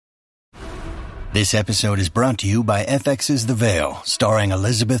This episode is brought to you by FX's The Veil, starring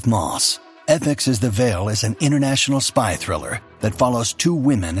Elizabeth Moss. FX's The Veil is an international spy thriller that follows two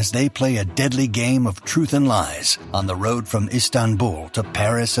women as they play a deadly game of truth and lies on the road from Istanbul to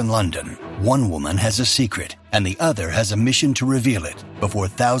Paris and London. One woman has a secret, and the other has a mission to reveal it before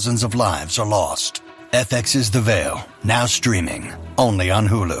thousands of lives are lost. FX's The Veil, now streaming, only on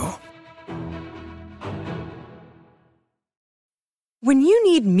Hulu. When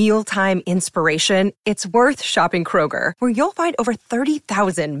you need mealtime inspiration, it's worth shopping Kroger, where you'll find over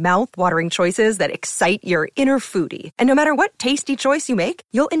 30,000 mouth-watering choices that excite your inner foodie. And no matter what tasty choice you make,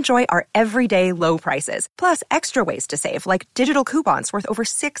 you'll enjoy our everyday low prices, plus extra ways to save, like digital coupons worth over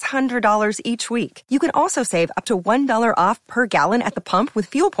 $600 each week. You can also save up to $1 off per gallon at the pump with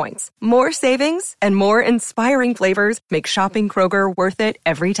fuel points. More savings and more inspiring flavors make shopping Kroger worth it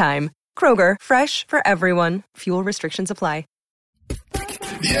every time. Kroger, fresh for everyone. Fuel restrictions apply.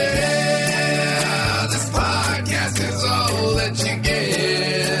 Yeah, this podcast is all that you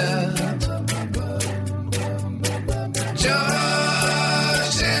get.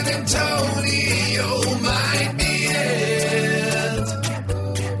 Josh and Antonio might be it,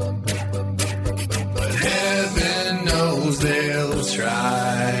 but heaven knows they'll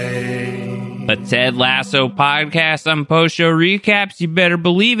try. A Ted Lasso podcast on post-show recaps. You better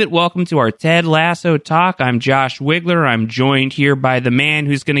believe it. Welcome to our Ted Lasso talk. I'm Josh Wigler. I'm joined here by the man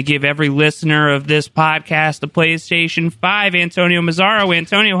who's going to give every listener of this podcast a PlayStation 5, Antonio Mazzaro.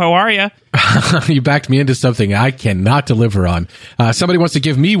 Antonio, how are you? You backed me into something I cannot deliver on. Somebody wants to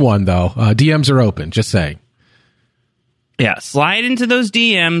give me one, though. DMs are open, just saying. Yeah, slide into those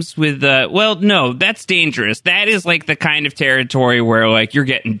DMs with, well, no, that's dangerous. That is like the kind of territory where like you're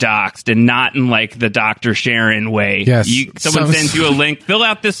getting doxxed and not in like the Dr. Sharon way. Yes. Someone sends you a link, fill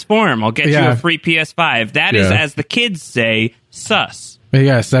out this form, I'll get you a free PS5. That is, as the kids say, sus.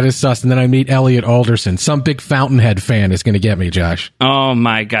 Yes, that is sus. And then I meet Elliot Alderson. Some big Fountainhead fan is going to get me, Josh. Oh,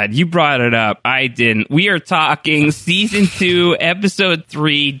 my God. You brought it up. I didn't. We are talking Season 2, Episode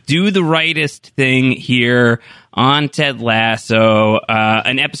 3, Do the Rightest Thing here on Ted Lasso.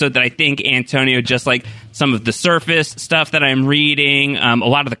 An episode that I think, Antonio, just like some of the surface stuff that I'm reading, a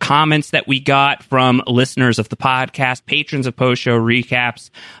lot of the comments that we got from listeners of the podcast, patrons of post-show recaps,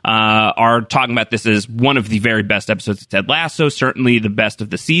 are talking about this as one of the very best episodes of Ted Lasso, certainly the best of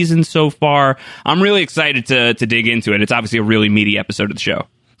the season so far. I'm really excited to dig into it. It's obviously a really meaty episode of the show.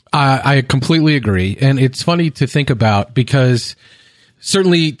 I completely agree. And it's funny to think about because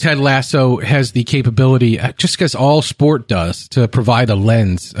certainly Ted Lasso has the capability, just as all sport does, to provide a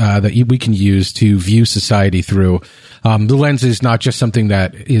lens that we can use to view society through. The lens is not just something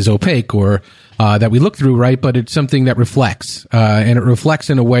that is opaque or that we look through, right? But it's something that reflects, and it reflects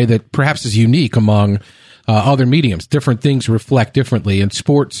in a way that perhaps is unique among other mediums. Different things reflect differently, and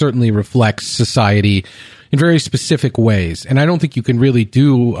sport certainly reflects society in very specific ways. And I don't think you can really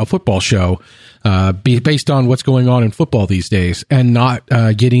do a football show based on what's going on in football these days and not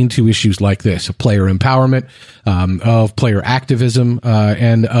get into issues like this, of player empowerment, of player activism,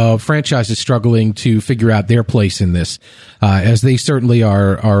 and of franchises struggling to figure out their place in this, as they certainly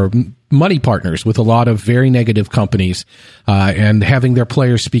are money partners with a lot of very negative companies, and having their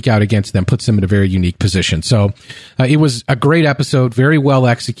players speak out against them puts them in a very unique position. So it was a great episode, very well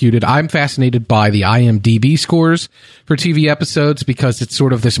executed. I'm fascinated by the IMDb scores for TV episodes because it's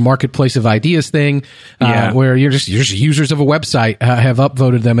sort of this marketplace of ideas thing, where you're just users of a website have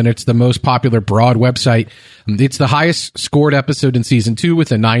upvoted them, and it's the most popular broad website. It's the highest scored episode in season 2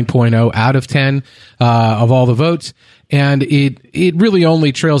 with a 9.0 out of 10 of all the votes. And it really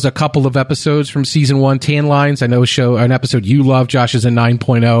only trails a couple of episodes from season 1. Tan Lines, I know an episode you love, Josh, is a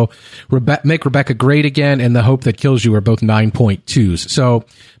 9.0. Make Rebecca Great Again and The Hope That Kills You are both 9.2s. So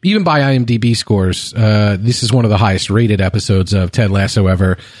even by IMDb scores, this is one of the highest rated episodes of Ted Lasso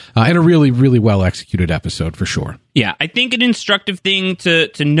ever, and a really, really well executed episode for sure. Yeah, I think an instructive thing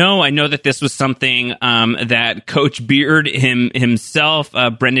to know, I know that this was something that Coach Beard himself,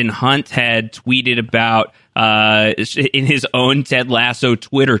 Brendan Hunt, had tweeted about in his own Ted Lasso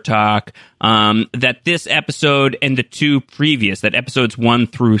Twitter talk, that this episode and the two previous, that episodes 1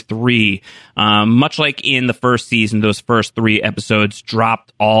 through 3, much like in the first season, those first 3 episodes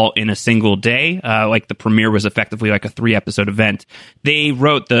dropped all in a single day. Like the premiere was effectively like a 3-episode event. They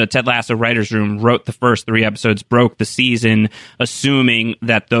wrote, the Ted Lasso writers room wrote the first 3 episodes, broke the season, assuming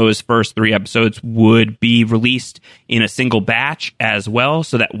that those first 3 episodes would be released in a single batch as well,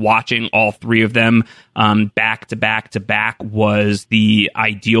 so that watching all 3 of them back to back to back was the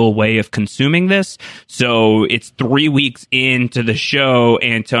ideal way of consuming this. So it's 3 weeks into the show,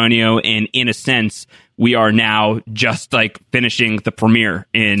 Antonio, and in a sense, we are now just like finishing the premiere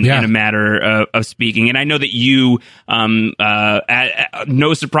in a matter of speaking. And I know that you,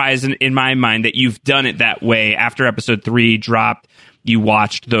 no surprise in my mind that you've done it that way. After episode 3 dropped, you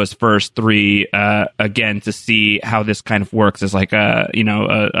watched those first 3 again to see how this kind of works as like a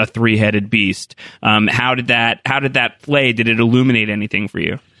 3-headed beast. How did that play? Did it illuminate anything for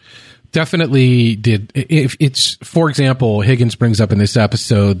you? Definitely did. If it's, for example, Higgins brings up in this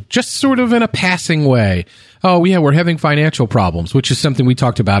episode, just sort of in a passing way, oh yeah, we're having financial problems, which is something we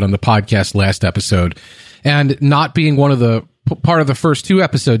talked about on the podcast last episode. And not being one of the part of the first 2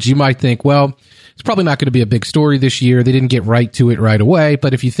 episodes, you might think, well, it's probably not going to be a big story this year. They didn't get right to it right away.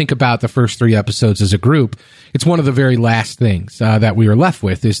 But if you think about the first 3 episodes as a group, it's one of the very last things that we were left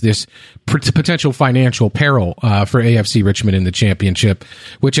with is this potential financial peril for AFC Richmond in the championship,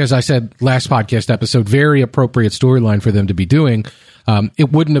 which, as I said last podcast episode, very appropriate storyline for them to be doing.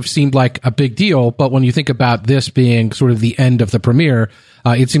 It wouldn't have seemed like a big deal, but when you think about this being sort of the end of the premiere,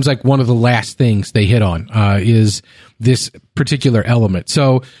 it seems like one of the last things they hit on is this particular element.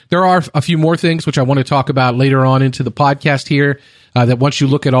 So there are a few more things which I want to talk about later on into the podcast here. That once you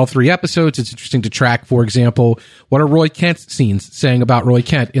look at all 3 episodes, it's interesting to track, for example, what are Roy Kent's scenes saying about Roy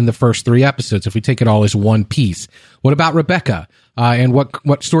Kent in the first 3 episodes, if we take it all as one piece. What about Rebecca? And what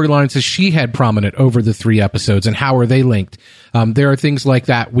storylines has she had prominent over the 3 episodes, and how are they linked? There are things like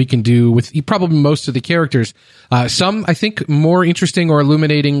that we can do with probably most of the characters. Some, I think, more interesting or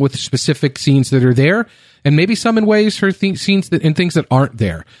illuminating with specific scenes that are there, and maybe some in ways for scenes and things that aren't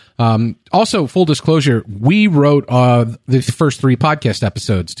there. Also, full disclosure, we wrote the first 3 podcast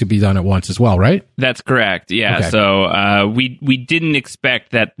episodes to be done at once as well, right? That's correct. Yeah. Okay. So we didn't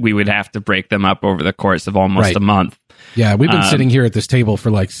expect that we would have to break them up over the course of almost a month. Yeah, we've been sitting here at this table for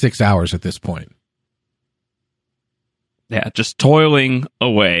like 6 hours at this point. Yeah, just toiling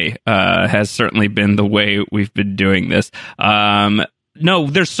away has certainly been the way we've been doing this. No,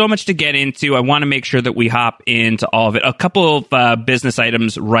 there's so much to get into. I want to make sure that we hop into all of it. A couple of business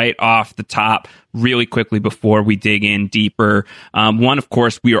items right off the top really quickly before we dig in deeper. One, of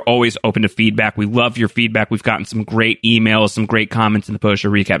course, we are always open to feedback. We love your feedback. We've gotten some great emails, some great comments in the Post Show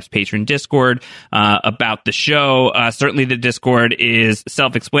Recaps Patreon Discord about the show. Certainly the Discord is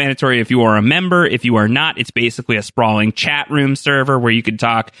self-explanatory if you are a member. If you are not, it's basically a sprawling chat room server where you can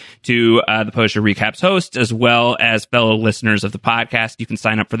talk to the Post Show Recaps hosts as well as fellow listeners of the podcast. You can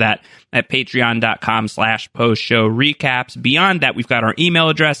sign up for that at patreon.com/Post Show Recaps. Beyond that, we've got our email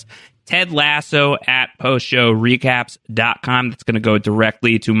address, tedlasso@postshowrecaps.com. That's going to go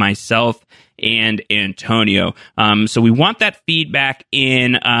directly to myself and Antonio. So we want that feedback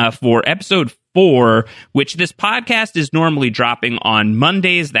in for episode 4, which this podcast is normally dropping on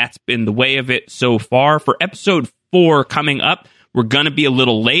Mondays. That's been the way of it so far. For episode 4 coming up, we're going to be a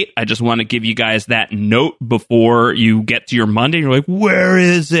little late. I just want to give you guys that note before you get to your Monday. You're like, where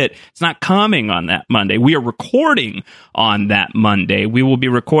is it? It's not coming on that Monday. We are recording on that Monday. We will be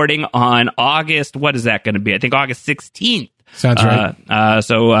recording on August. What is that going to be? I think August 16th. Sounds right.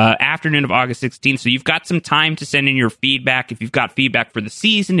 So afternoon of August 16th. So you've got some time to send in your feedback. If you've got feedback for the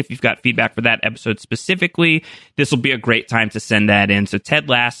season, if you've got feedback for that episode specifically, this will be a great time to send that in. So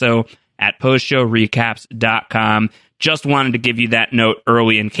tedlasso@postshowrecaps.com. Just wanted to give you that note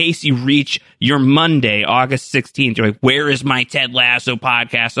early in case you reach your Monday, August 16th. You're like, where is my Ted Lasso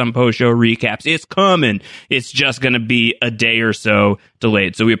podcast on Post Show Recaps? It's coming. It's just going to be a day or so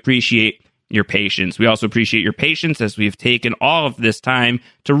delayed. So we appreciate your patience. We also appreciate your patience as we've taken all of this time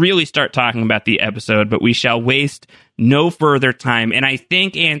to really start talking about the episode, but we shall waste no further time. And I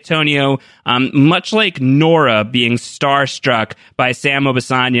think, Antonio, much like Nora being starstruck by Sam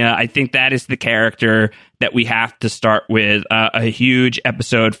Obisanya, I think that is the character that we have to start with. A huge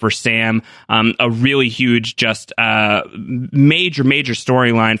episode for Sam, a really huge, just major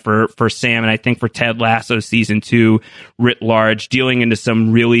storyline for Sam, and I think for Ted Lasso season 2 writ large, dealing into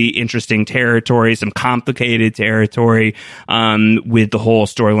some really interesting territory, some complicated territory with the whole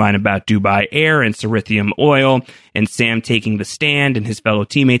storyline about Dubai Air and Cerithium Oil, and Sam taking the stand and his fellow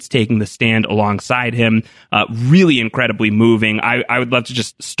teammates taking the stand alongside him. Really incredibly moving. I would love to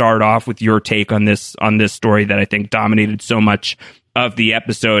just start off with your take on this story that I think dominated so much of the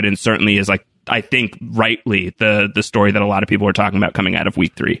episode and certainly is, like, I think rightly the story that a lot of people are talking about coming out of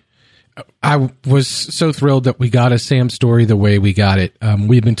week 3. I was so thrilled that we got a Sam story the way we got it.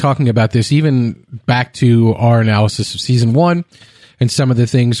 We've been talking about this even back to our analysis of season 1 and some of the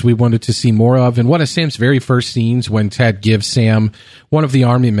things we wanted to see more of. And one of Sam's very first scenes when Ted gives Sam one of the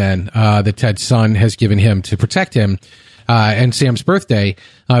army men that Ted's son has given him to protect him, and Sam's birthday,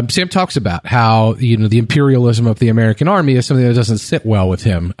 Sam talks about how, the imperialism of the American army is something that doesn't sit well with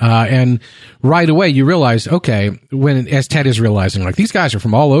him. And right away you realize, okay, as Ted is realizing, like, these guys are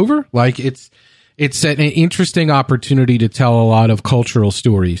from all over. Like, it's an interesting opportunity to tell a lot of cultural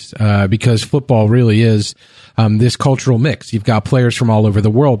stories, because football really is this cultural mix. You've got players from all over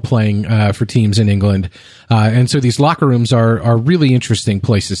the world playing for teams in England, and so these locker rooms are really interesting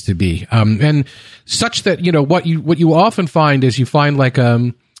places to be, and such that what you often find is you find like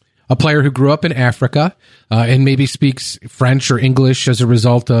a player who grew up in Africa and maybe speaks French or English as a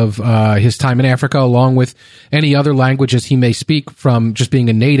result of his time in Africa, along with any other languages he may speak from just being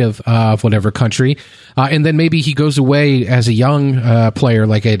a native of whatever country. And then maybe he goes away as a young player,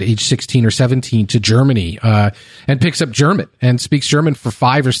 like at age 16 or 17, to Germany and picks up German and speaks German for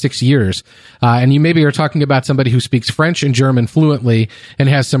 5 or 6 years. And you maybe are talking about somebody who speaks French and German fluently and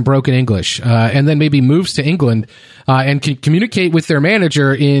has some broken English, and then maybe moves to England and can communicate with their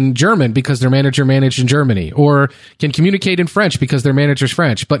manager in German because their manager managed in Germany, or can communicate in French because their manager's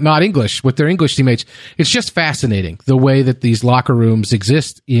French, but not English with their English teammates. It's just fascinating the way that these locker rooms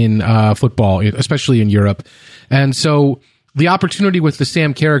exist in football, especially in Europe. And so the opportunity with the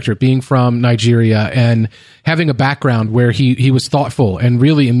Sam character being from Nigeria and having a background where he was thoughtful and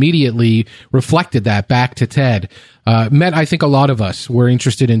really immediately reflected that back to Ted, meant I think a lot of us were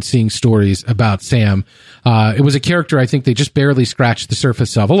interested in seeing stories about Sam. It was a character I think they just barely scratched the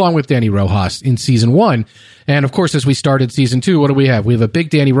surface of, along with Danny Rojas in season 1. And of course, as we started season 2, what do we have? We have a big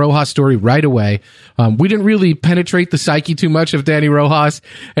Danny Rojas story right away. We didn't really penetrate the psyche too much of Danny Rojas,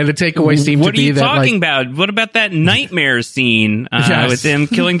 and the takeaway seemed to be that. What are you talking about? What about that nightmare scene with him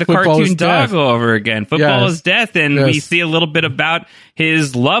killing the cartoon dog over again? Football is death, and we see a little bit about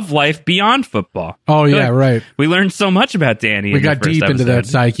his love life beyond football. Oh, yeah, right. We learned so much about Danny. We got deep into that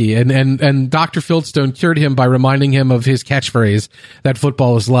psyche, and Dr. Fieldstone cured him by reminding him of his catchphrase that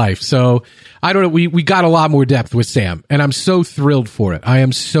football is life. So I don't know. We got a lot more depth with Sam, and I'm so thrilled for it. I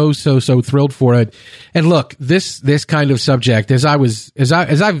am so thrilled for it. And look, this kind of subject, as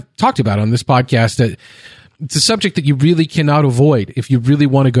I've talked about on this podcast, that it's a subject that you really cannot avoid if you really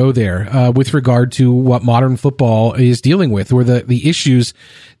want to go there, with regard to what modern football is dealing with, or the issues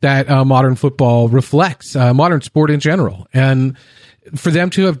that modern football reflects, modern sport in general. And for them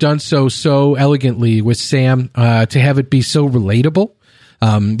to have done so elegantly with Sam, to have it be so relatable.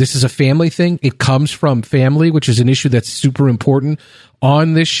 This is a family thing. It comes from family, which is an issue that's super important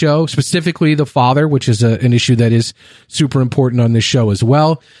on this show, specifically the father, which is an issue that is super important on this show as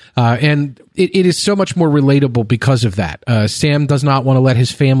well. And it is so much more relatable because of that. Sam does not want to let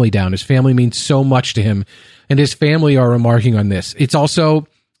his family down. His family means so much to him, and his family are remarking on this.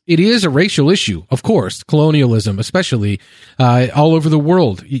 It is a racial issue, of course, colonialism, especially, all over the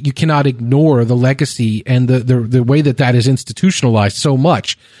world. You cannot ignore the legacy and the way that is institutionalized so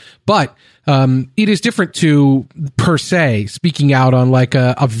much. But it is different to, per se, speaking out on like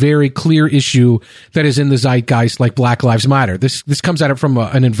a very clear issue that is in the zeitgeist, like Black Lives Matter. This comes at it from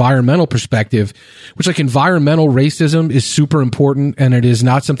an environmental perspective, which, like, environmental racism is super important, and it is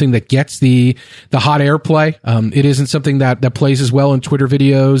not something that gets the hot airplay. It isn't something that plays as well in Twitter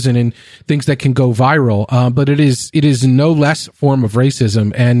videos and in things that can go viral. But it is no less form of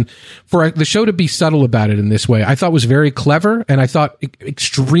racism. And for the show to be subtle about it in this way, I thought was very clever, and I thought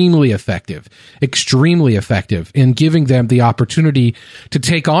extremely effective in giving them the opportunity to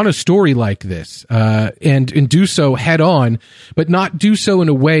take on a story like this, and do so head on, but not do so in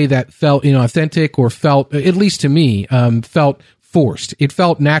a way that felt inauthentic or felt, at least to me, felt forced. It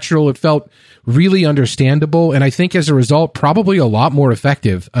felt natural. It felt really understandable. And I think as a result, probably a lot more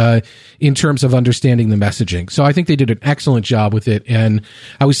effective, in terms of understanding the messaging. So I think they did an excellent job with it. And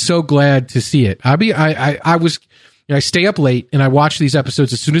I was so glad to see it. I stay up late and I watch these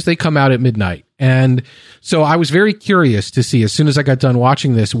episodes as soon as they come out at midnight. And so I was very curious to see, as soon as I got done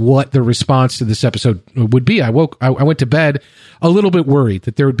watching this, what the response to this episode would be. I went to bed a little bit worried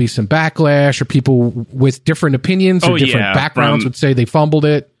that there would be some backlash, or people with different opinions or different backgrounds would say they fumbled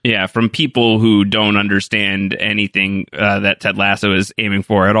it. Yeah, from people who don't understand anything that Ted Lasso is aiming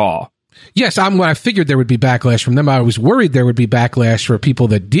for at all. Yes, I figured there would be backlash from them. I was worried there would be backlash for people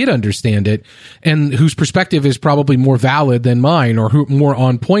that did understand it and whose perspective is probably more valid than mine, or more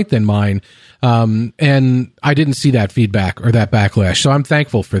on point than mine. And I didn't see that feedback or that backlash. So I'm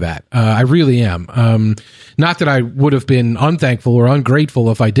thankful for that. I really am. Not that I would have been unthankful or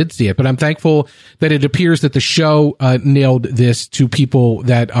ungrateful if I did see it, but I'm thankful that it appears that the show nailed this to people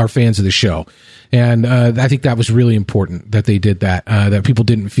that are fans of the show. And I think that was really important that they did that, that people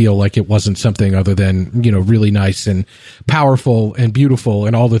didn't feel like it wasn't something other than, really nice and powerful and beautiful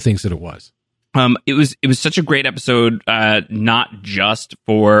and all the things that it was. It was such a great episode, not just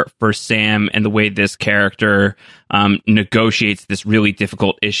for Sam and the way this character negotiates this really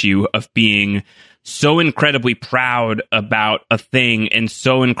difficult issue of being so incredibly proud about a thing and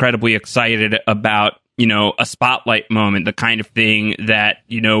so incredibly excited about, you know, a spotlight moment, the kind of thing that,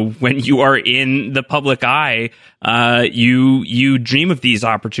 you know, when you are in the public eye, you dream of these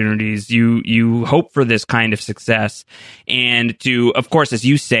opportunities, you hope for this kind of success. And to, of course, as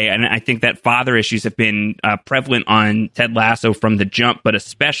you say, and I think that father issues have been prevalent on Ted Lasso from the jump, but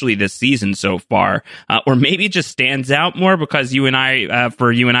especially this season so far, or maybe it just stands out more because you and I,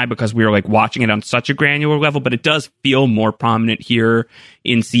 because we were like watching it on such a granular level, but it does feel more prominent here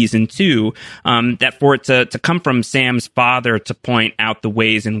in season 2, that for it to come from Sam's father to point out the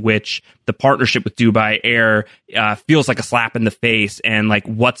ways in which the partnership with Dubai Air feels like a slap in the face, and like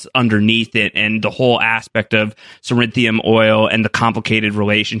what's underneath it, and the whole aspect of Cerinthium oil and the complicated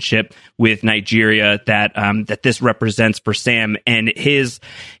relationship with Nigeria that this represents for Sam, and his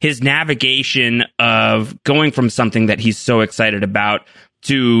navigation of going from something that he's so excited about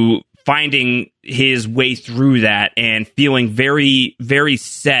to finding his way through that and feeling very, very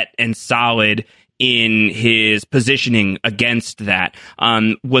set and solid in his positioning against that,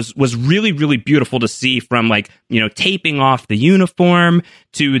 was really, really beautiful to see, from like, you know, taping off the uniform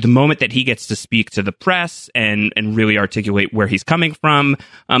to the moment that he gets to speak to the press and really articulate where he's coming from.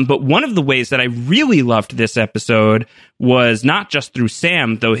 But one of the ways that I really loved this episode was not just through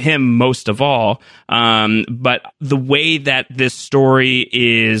Sam, though him most of all, but the way that this story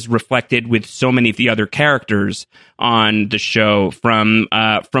is reflected with so many of the other characters on the show, from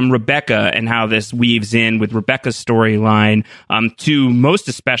Rebecca and how this weaves in with Rebecca's storyline, to most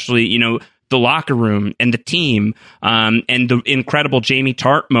especially, you know, the locker room and the team, and the incredible Jamie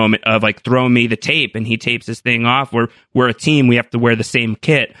Tart moment of like, throw me the tape, and he tapes this thing off. We're a team. We have to wear the same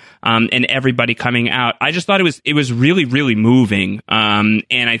kit, and everybody coming out. I just thought it was really, really moving. And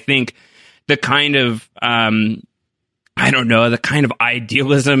I think the kind of, the kind of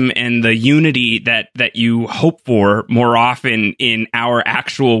idealism and the unity that you hope for more often in our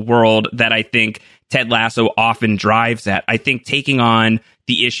actual world that I think Ted Lasso often drives at. I think taking on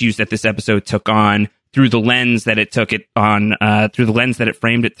the issues that this episode took on through the lens that it took it on, through the lens that it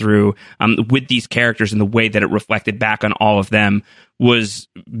framed it through, with these characters and the way that it reflected back on all of them, was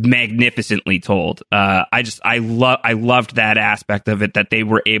magnificently told. I loved that aspect of it, that they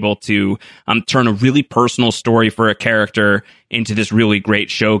were able to turn a really personal story for a character into this really great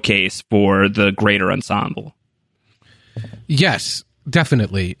showcase for the greater ensemble. Yes,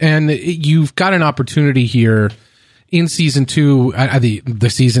 definitely. And you've got an opportunity here in season 2.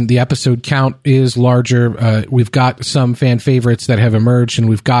 The episode count is larger. We've got some fan favorites that have emerged, and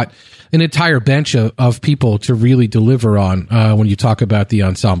we've got an entire bench of people to really deliver on when you talk about the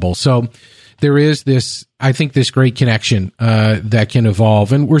ensemble. So there is this, I think, this great connection that can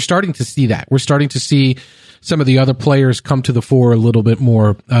evolve, and we're starting to see that. We're starting to see some of the other players come to the fore a little bit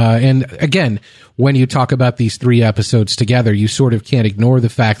more. And again, when you talk about these 3 episodes together, you sort of can't ignore the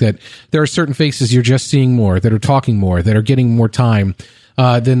fact that there are certain faces you're just seeing more, that are talking more, that are getting more time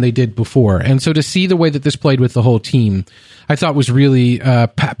than they did before. And so to see the way that this played with the whole team, I thought was really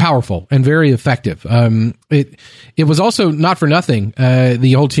powerful and very effective. It was also not for nothing.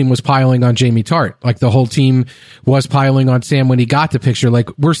 The whole team was piling on Jamie Tart. Like, the whole team was piling on Sam when he got the picture. Like,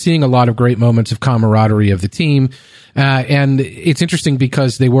 we're seeing a lot of great moments of camaraderie of the team. And it's interesting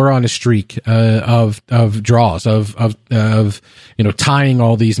because they were on a streak of draws, of tying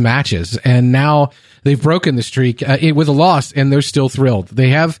all these matches, and now they've broken the streak with a loss, and they're still thrilled. They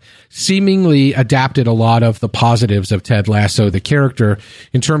have seemingly adapted a lot of the positives of Ted Lasso, the character,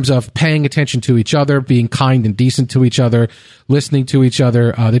 in terms of paying attention to each other, being kind and decent to each other, listening to each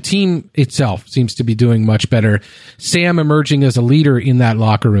other. The team itself seems to be doing much better. Sam emerging as a leader in that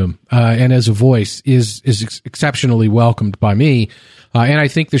locker room and as a voice is exceptionally welcomed by me. And I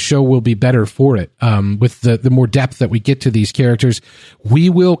think the show will be better for it. With the more depth that we get to these characters, we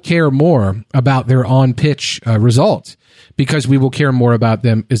will care more about their on-pitch results, because we will care more about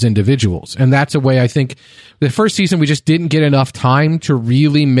them as individuals. And that's a way, I think, the first season we just didn't get enough time to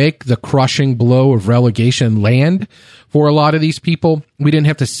really make the crushing blow of relegation land for a lot of these people. We didn't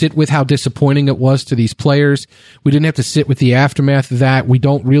have to sit with how disappointing it was to these players. We didn't have to sit with the aftermath of that. We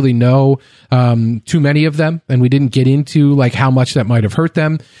don't really know too many of them, and we didn't get into like how much that might have hurt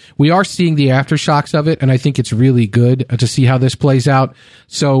them. We are seeing the aftershocks of it, and I think it's really good to see how this plays out.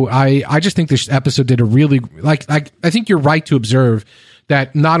 So I just think this episode did a really, I think you're right to observe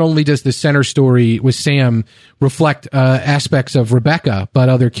that not only does the center story with Sam reflect aspects of Rebecca, but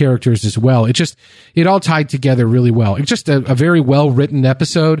other characters as well. It all tied together really well. It's just a very well written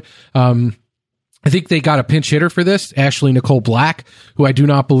episode. I think they got a pinch hitter for this, Ashley Nicole Black, who I do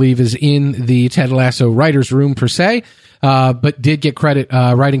not believe is in the Ted Lasso writer's room per se, but did get credit,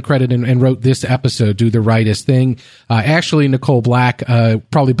 writing credit and wrote this episode, Do the Rightest Thing. Ashley Nicole Black,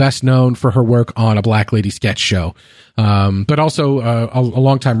 probably best known for her work on a Black Lady sketch show, but also a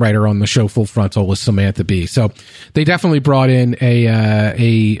longtime writer on the show Full Frontal with Samantha Bee. So they definitely brought in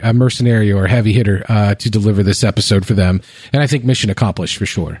a mercenary or heavy hitter to deliver this episode for them, and I think mission accomplished for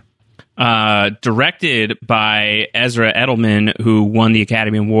sure. Directed by Ezra Edelman, who won the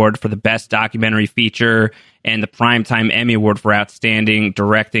Academy Award for the Best Documentary Feature and the Primetime Emmy Award for Outstanding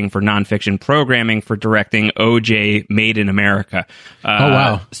Directing for Nonfiction Programming for directing OJ Made in America. Oh,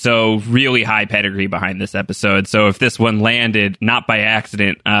 wow. So really high pedigree behind this episode. So if this one landed, not by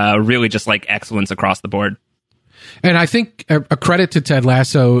accident, really just like excellence across the board. And I think a credit to Ted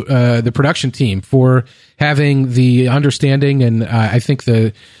Lasso, the production team, for having the understanding and I think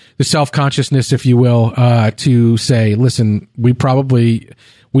the self-consciousness, if you will, to say, listen,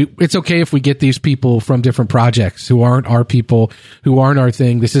 it's okay if we get these people from different projects who aren't our people, who aren't our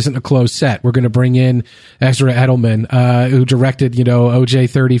thing. This isn't a closed set. We're going to bring in Ezra Edelman, who directed, OJ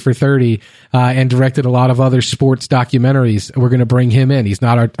 30 for 30, and directed a lot of other sports documentaries. We're going to bring him in. He's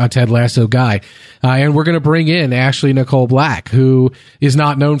not a Ted Lasso guy. And we're going to bring in Ashley Nicole Black, who is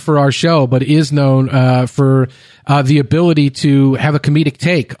not known for our show, but is known, for, the ability to have a comedic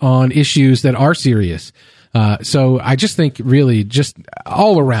take on issues that are serious. So I just think really just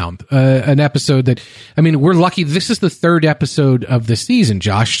all around, an episode that, I mean, we're lucky. This is the third episode of the season,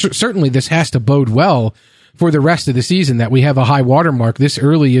 Josh. Certainly this has to bode well for the rest of the season that we have a high watermark this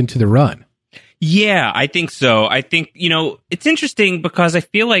early into the run. Yeah, I think so. I think, it's interesting because I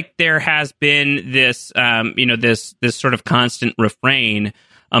feel like there has been this, this sort of constant refrain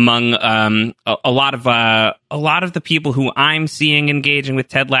among a lot of the people who I'm seeing engaging with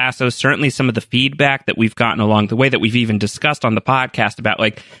Ted Lasso. Certainly some of the feedback that we've gotten along the way that we've even discussed on the podcast about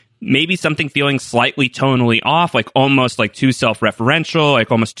like maybe something feeling slightly tonally off, like almost like too self-referential,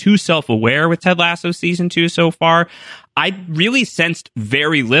 like almost too self-aware with Ted Lasso season 2 so far. I really sensed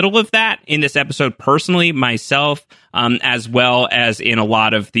very little of that in this episode personally myself, as well as in a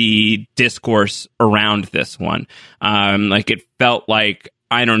lot of the discourse around this one. Like it felt like,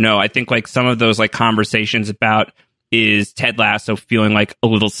 I don't know. I think like some of those like conversations about is Ted Lasso feeling like a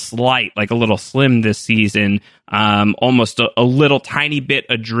little slight, like a little slim this season, almost a little tiny bit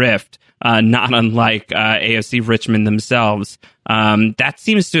adrift, not unlike AFC Richmond themselves. That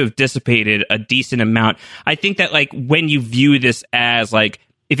seems to have dissipated a decent amount. I think that like when you view this as like,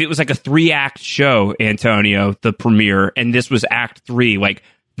 if it was like a 3-act show, Antonio, the premiere, and this was act 3, like,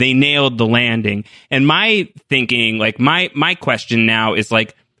 they nailed the landing. And my thinking, like my question now is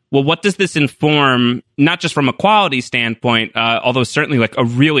like, well, what does this inform, not just from a quality standpoint, although certainly like a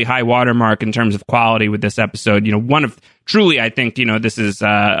really high watermark in terms of quality with this episode, one of truly, I think, this is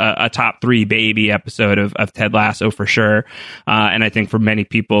a top 3 baby episode of Ted Lasso for sure. And I think for many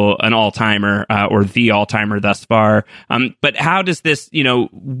people, an all-timer, or the all-timer thus far. But how does this,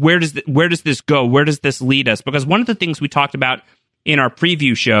 where does this go? Where does this lead us? Because one of the things we talked about in our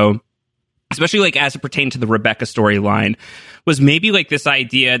preview show, especially like as it pertained to the Rebecca storyline, was maybe like this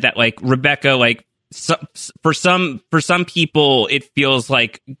idea that like Rebecca, like for some people, it feels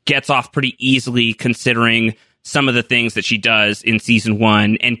like gets off pretty easily considering some of the things that she does in season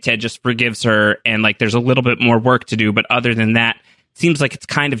 1, and Ted just forgives her, and like there's a little bit more work to do, but other than that, it seems like it's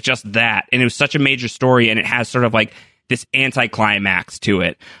kind of just that. And it was such a major story, and it has sort of like this anticlimax to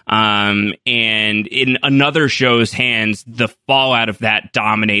it. And in another show's hands, the fallout of that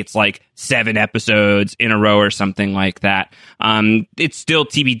dominates like 7 episodes in a row or something like that. It's still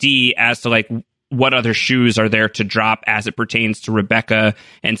TBD as to like what other shoes are there to drop as it pertains to Rebecca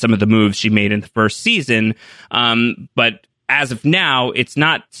and some of the moves she made in the first season. But as of now, it's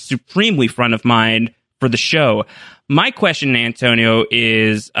not supremely front of mind for the show. My question, Antonio,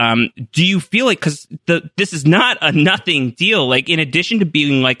 is, do you feel like, because this is not a nothing deal, like in addition to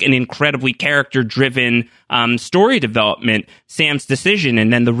being like an incredibly character-driven story development, Sam's decision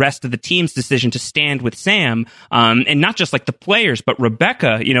and then the rest of the team's decision to stand with Sam, and not just like the players, but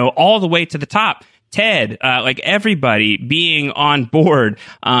Rebecca, all the way to the top. Ted, like everybody being on board,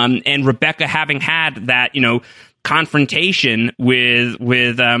 and Rebecca having had that, confrontation with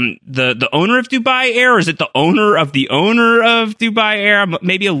the owner of Dubai Air, or is it the owner of Dubai Air? I'm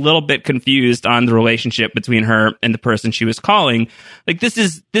maybe a little bit confused on the relationship between her and the person she was calling. Like this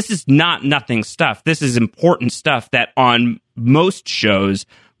is not nothing stuff. This is important stuff that on most shows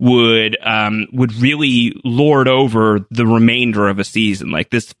would really lord over the remainder of a season. Like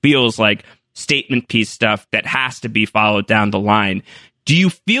this feels like statement piece stuff that has to be followed down the line. Do you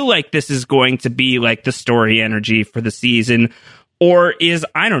feel like this is going to be like the story energy for the season? Or is,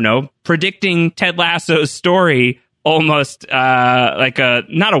 I don't know, predicting Ted Lasso's story almost like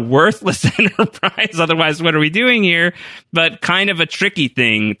not a worthless enterprise, otherwise what are we doing here, but kind of a tricky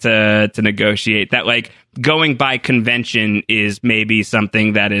thing to negotiate, that like going by convention is maybe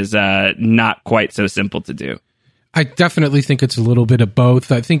something that is not quite so simple to do? I definitely think it's a little bit of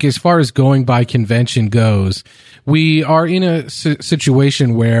both. I think as far as going by convention goes, we are in a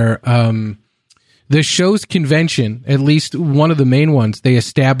situation where the show's convention, at least one of the main ones, they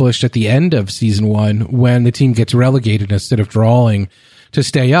established at the end of season 1 when the team gets relegated instead of drawing to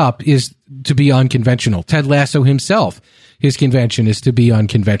stay up, is to be unconventional. Ted Lasso himself, his convention is to be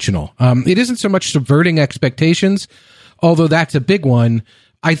unconventional. It isn't so much subverting expectations, although that's a big one.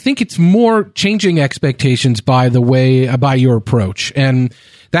 I think it's more changing expectations by your approach. And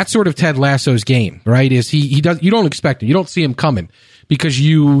that's sort of Ted Lasso's game, right? Is he does, you don't expect it. You don't see him coming because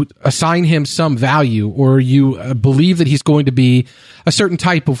you assign him some value, or you believe that he's going to be a certain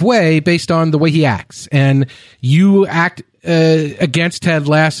type of way based on the way he acts. And you act against Ted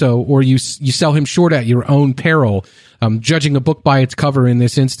Lasso, or you sell him short at your own peril, judging a book by its cover in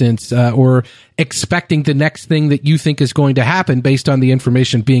this instance, or expecting the next thing that you think is going to happen based on the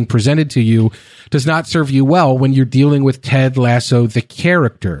information being presented to you, does not serve you well when you're dealing with Ted Lasso, the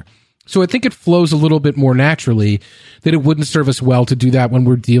character. So I think it flows a little bit more naturally that it wouldn't serve us well to do that when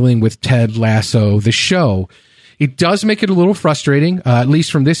we're dealing with Ted Lasso, the show. It does make it a little frustrating, at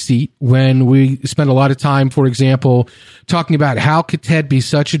least from this seat, when we spend a lot of time, for example, talking about how could Ted be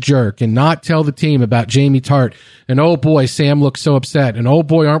such a jerk and not tell the team about Jamie Tart. And oh boy, Sam looks so upset. And oh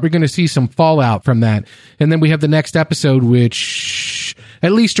boy, aren't we going to see some fallout from that? And then we have the next episode, which,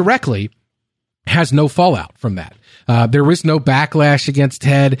 at least directly, has no fallout from that. There is no backlash against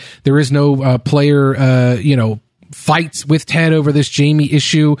Ted. There is no player, fights with Ted over this Jamie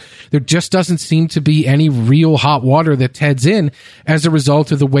issue. There just doesn't seem to be any real hot water that Ted's in as a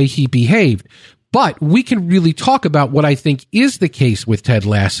result of the way he behaved. But we can really talk about what I think is the case with Ted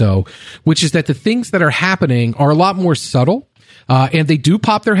Lasso, which is that the things that are happening are a lot more subtle. And they do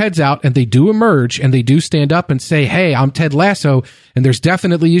pop their heads out, and they do emerge, and they do stand up and say, hey, I'm Ted Lasso, and there's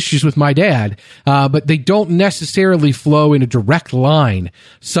definitely issues with my dad. But they don't necessarily flow in a direct line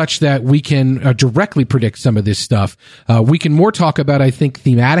such that we can directly predict some of this stuff. We can more talk about, I think,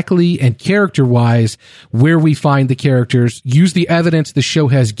 thematically and character-wise, where we find the characters, use the evidence the show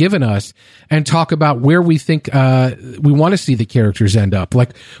has given us, and talk about where we think we want to see the characters end up.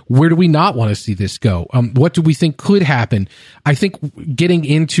 Like, where do we not want to see this go? What do we think could happen? I think getting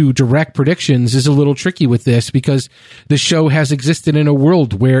into direct predictions is a little tricky with this because the show has existed in a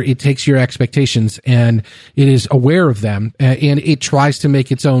world where it takes your expectations and it is aware of them, and it tries to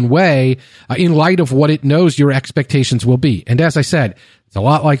make its own way in light of what it knows your expectations will be. And as I said, it's a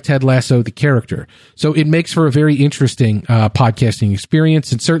lot like Ted Lasso, the character. So it makes for a very interesting podcasting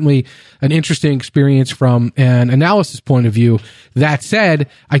experience, and certainly an interesting experience from an analysis point of view. That said,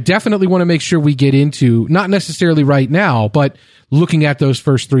 I definitely want to make sure we get into, not necessarily right now, but looking at those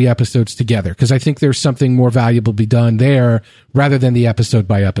first 3 episodes together, because I think there's something more valuable to be done there rather than the episode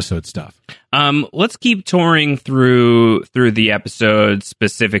by episode stuff. Let's keep touring through the episode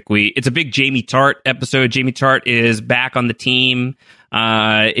specifically. It's a big Jamie Tart episode. Jamie Tart is back on the team.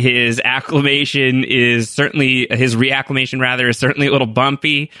 His reacclimation is certainly a little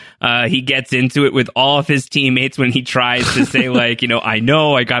bumpy. He gets into it with all of his teammates when he tries to say, like, I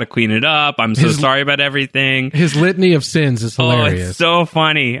know I got to clean it up. I'm so sorry about everything. His litany of sins is hilarious. Oh, it's so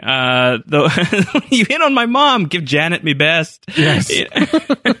funny. You hit on my mom. Give Janet me best. Yes.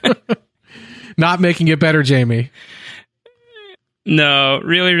 Not making it better, Jamie. No,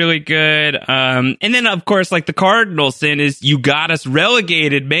 really, really good. And then, of course, like the cardinal sin is you got us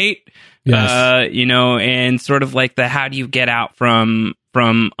relegated, mate. Yes. And sort of like the how do you get out from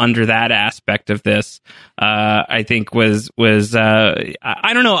under that aspect of this, I think was I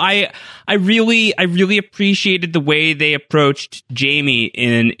don't know. I really appreciated the way they approached Jamie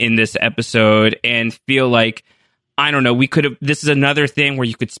in this episode, and feel like, I don't know, this is another thing where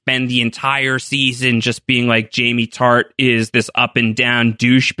you could spend the entire season just being like, Jamie Tart is this up and down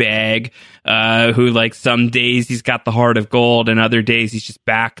douchebag, who, like, some days he's got the heart of gold and other days he's just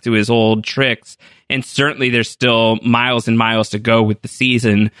back to his old tricks. And certainly there's still miles and miles to go with the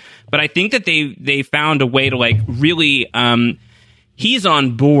season. But I think that they found a way to, like, really, he's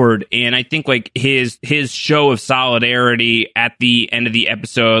on board, and I think, like, his show of solidarity at the end of the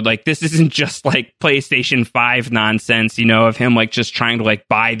episode, like, this isn't just like PlayStation 5 nonsense, of him, like, just trying to, like,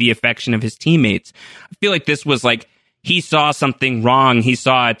 buy the affection of his teammates. I feel like this was like, he saw something wrong, he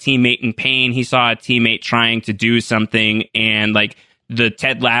saw a teammate in pain, he saw a teammate trying to do something, and, like, the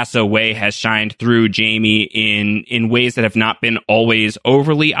Ted Lasso way has shined through Jamie in ways that have not been always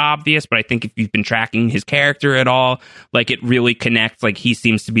overly obvious. But I think if you've been tracking his character at all, like, it really connects. Like, he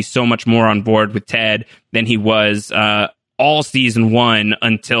seems to be so much more on board with Ted than he was all season one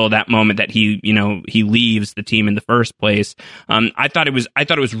until that moment that he leaves the team in the first place. I thought it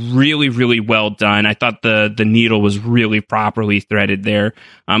was really, really well done. I thought the needle was really properly threaded there.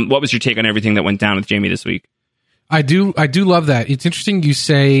 What was your take on everything that went down with Jamie this week? I do love that. It's interesting you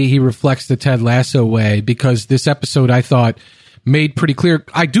say he reflects the Ted Lasso way, because this episode, I thought, made pretty clear.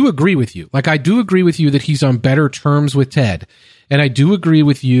 I do agree with you. Like, I do agree with you that he's on better terms with Ted. And I do agree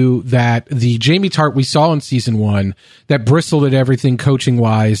with you that the Jamie Tartt we saw in season one, that bristled at everything coaching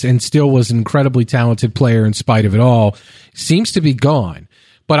wise and still was an incredibly talented player in spite of it all, seems to be gone.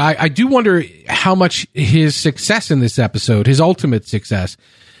 But I do wonder how much his success in this episode, his ultimate success,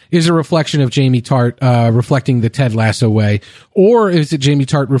 is a reflection of Jamie Tartt reflecting the Ted Lasso way, or is it Jamie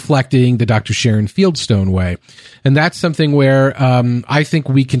Tartt reflecting the Dr. Sharon Fieldstone way? And that's something where I think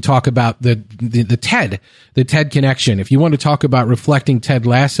we can talk about the Ted connection. If you want to talk about reflecting Ted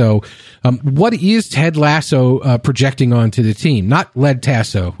Lasso, what is Ted Lasso projecting onto the team? Not Led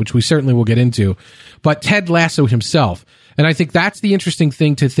Tasso, which we certainly will get into, but Ted Lasso himself. And I think that's the interesting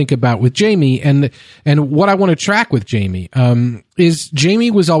thing to think about with Jamie, and what I want to track with Jamie is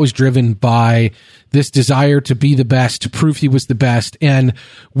Jamie was always driven by this desire to be the best, to prove he was the best, and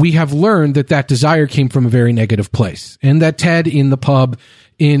we have learned that desire came from a very negative place, and that Ted in the pub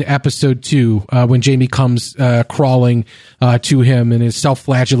in episode 2, when Jamie comes crawling to him and is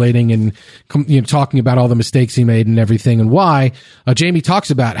self-flagellating and talking about all the mistakes he made and everything and why, Jamie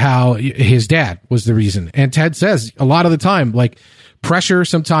talks about how his dad was the reason. And Ted says a lot of the time, like, pressure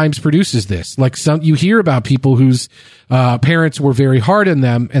sometimes produces this. Like, you hear about people whose parents were very hard on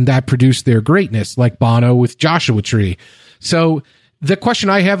them and that produced their greatness, like Bono with Joshua Tree. So the question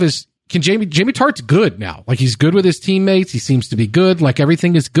I have is, can Jamie Tartt's good now? Like, he's good with his teammates. He seems to be good. Like,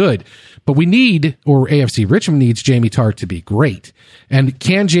 everything is good. But we need, or AFC Richmond needs, Jamie Tartt to be great. And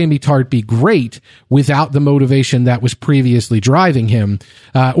can Jamie Tartt be great without the motivation that was previously driving him?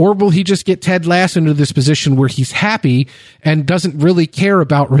 Or will he just get Ted Lasso into this position where he's happy and doesn't really care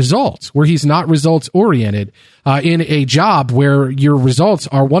about results, where he's not results oriented, in a job where your results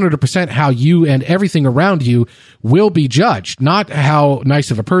are 100% how you and everything around you will be judged, not how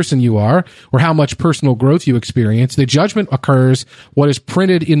nice of a person you are or how much personal growth you experience. The judgment occurs, what is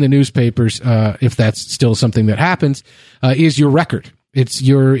printed in the newspapers, if that's still something that happens, is your record. It's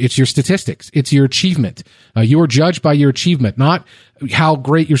your statistics. It's your achievement. You are judged by your achievement, not how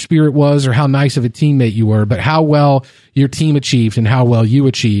great your spirit was or how nice of a teammate you were, but how well your team achieved and how well you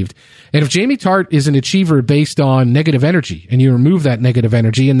achieved. And if Jamie Tartt is an achiever based on negative energy and you remove that negative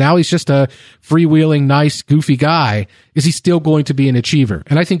energy and now he's just a freewheeling, nice, goofy guy, is he still going to be an achiever?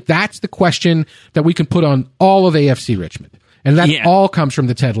 And I think that's the question that we can put on all of AFC Richmond. And that all comes from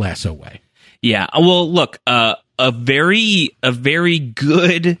the Ted Lasso way. Yeah. Well, look, a very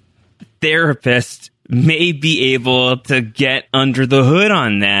good therapist may be able to get under the hood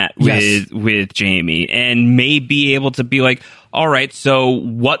on that with Jamie, and may be able to be like, all right, so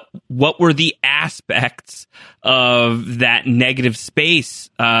what were the aspects of that negative space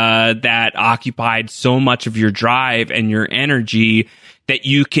that occupied so much of your drive and your energy that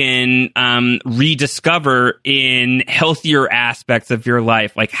you can rediscover in healthier aspects of your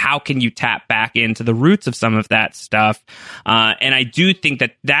life? Like, how can you tap back into the roots of some of that stuff? And I do think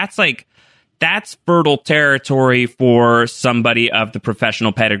that's fertile territory for somebody of the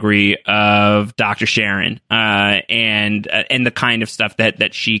professional pedigree of Dr. Sharon, and the kind of stuff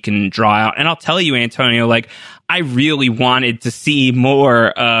that she can draw out. And I'll tell you, Antonio, like, I really wanted to see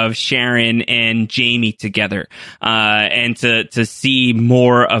more of Sharon and Jamie together, and to see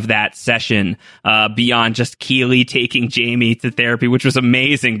more of that session, beyond just Keely taking Jamie to therapy, which was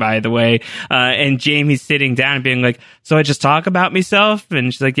amazing, by the way. And Jamie sitting down and being like, so I just talk about myself?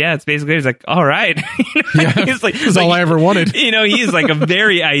 And she's like, yeah, it's basically, he's like, all right. He's like, that's all I ever wanted. He's like a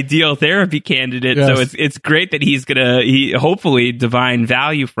very ideal therapy candidate. Yes. So it's great that he's hopefully divine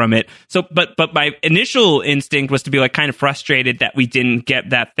value from it. So, but my initial instinct was to be like kind of frustrated that we didn't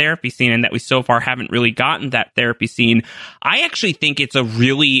get that therapy scene and that we so far haven't really gotten that therapy scene. I actually think it's a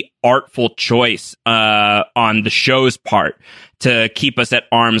really artful choice on the show's part to keep us at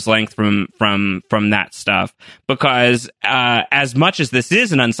arm's length from that stuff, because as much as this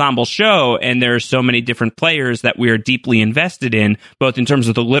is an ensemble show and there are so many different players that we are deeply invested in, both in terms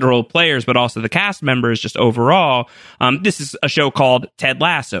of the literal players but also the cast members just overall, this is a show called Ted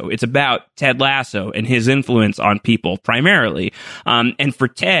Lasso. It's about Ted Lasso and his influence on people primarily, and for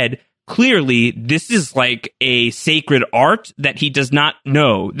Ted, clearly this is like a sacred art that he does not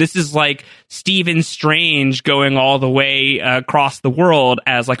know. This is like Stephen Strange going all the way across the world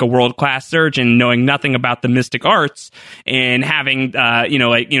as like a world-class surgeon, knowing nothing about the mystic arts and having,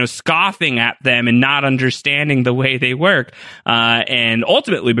 scoffing at them and not understanding the way they work, and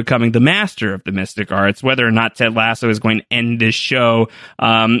ultimately becoming the master of the mystic arts. Whether or not Ted Lasso is going to end this show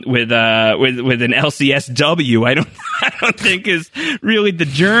with an LCSW, I don't think is really the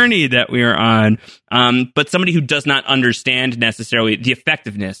journey that we are on. But somebody who does not understand necessarily the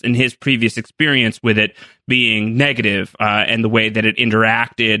effectiveness in his previous experience with it being negative, and the way that it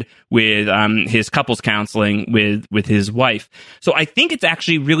interacted with his couples counseling with his wife. So I think it's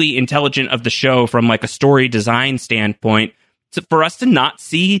actually really intelligent of the show from like a story design standpoint for us to not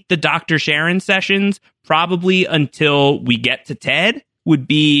see the Dr. Sharon sessions probably until we get to Ted would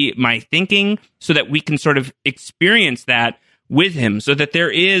be my thinking, so that we can sort of experience that with him, so that there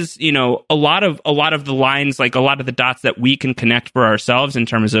is, a lot of the lines, like a lot of the dots that we can connect for ourselves in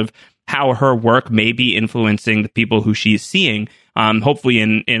terms of how her work may be influencing the people who she's seeing, hopefully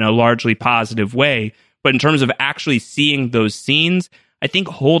in a largely positive way. But in terms of actually seeing those scenes, I think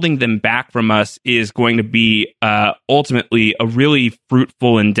holding them back from us is going to be ultimately a really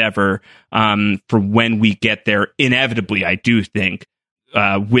fruitful endeavor for when we get there. Inevitably, I do think,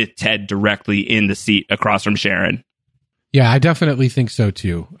 with Ted directly in the seat across from Sharon. Yeah, I definitely think so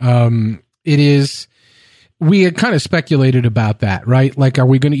too. We had kind of speculated about that, right? Like, are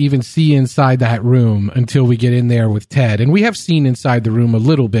we going to even see inside that room until we get in there with Ted? And we have seen inside the room a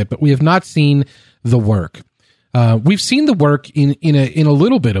little bit, but we have not seen the work. We've seen the work in a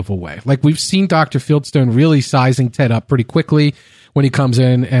little bit of a way. Like, we've seen Dr. Fieldstone really sizing Ted up pretty quickly when he comes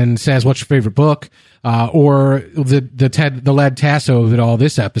in and says, "What's your favorite book?" Or the lad Tasso of it all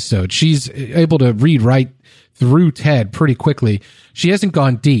this episode. She's able to read right through Ted pretty quickly. She hasn't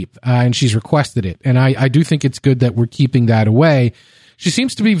gone deep, and she's requested it. And I do think it's good that we're keeping that away. She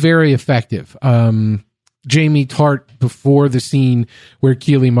seems to be very effective. Jamie Tart, before the scene where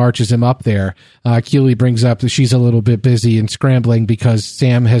Keely marches him up there, Keely brings up that she's a little bit busy and scrambling because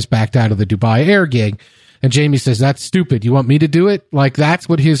Sam has backed out of the Dubai Air gig. And Jamie says, "That's stupid. You want me to do it?" Like, that's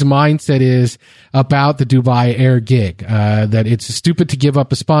what his mindset is about the Dubai Air gig, that it's stupid to give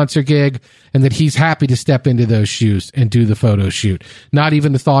up a sponsor gig, and that he's happy to step into those shoes and do the photo shoot. Not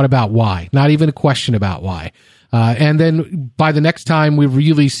even a thought about why. Not even a question about why. And then by the next time we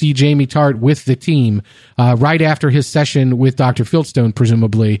really see Jamie Tart with the team, right after his session with Dr. Fieldstone,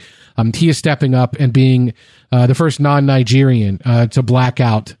 presumably, he is stepping up and being the first non-Nigerian to black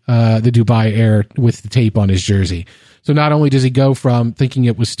out the Dubai Air with the tape on his jersey. So not only does he go from thinking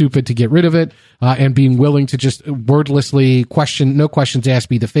it was stupid to get rid of it, and being willing to just wordlessly no questions asked,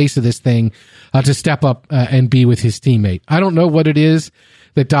 be the face of this thing, to step up and be with his teammate. I don't know what it is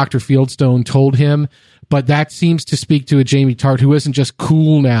that Dr. Fieldstone told him, but that seems to speak to a Jamie Tart who isn't just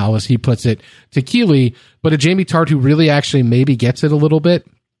cool now, as he puts it, to Keely, but a Jamie Tart who really actually maybe gets it a little bit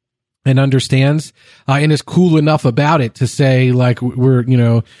and understands, and is cool enough about it to say, like, we're,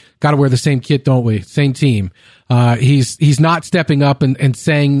 got to wear the same kit, don't we? Same team. He's not stepping up and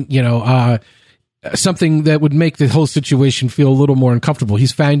saying, something that would make the whole situation feel a little more uncomfortable.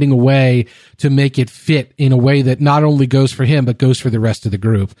 He's finding a way to make it fit in a way that not only goes for him, but goes for the rest of the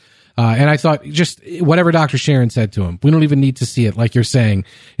group. And I thought, just whatever Dr. Sharon said to him, we don't even need to see it. Like you're saying,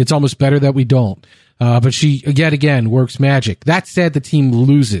 it's almost better that we don't. But she, yet again, works magic. That said, the team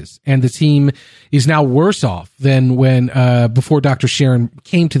loses, and the team is now worse off than when, before Dr. Sharon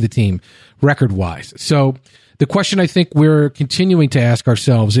came to the team, record-wise. So the question I think we're continuing to ask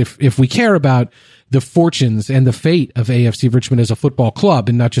ourselves, if we care about the fortunes and the fate of AFC Richmond as a football club,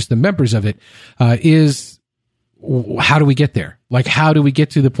 and not just the members of it, is how do we get there? Like, how do we get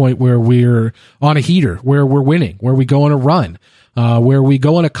to the point where we're on a heater, where we're winning, where we go on a run, where we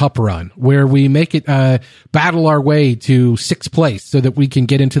go on a cup run, where we make it battle our way to sixth place so that we can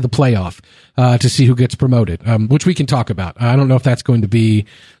get into the playoff to see who gets promoted, which we can talk about. I don't know if that's going to be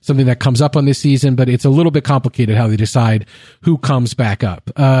something that comes up on this season, but it's a little bit complicated how they decide who comes back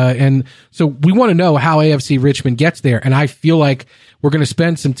up. And so we want to know how AFC Richmond gets there, and I feel like we're going to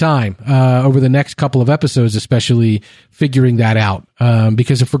spend some time over the next couple of episodes, especially figuring that out.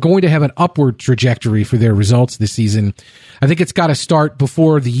 Because if we're going to have an upward trajectory for their results this season, I think it's got got to start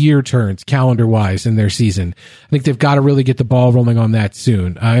before the year turns calendar wise in their season. I think they've got to really get the ball rolling on that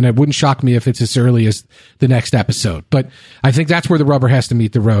soon. And it wouldn't shock me if it's as early as the next episode, but I think that's where the rubber has to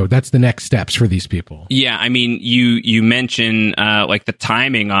meet the road. That's the next steps for these people. Yeah. I mean, you mentioned, like the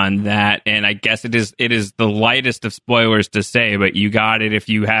timing on that, and I guess it is the lightest of spoilers to say, but you got it if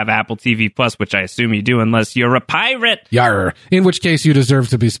you have Apple TV Plus, which I assume you do, unless you're a pirate. Yarr. In which case you deserve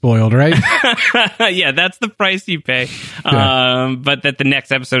to be spoiled, right? Yeah, that's the price you pay. Yeah. But that the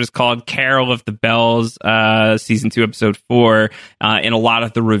next episode is called Carol of the Bells, season 2, episode 4. In a lot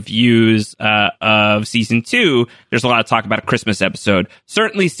of the reviews of season 2, there's a lot of talk about a Christmas episode.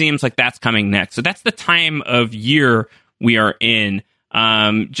 Certainly seems like that's coming next. So that's the time of year we are in.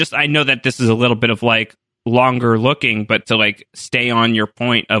 I know that this is a little bit of like longer looking, but to like stay on your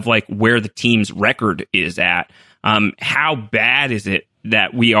point of like where the team's record is at. How bad is it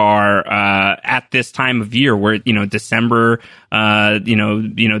that we are at this time of year where, December,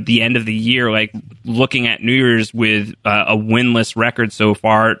 the end of the year, like looking at New Year's with a winless record so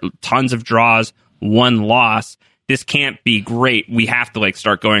far, tons of draws, 1 loss. This can't be great. We have to like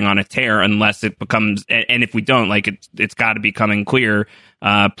start going on a tear unless it becomes, and if we don't, like it's got to be coming clear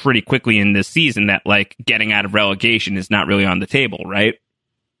pretty quickly in this season that like getting out of relegation is not really on the table, right?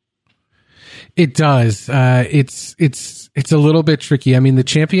 It does. It's a little bit tricky. I mean, the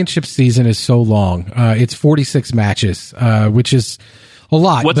championship season is so long. It's 46 matches, which is a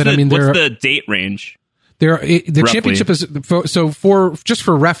lot. What's but I mean, what's the date range? The roughly? Championship is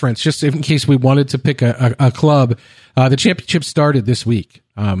for reference, just in case we wanted to pick a club. The championship started this week.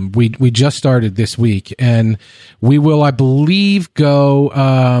 We just started this week, and we will, I believe, go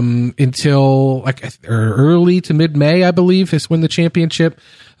until like early to mid-May. I believe is when the championship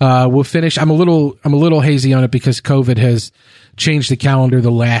will finish. I'm a little hazy on it because COVID has changed the calendar the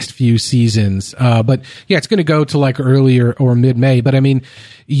last few seasons. But yeah, it's going to go to like earlier or mid-May. But I mean,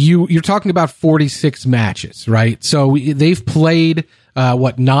 you're talking about 46 matches, right? So they've played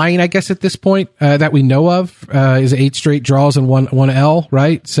 9, I guess, at this point that we know of, is 8 straight draws and one L,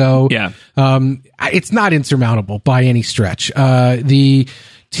 right? So yeah, it's not insurmountable by any stretch. The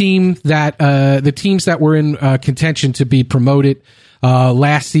teams that were in contention to be promoted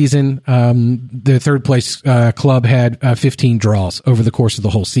last season, the third place club had 15 draws over the course of the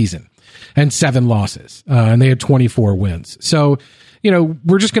whole season and 7 losses, and they had 24 wins. So,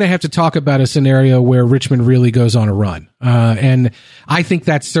 we're just going to have to talk about a scenario where Richmond really goes on a run. And I think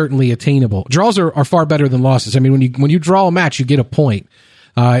that's certainly attainable. Draws are far better than losses. I mean, when you draw a match, you get a point.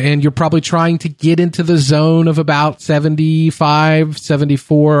 And you're probably trying to get into the zone of about 75,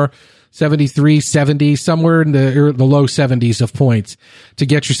 74, 73, 70, somewhere in the low 70s of points to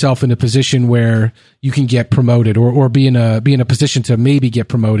get yourself in a position where you can get promoted or be in a position to maybe get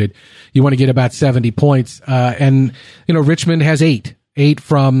promoted. You want to get about 70 points. And Richmond has 8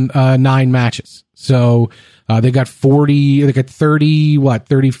 from 9 matches. So, they got 40, they got 30,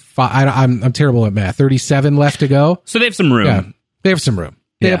 35. I'm terrible at math. 37 left to go. So they have some room. Yeah, they have some room.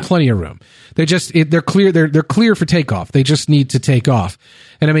 They have plenty of room. They're clear. They're clear for takeoff. They just need to take off.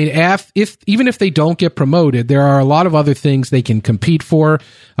 And I mean, even if they don't get promoted, there are a lot of other things they can compete for,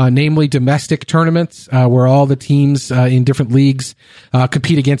 namely domestic tournaments, where all the teams in different leagues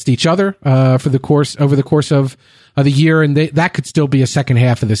compete against each other over the course of the year, and that could still be a second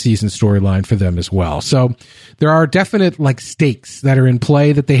half of the season storyline for them as well. So there are definite stakes that are in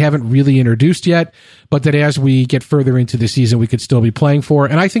play that they haven't really introduced yet, but that as we get further into the season, we could still be playing for.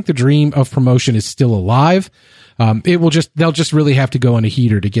 And I think the dream of promotion is still alive. They'll just really have to go on a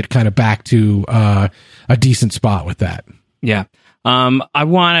heater to get kind of back to a decent spot with that. Yeah. I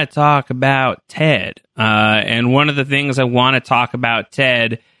want to talk about Ted. And one of the things I want to talk about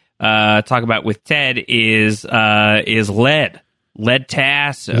with Ted is Led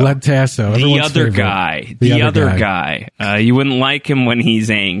Tasso. The other guy. You wouldn't like him when he's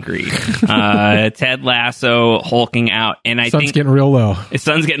angry. Ted Lasso hulking out, and I think sun's getting real low. His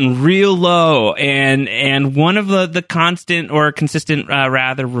sun's getting real low, and one of the constant or consistent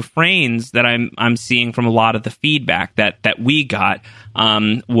rather refrains that I'm seeing from a lot of the feedback that we got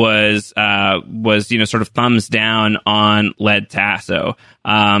was sort of thumbs down on Led Tasso.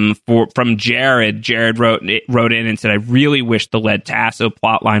 From Jared. Jared wrote in and said, I really wish the Led Tasso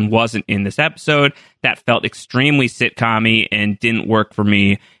plotline wasn't in this episode. That felt extremely sitcom-y and didn't work for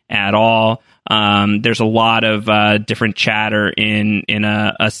me at all. There's a lot of different chatter in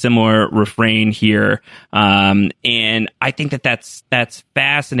a similar refrain here. And I think that's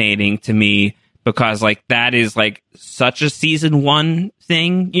fascinating to me because that is such a season 1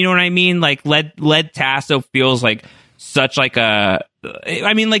 thing. You know what I mean? Led Tasso feels like such a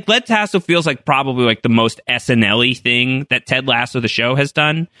I mean, like, Ted Lasso feels like probably like the most SNL-y thing that Ted Lasso the show has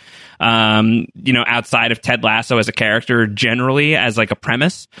done. Outside of Ted Lasso as a character, generally as like a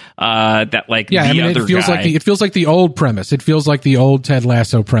premise, that like it feels like the old premise. It feels like the old Ted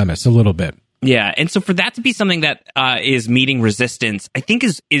Lasso premise a little bit. Yeah, and so for that to be something that is meeting resistance, I think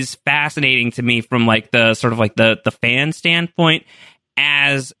is fascinating to me from like the sort of like the fan standpoint,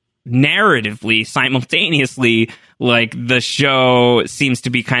 as narratively, simultaneously, like the show seems to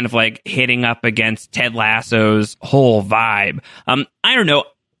be kind of like hitting up against Ted Lasso's whole vibe. I don't know.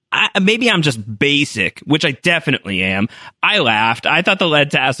 Maybe I'm just basic, which I definitely am. I laughed. I thought the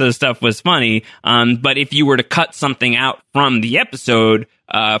Ted Lasso stuff was funny. But if you were to cut something out from the episode,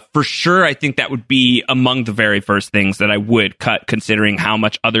 for sure, I think that would be among the very first things that I would cut, considering how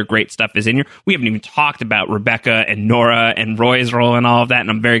much other great stuff is in here. We haven't even talked about Rebecca and Nora and Roy's role and all of that, and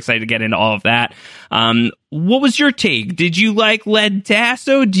I'm very excited to get into all of that. What was your take? Did you like Ted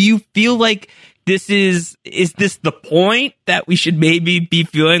Lasso? Do you feel like is this the point that we should maybe be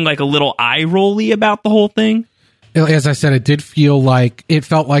feeling like a little eye-rolly about the whole thing? As I said, it felt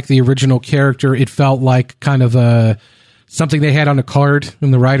like the original character. It felt like kind of something they had on a card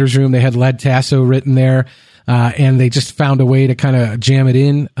in the writer's room. They had Ted Lasso written there, and they just found a way to kind of jam it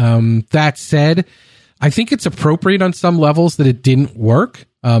in. That said, I think it's appropriate on some levels that it didn't work.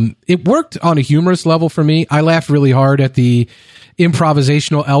 It worked on a humorous level for me. I laughed really hard at the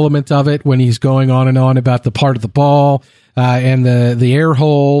improvisational element of it when he's going on and on about the part of the ball and the air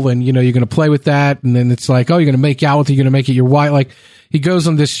hole, and you're going to play with that, and then it's like, oh, you're going to make out with it, you're going to make it your wife. Like, he goes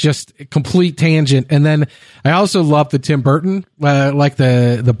on this just complete tangent. And then I also love the Tim Burton, like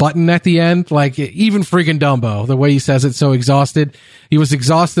the button at the end, like even freaking Dumbo, the way he says it, so exhausted. He was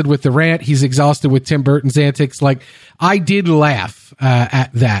exhausted with the rant. He's exhausted with Tim Burton's antics. Like, I did laugh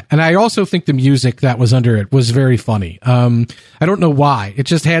at that. And I also think the music that was under it was very funny. I don't know why. It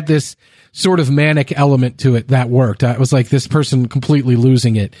just had this sort of manic element to it that worked. It was like this person completely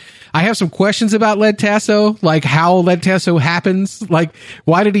losing it. I have some questions about Ted Lasso, like how Ted Lasso happens. Like,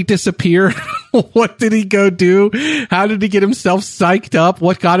 why did he disappear? What did he go do? How did he get himself psyched up?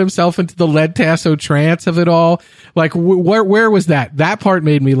 What got himself into the Ted Lasso trance of it all? Like, where was that? That part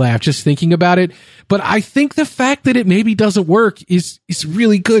made me laugh just thinking about it. But I think the fact that it maybe doesn't work is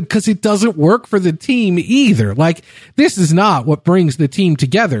really good, because it doesn't work for the team either. Like, this is not what brings the team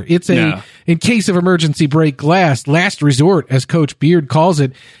together. It's in case of emergency break glass, last resort, as Coach Beard calls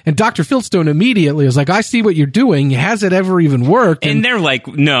it. And Dr. Fieldstone immediately was like, I see what you're doing. Has it ever even worked? And they're like,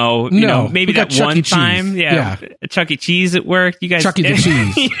 no, maybe that one time. Yeah. Chuck E. Cheese at work. You guys, Chuck E. the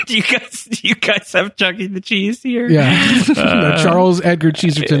Cheese. you guys have Chuck E. the Cheese here? Yeah. Charles Edgar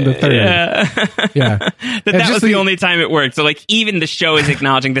Cheeserton III. Yeah. That was the only time it worked. So like, even the show is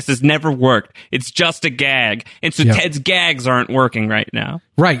acknowledging this has never worked. It's just a gag. And so Ted's gags aren't working right now.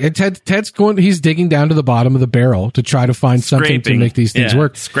 Right. And Ted's he's digging down to the bottom of the barrel to try to find something to make these things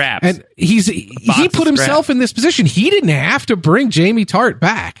work. Scraps. And he put himself in this position. He didn't have to bring Jamie Tart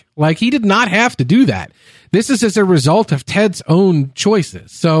back. Like, he did not have to do that. This is as a result of Ted's own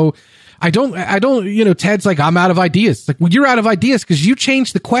choices. So I don't, Ted's like, I'm out of ideas. It's like, well, you're out of ideas because you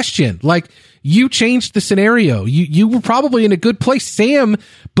changed the question. Like, you changed the scenario. You were probably in a good place. Sam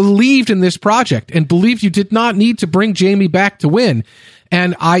believed in this project and believed you did not need to bring Jamie back to win.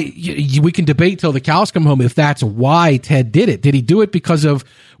 And we can debate till the cows come home if that's why Ted did it. Did he do it because of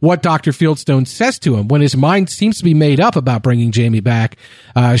what Dr. Fieldstone says to him when his mind seems to be made up about bringing Jamie back?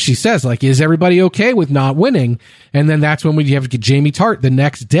 She says, like, is everybody okay with not winning? And then that's when we have to get Jamie Tart the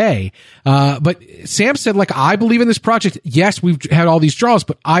next day. But Sam said, like, I believe in this project. Yes, we've had all these draws,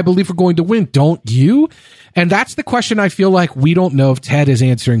 but I believe we're going to win. Don't you? And that's the question I feel like we don't know if Ted is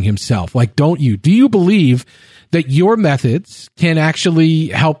answering himself. Like, don't you? Do you believe that your methods can actually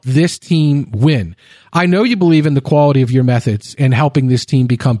help this team win? I know you believe in the quality of your methods and helping this team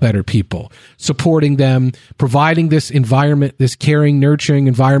become better people, supporting them, providing this environment, this caring, nurturing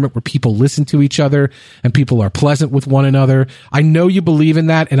environment where people listen to each other and people are pleasant with one another. I know you believe in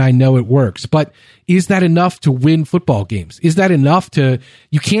that, and I know it works. But is that enough to win football games? Is that enough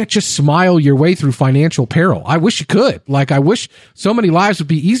you can't just smile your way through financial peril. I wish you could. Like, I wish so many lives would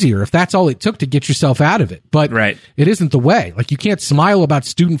be easier if that's all it took to get yourself out of it. But It isn't the way. Like, you can't smile about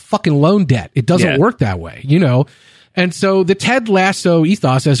student fucking loan debt. It doesn't work that way, And so the Ted Lasso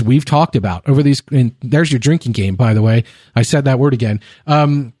ethos, as we've talked about over these, and there's your drinking game, by the way. I said that word again.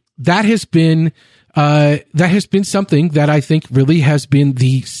 That has been something that I think really has been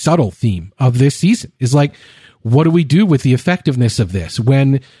the subtle theme of this season, is like, what do we do with the effectiveness of this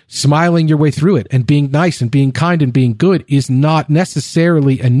when smiling your way through it and being nice and being kind and being good is not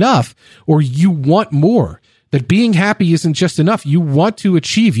necessarily enough, or you want more that being happy isn't just enough. You want to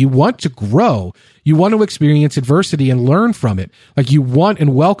achieve, you want to grow, you want to experience adversity and learn from it. Like, you want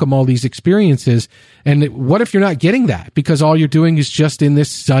and welcome all these experiences. And what if you're not getting that because all you're doing is just in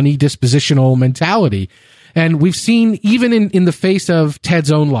this sunny dispositional mentality? And we've seen, even in the face of Ted's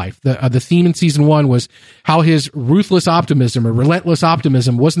own life, the theme in season 1 was how his ruthless optimism or relentless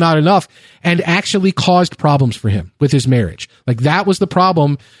optimism was not enough and actually caused problems for him with his marriage. Like, that was the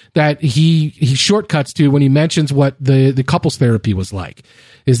problem that he shortcuts to when he mentions what the couples therapy was like,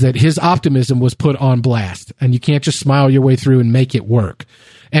 is that his optimism was put on blast, and you can't just smile your way through and make it work.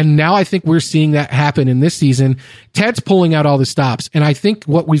 And now I think we're seeing that happen in this season. Ted's pulling out all the stops. And I think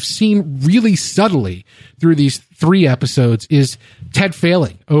what we've seen really subtly through these 3 episodes is Ted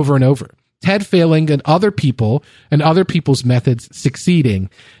failing over and over. Ted failing and other people and other people's methods succeeding.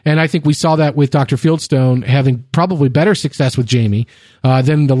 And I think we saw that with Dr. Fieldstone having probably better success with Jamie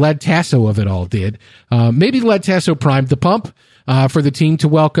than the Led Tasso of it all did. Maybe Led Tasso primed the pump for the team to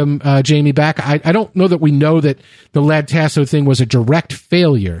welcome Jamie back. I don't know that we know that the Led Tasso thing was a direct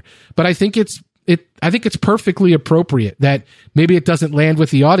failure, but I think it's perfectly appropriate that maybe it doesn't land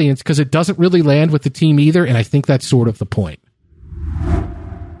with the audience because it doesn't really land with the team either, and I think that's sort of the point.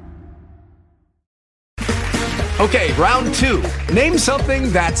 Okay, round 2. Name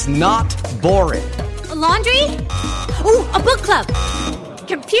something that's not boring. A laundry? Ooh, a book club.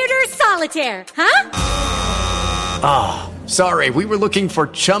 Computer solitaire, huh? Ah, sorry, we were looking for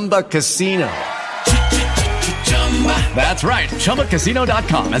Chumba Casino. That's right,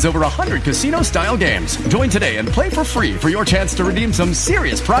 ChumbaCasino.com has over 100 casino-style games. Join today and play for free for your chance to redeem some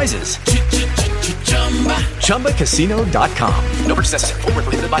serious prizes. ChumbaCasino.com. No purchase necessary. Void where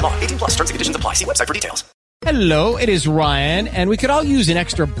prohibited by law. 18+ terms and conditions apply. See website for details. Hello, it is Ryan, and we could all use an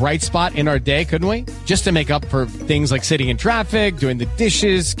extra bright spot in our day, couldn't we? Just to make up for things like sitting in traffic, doing the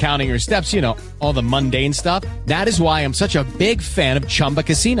dishes, counting your steps, you know, all the mundane stuff. That is why I'm such a big fan of Chumba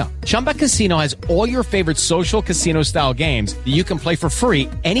Casino. Chumba Casino has all your favorite social casino-style games that you can play for free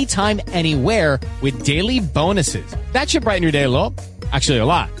anytime, anywhere with daily bonuses. That should brighten your day a little. Actually, a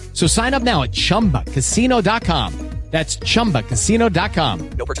lot. So sign up now at ChumbaCasino.com. That's ChumbaCasino.com.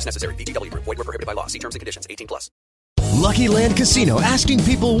 No purchase necessary. VGW Group. Void where prohibited by law. See terms and conditions. 18+. Lucky Land Casino, asking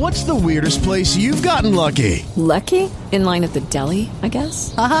people, what's the weirdest place you've gotten lucky? Lucky? In line at the deli, I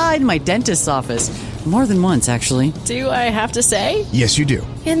guess? Aha, in my dentist's office. More than once, actually. Do I have to say? Yes, you do.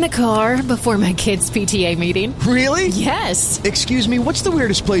 In the car before my kids' PTA meeting. Really? Yes. Excuse me, what's the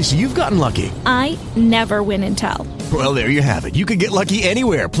weirdest place you've gotten lucky? I never win and tell. Well, there you have it. You can get lucky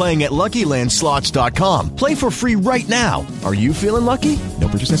anywhere, playing at LuckyLandSlots.com. Play for free right now. Are you feeling lucky? No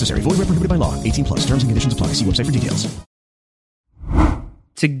purchase necessary. Void where prohibited by law. 18+. Terms and conditions apply. See website for details.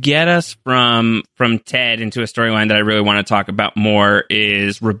 To get us from Ted into a storyline that I really want to talk about more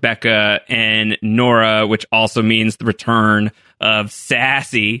is Rebecca and Nora, which also means the return of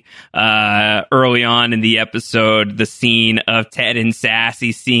Sassy. Early on in the episode, the scene of Ted and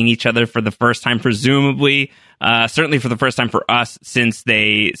Sassy seeing each other for the first time, presumably, certainly for the first time for us since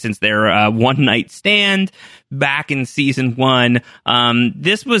their one night stand back in season 1.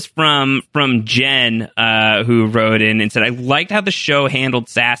 This was from Jen, who wrote in and said, I liked how the show handled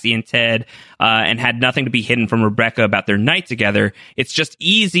Sassy and Ted, and had nothing to be hidden from Rebecca about their night together. It's just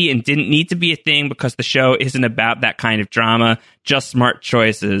easy and didn't need to be a thing because the show isn't about that kind of drama, just smart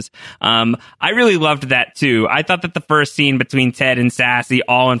choices. I really loved that too. I thought that the first scene between Ted and Sassy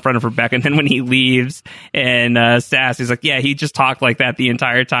all in front of Rebecca, and then when he leaves and Sassy's like, yeah, he just talked like that the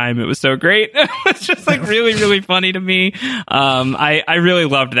entire time. It was so great. It's just like really funny to me. I really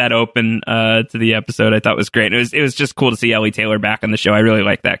loved that open to the episode. I thought it was great. It was just cool to see Ellie Taylor back on the show. I really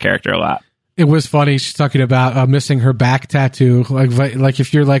liked that character a lot. It was funny. She's talking about missing her back tattoo. Like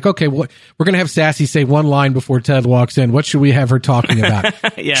if you're like, okay, we're going to have Sassy say one line before Ted walks in. What should we have her talking about?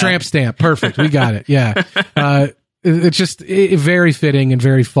 Yeah. Tramp stamp. Perfect. We got it. Yeah. It's just very fitting and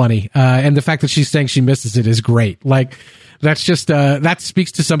very funny. And the fact that she's saying she misses it is great. Like, that's just, that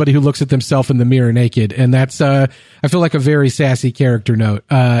speaks to somebody who looks at themselves in the mirror naked. And that's, I feel like a very Sassy character note.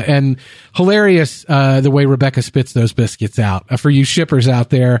 And hilarious, the way Rebecca spits those biscuits out. For you shippers out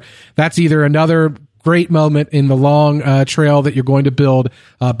there, that's either another great moment in the long trail that you're going to build,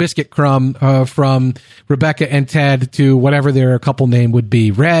 biscuit crumb from Rebecca and Ted to whatever their couple name would be.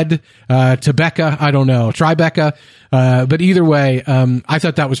 Red to Becca, I don't know, Tribeca. But either way, I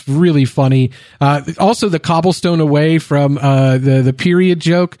thought that was really funny. Also the cobblestone away from, the period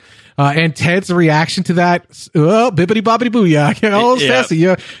joke. And Ted's reaction to that, oh, bibbity bobbity booyah. Oh, sassy.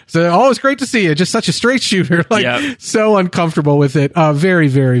 Yeah. So always great to see you. Just such a straight shooter. So uncomfortable with it. Very,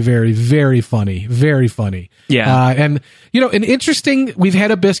 very, very, very funny. Very funny. Yeah. And, an interesting, we've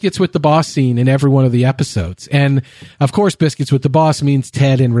had a Biscuits with the Boss scene in every one of the episodes. And of course, Biscuits with the Boss means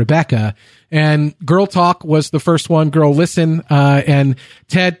Ted and Rebecca. And Girl Talk was the first one, Girl Listen, and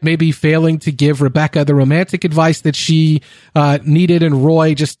Ted maybe failing to give Rebecca the romantic advice that she needed, and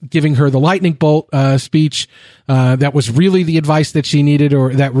Roy just giving her the lightning bolt speech that was really the advice that she needed,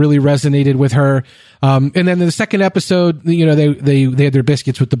 or that really resonated with her. And then in the second episode, they had their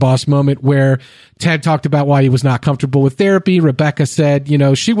Biscuits with the Boss moment where Ted talked about why he was not comfortable with therapy. Rebecca said,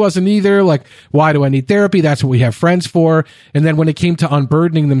 she wasn't either. Like, why do I need therapy? That's what we have friends for. And then when it came to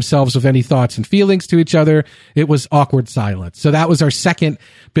unburdening themselves of any thoughts and feelings to each other, it was awkward silence. So that was our second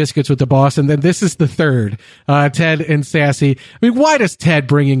Biscuits with the Boss. And then this is the third, Ted and Sassy. I mean, why does Ted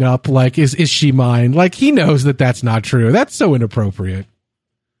bringing up, like, is she mine? Like, he knows that that's not true. That's so inappropriate.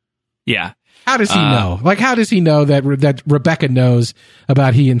 Yeah. How does he know? Like, how does he know that Rebecca knows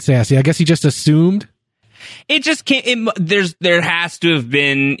about he and Sassy? I guess he just assumed. It just can't. There has to have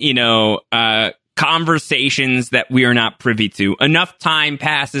been, conversations that we are not privy to. Enough time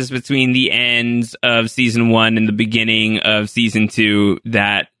passes between the ends of season 1 and the beginning of season 2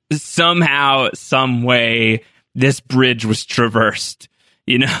 that somehow, some way, this bridge was traversed.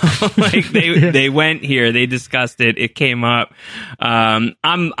 Like they went here, they discussed it, it came up.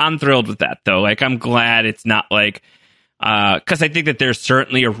 I'm thrilled with that though. Like, I'm glad it's not like, because I think that there's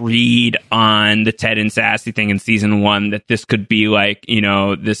certainly a read on the Ted and Sassy thing in season 1 that this could be like,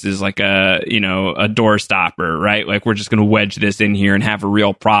 this is like a door stopper, right? Like, we're just going to wedge this in here and have a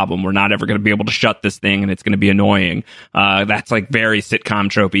real problem. We're not ever going to be able to shut this thing, and it's going to be annoying. That's like very sitcom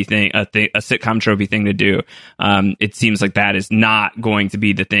tropey thing, a sitcom tropey thing to do. It seems like that is not going to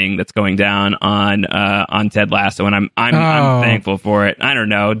be the thing that's going down on Ted Lasso, and I'm thankful for it. I don't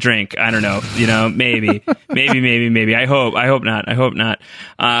know, drink. I don't know, maybe. I hope not.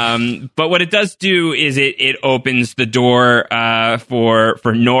 But what it does do is it opens the door for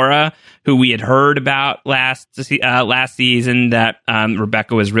Nora, who we had heard about last season, that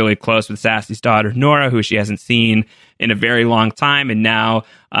Rebecca was really close with Sassy's daughter Nora, who she hasn't seen in a very long time, and now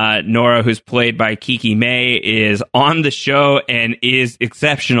Nora, who's played by Kiki May, is on the show and is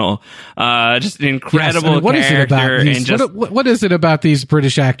exceptional. Just an incredible character. What is it about these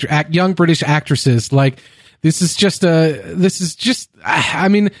British young British actresses? Like, This is just, I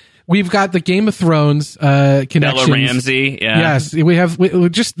mean, we've got the Game of Thrones connections. Bella Ramsey, yeah. Yes,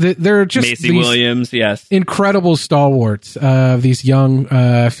 they're just Maisie Williams, yes. Incredible stalwarts of these young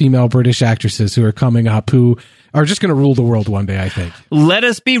female British actresses who are coming up, who are just going to rule the world one day, I think. Let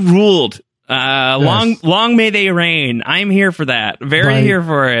us be ruled. Yes. Long may they reign. I'm here for that. Very here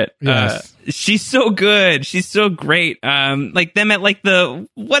for it. Yes. She's so good. She's so great. Like them at like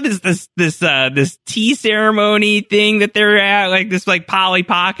what is this tea ceremony thing that they're at? Like this like Polly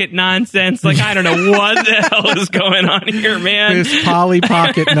Pocket nonsense. Like, I don't know what the hell is going on here, man. This Polly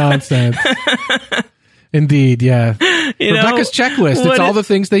Pocket nonsense. Indeed, yeah. Rebecca's checklist. It's all the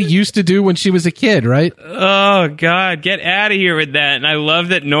things they used to do when she was a kid, right? Oh, God. Get out of here with that. And I love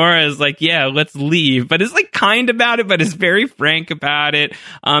that Nora is like, yeah, let's leave. But is like kind about it, but is very frank about it.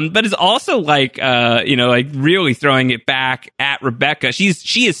 But is also like, like really throwing it back at Rebecca. She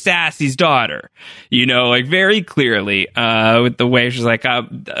is Sassy's daughter, like very clearly, with the way she's like,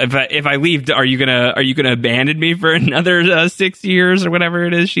 if I leave, are you gonna abandon me for another 6 years or whatever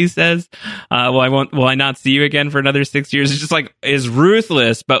it is she says? Will I not see you again for another 6 years? It's just like, is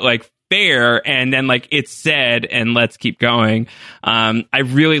ruthless, but like fair, and then like it's said, and let's keep going. I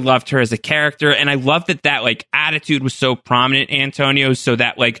really loved her as a character, and I loved that like attitude was so prominent, Antonio, so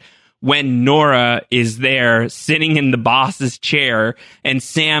that like when Nora is there sitting in the boss's chair and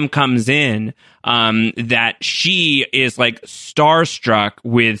Sam comes in, that she is like starstruck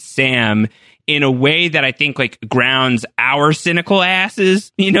with Sam in a way that I think like grounds our cynical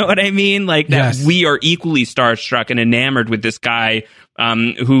asses. You know what I mean? Like that we are equally starstruck and enamored with this guy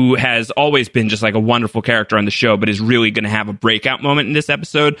who has always been just like a wonderful character on the show, but is really going to have a breakout moment in this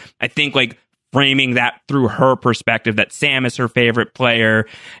episode. I think like framing that through her perspective, that Sam is her favorite player,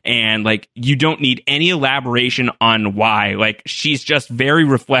 and like you don't need any elaboration on why. Like she's just very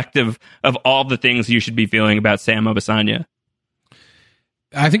reflective of all the things you should be feeling about Sam Obisanya.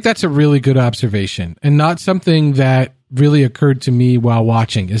 I think that's a really good observation, and not something that really occurred to me while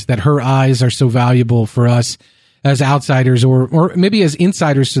watching, is that her eyes are so valuable for us as outsiders or maybe as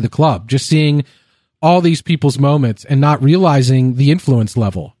insiders to the club, just seeing all these people's moments and not realizing the influence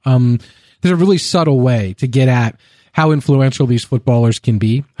level. There's a really subtle way to get at how influential these footballers can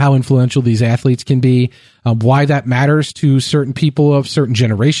be, how influential these athletes can be, why that matters to certain people of certain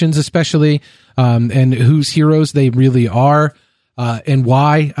generations, especially, and whose heroes they really are, and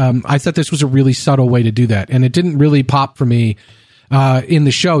why. I thought this was a really subtle way to do that. And it didn't really pop for me in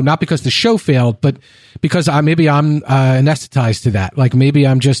the show, not because the show failed, but because maybe I'm anesthetized to that. Like maybe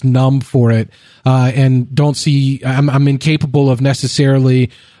I'm just numb for it, and don't see, I'm incapable of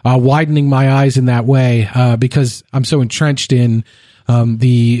necessarily widening my eyes in that way, because I'm so entrenched in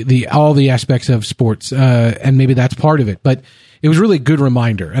the all the aspects of sports, and maybe that's part of it. But it was really a good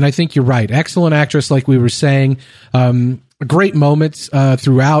reminder, and I think you're right. Excellent actress, like we were saying. Great moments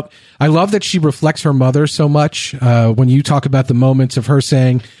throughout. I love that she reflects her mother so much. When you talk about the moments of her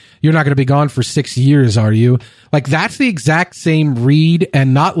saying, "You're not going to be gone for 6 years, are you?" Like that's the exact same read,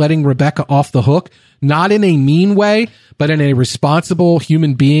 and not letting Rebecca off the hook, not in a mean way, but in a responsible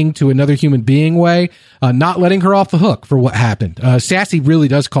human being to another human being way, not letting her off the hook for what happened. Sassy really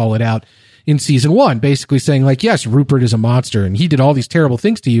does call it out in season 1, basically saying like, yes, Rupert is a monster and he did all these terrible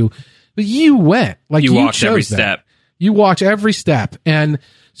things to you, but you went. Like you walked every chose step. You watch every step. And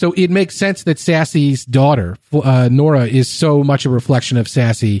so it makes sense that Sassy's daughter, Nora, is so much a reflection of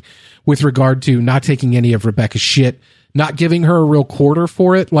Sassy with regard to not taking any of Rebecca's shit, not giving her a real quarter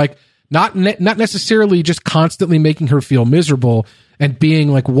for it. Like not necessarily just constantly making her feel miserable and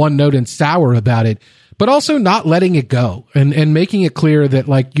being like one note and sour about it, but also not letting it go and making it clear that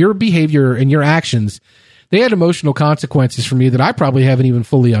like your behavior and your actions, they had emotional consequences for me that I probably haven't even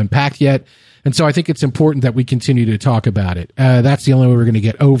fully unpacked yet. And so I think it's important that we continue to talk about it. That's the only way we're going to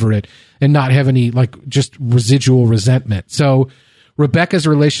get over it and not have any like just residual resentment. So Rebecca's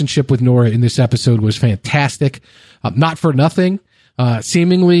relationship with Nora in this episode was fantastic. Not for nothing.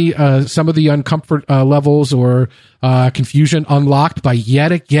 Seemingly some of the uncomfort levels or confusion unlocked by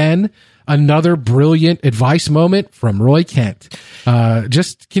yet again another brilliant advice moment from Roy Kent.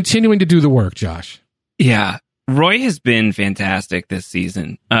 Just continuing to do the work, Josh. Yeah. Roy has been fantastic this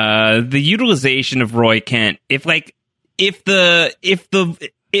season. The utilization of Roy Kent, if the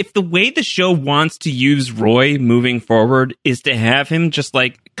way the show wants to use Roy moving forward is to have him just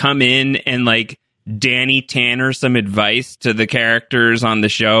like come in and like Danny Tanner some advice to the characters on the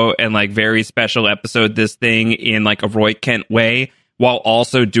show and like very special episode this thing in like a Roy Kent way, while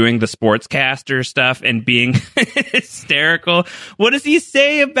also doing the sportscaster stuff and being hysterical. What does he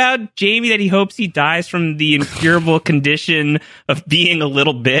say about Jamie, that he hopes he dies from the incurable condition of being a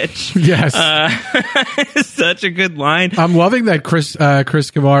little bitch? Yes. Such a good line. I'm loving that Chris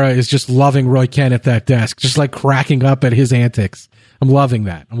Kamara is just loving Roy Kent at that desk, just like cracking up at his antics. I'm loving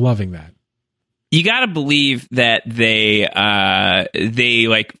that. You got to believe that they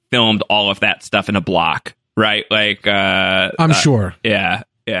like filmed all of that stuff in a block. Right, like I'm sure. Yeah.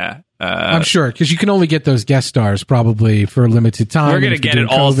 I'm sure, because you can only get those guest stars probably for a limited time. We're gonna get it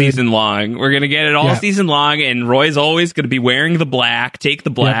all season long. Season long, and Roy's always going to be wearing the black. Take the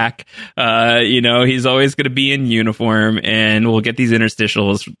black. Yep. He's always going to be in uniform, and we'll get these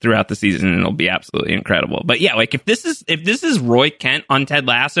interstitials throughout the season, and it'll be absolutely incredible. But yeah, like if this is Roy Kent on Ted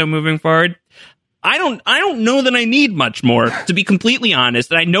Lasso moving forward, I don't know that I need much more, to be completely honest.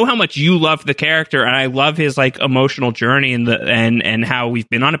 And I know how much you love the character, and I love his like emotional journey and how we've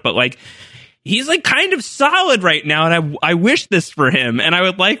been on it. But like, he's like kind of solid right now, and I wish this for him, and I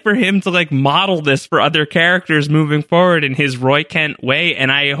would like for him to like model this for other characters moving forward in his Roy Kent way.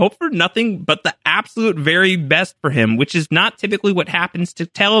 And I hope for nothing but the absolute very best for him, which is not typically what happens to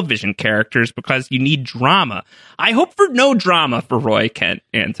television characters because you need drama. I hope for no drama for Roy Kent,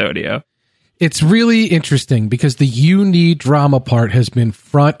 Antonio. It's really interesting because the you need drama part has been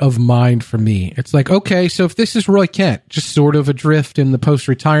front of mind for me. It's like, okay, so if this is Roy Kent, just sort of adrift in the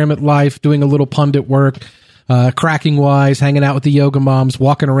post-retirement life, doing a little pundit work, cracking wise, hanging out with the yoga moms,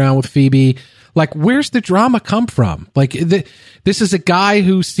 walking around with Phoebe, like, where's the drama come from? Like, this is a guy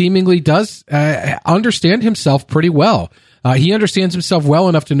who seemingly does understand himself pretty well. He understands himself well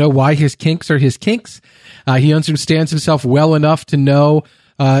enough to know why his kinks are his kinks. He understands himself well enough to know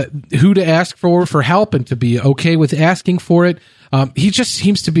who to ask for help and to be okay with asking for it. He just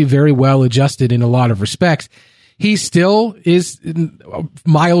seems to be very well adjusted in a lot of respects. He still is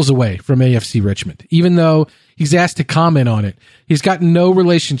miles away from AFC Richmond, even though he's asked to comment on it. He's got no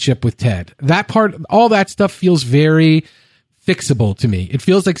relationship with Ted. That part, all that stuff feels very fixable to me. It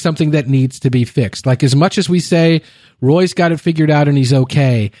feels like something that needs to be fixed. Like, as much as we say Roy's got it figured out and he's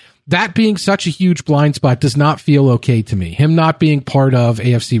okay, that being such a huge blind spot does not feel okay to me. Him not being part of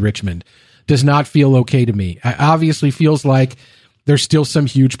AFC Richmond does not feel okay to me. It obviously feels like There's still some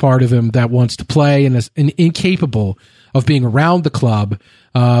huge part of him that wants to play and is incapable of being around the club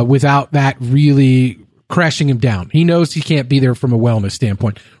without that really crashing him down. He knows he can't be there from a wellness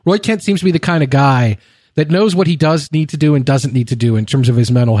standpoint. Roy Kent seems to be the kind of guy that knows what he does need to do and doesn't need to do in terms of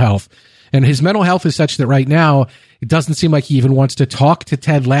his mental health. And his mental health is such that right now, it doesn't seem like he even wants to talk to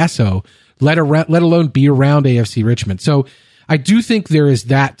Ted Lasso, let alone be around AFC Richmond. So I do think there is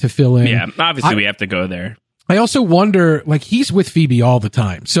that to fill in. Yeah, obviously we have to go there. I also wonder, like, he's with Phoebe all the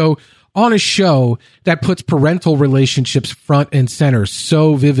time. So on a show that puts parental relationships front and center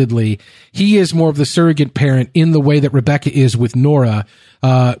so vividly, he is more of the surrogate parent in the way that Rebecca is with Nora.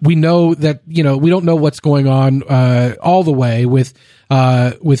 We know that, we don't know what's going on all the way with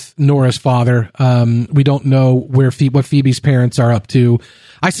Nora's father. We don't know what Phoebe's parents are up to.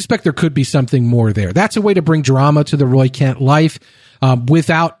 I suspect there could be something more there. That's a way to bring drama to the Roy Kent life.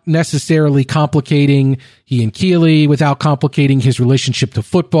 Without necessarily complicating he and Keely, without complicating his relationship to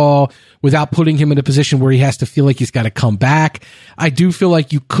football, without putting him in a position where he has to feel like he's got to come back. I do feel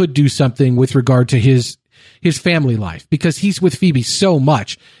like you could do something with regard to his family life, because he's with Phoebe so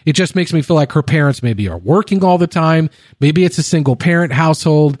much. It just makes me feel like her parents maybe are working all the time. Maybe it's a single parent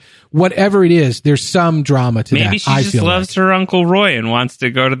household. Whatever it is, there's some drama to that. Maybe she just loves her Uncle Roy and wants to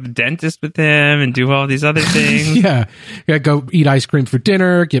go to the dentist with him and do all these other things. Yeah. Go eat ice cream for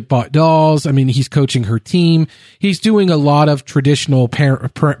dinner, get bought dolls. I mean, he's coaching her team. He's doing a lot of traditional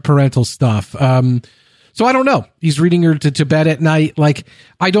parental stuff. So I don't know. He's reading her to bed at night. Like,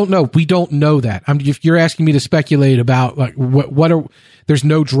 I don't know. We don't know that. If you're asking me to speculate about like there's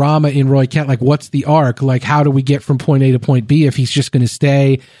no drama in Roy Kent. Like, what's the arc? Like, how do we get from point A to point B if he's just going to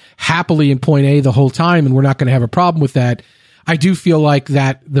stay happily in point A the whole time and we're not going to have a problem with that? I do feel like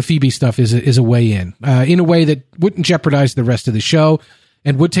that the Phoebe stuff is a way in a way that wouldn't jeopardize the rest of the show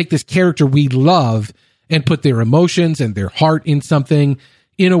and would take this character we love and put their emotions and their heart in something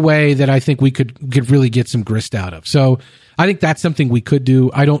in a way that I think we could really get some grist out of. So I think that's something we could do.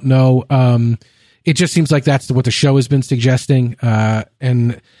 I don't know. It just seems like that's what the show has been suggesting.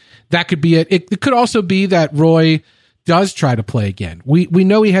 And that could be it. It could also be that Roy does try to play again. We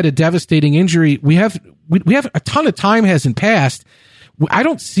know he had a devastating injury. We have a ton of time hasn't passed. I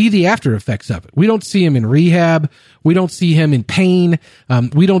don't see the after effects of it. We don't see him in rehab. We don't see him in pain.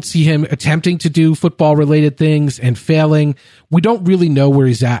 We don't see him attempting to do football related things and failing. We don't really know where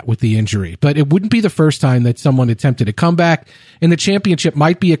he's at with the injury, but it wouldn't be the first time that someone attempted a comeback, and the championship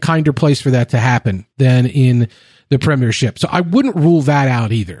might be a kinder place for that to happen than in the Premiership. So I wouldn't rule that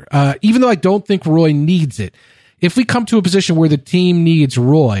out either. Even though I don't think Roy needs it. If we come to a position where the team needs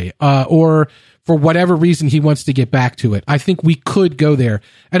Roy, or for whatever reason he wants to get back to it, I think we could go there.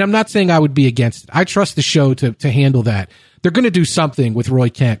 And I'm not saying I would be against it. I trust the show to handle that. They're going to do something with Roy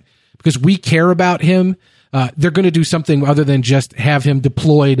Kent because we care about him. They're going to do something other than just have him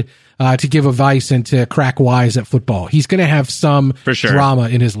deployed to give advice and to crack wise at football. He's going to have some drama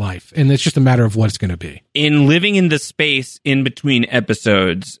in his life, and it's just a matter of what it's going to be. In living in the space in between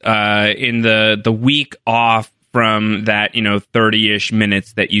episodes, in the week off from that, 30-ish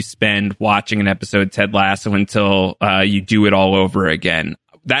minutes that you spend watching an episode of Ted Lasso until you do it all over again.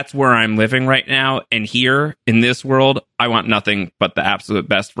 That's where I'm living right now. And here in this world, I want nothing but the absolute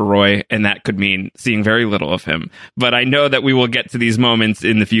best for Roy. And that could mean seeing very little of him. But I know that we will get to these moments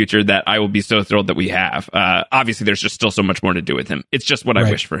in the future that I will be so thrilled that we have. Obviously, there's just still so much more to do with him. It's just what I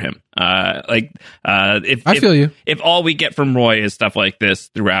wish for him. I feel you. If all we get from Roy is stuff like this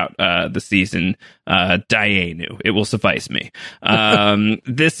throughout the season, Dayenu, it will suffice me.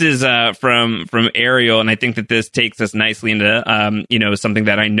 This is from Ariel, and I think that this takes us nicely into something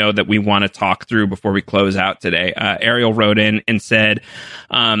that I know that we want to talk through before we close out today. Ariel wrote in and said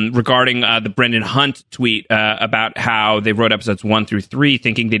regarding the Brendan Hunt tweet about how they wrote episodes 1 through 3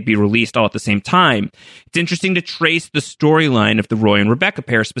 thinking they'd be released all at the same time. It's interesting to trace the storyline of the Roy and Rebecca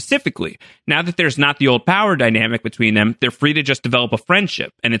pair specifically. Now that there's not the old power dynamic between them, they're free to just develop a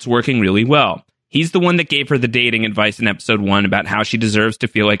friendship, and it's working really well. He's the one that gave her the dating advice in episode 1 about how she deserves to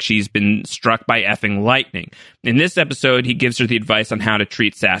feel like she's been struck by effing lightning. In this episode, he gives her the advice on how to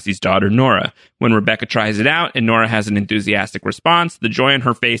treat Sassy's daughter, Nora. When Rebecca tries it out and Nora has an enthusiastic response, the joy on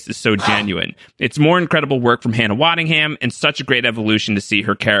her face is so genuine. It's more incredible work from Hannah Waddingham and such a great evolution to see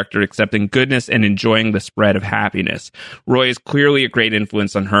her character accepting goodness and enjoying the spread of happiness. Roy is clearly a great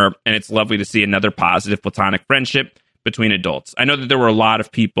influence on her, and it's lovely to see another positive platonic friendship between adults. I know that there were a lot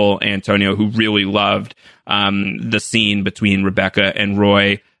of people, Antonio, who really loved the scene between Rebecca and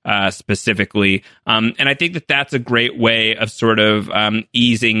Roy specifically. And I think that that's a great way of sort of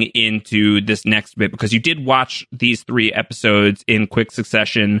easing into this next bit, because you did watch these 3 episodes in quick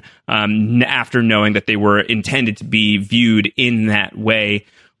succession after knowing that they were intended to be viewed in that way.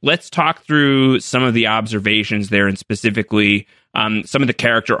 Let's talk through some of the observations there, and specifically some of the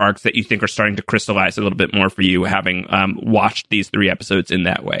character arcs that you think are starting to crystallize a little bit more for you, having watched these 3 episodes in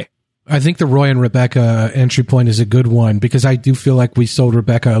that way. I think the Roy and Rebecca entry point is a good one, because I do feel like we sold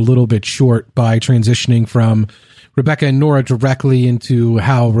Rebecca a little bit short by transitioning from Rebecca and Nora directly into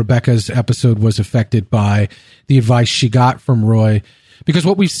how Rebecca's episode was affected by the advice she got from Roy. Because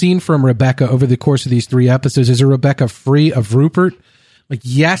what we've seen from Rebecca over the course of these 3 episodes is a Rebecca free of Rupert. Like,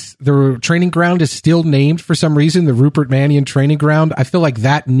 yes, the training ground is still named for some reason, the Rupert Mannion training ground. I feel like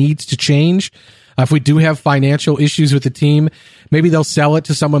that needs to change. If we do have financial issues with the team, maybe they'll sell it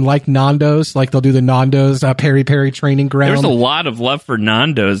to someone like Nando's, like they'll do the Nando's Peri Peri training ground. There's a lot of love for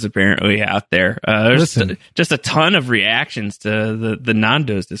Nando's apparently out there. There's just a ton of reactions to the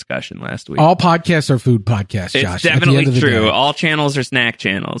Nando's discussion last week. All podcasts are food podcasts, Josh. It's definitely true. All channels are snack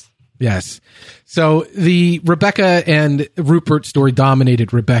channels. Yes. So the Rebecca and Rupert story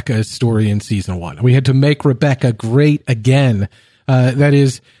dominated Rebecca's story in season 1. We had to make Rebecca great again. That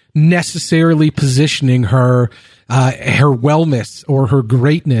is necessarily positioning her wellness or her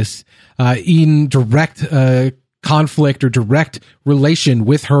greatness in direct conflict or direct relation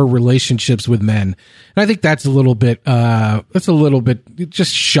with her relationships with men. And I think that's a little bit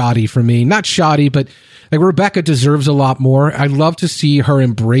just shoddy for me. Not shoddy, but like, Rebecca deserves a lot more. I love to see her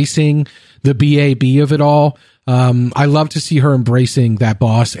embracing the BAB of it all. I love to see her embracing that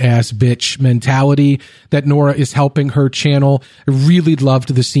boss ass bitch mentality that Nora is helping her channel. I really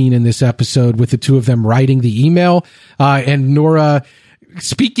loved the scene in this episode with the 2 of them writing the email, and Nora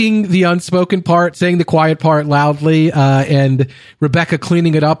speaking the unspoken part, saying the quiet part loudly, and Rebecca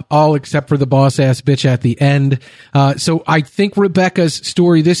cleaning it up, all except for the boss ass bitch at the end. So I think Rebecca's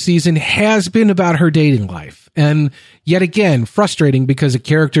story this season has been about her dating life. And yet again, frustrating, because a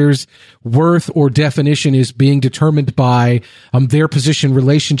character's worth or definition is being determined by their position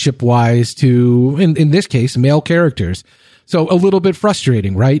relationship wise to, in this case, male characters. So a little bit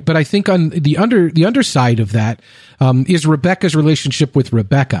frustrating, right? But I think on the underside of that is Rebecca's relationship with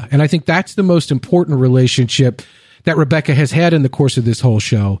Rebecca. And I think that's the most important relationship that Rebecca has had in the course of this whole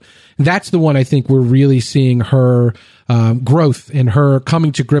show. That's the one I think we're really seeing her growth and her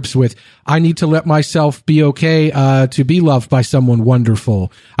coming to grips with. I need to let myself be okay to be loved by someone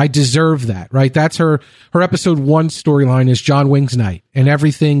wonderful. I deserve that, right? That's her episode 1 storyline is John Wing's night, and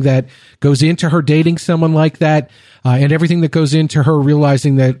everything that goes into her dating someone like that, and everything that goes into her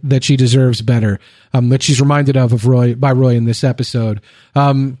realizing that she deserves better, that she's reminded of Roy in this episode.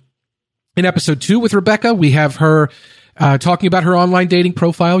 In episode 2 with Rebecca, we have her talking about her online dating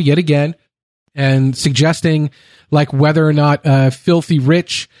profile yet again, and suggesting like whether or not filthy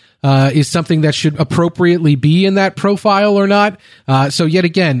rich is something that should appropriately be in that profile or not. So yet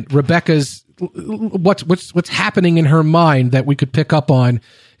again, Rebecca's what's happening in her mind that we could pick up on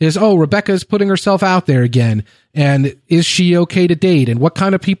is, oh, Rebecca's putting herself out there again. And is she okay to date? And what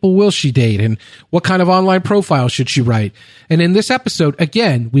kind of people will she date? And what kind of online profile should she write? And in this episode,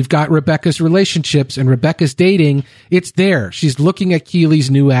 again, we've got Rebecca's relationships and Rebecca's dating. It's there. She's looking at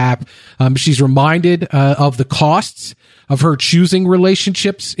Keely's new app. She's reminded of the costs of her choosing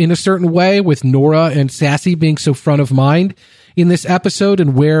relationships in a certain way, with Nora and Sassy being so front of mind in this episode,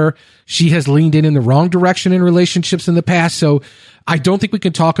 and where she has leaned in the wrong direction in relationships in the past. So I don't think we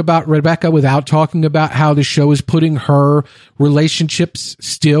can talk about Rebecca without talking about how the show is putting her relationships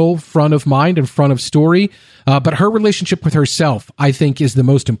still front of mind and front of story. But her relationship with herself, I think, is the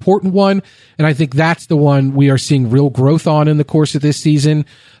most important one. And I think that's the one we are seeing real growth on in the course of this season.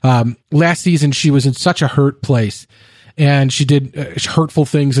 Last season, she was in such a hurt place, and she did hurtful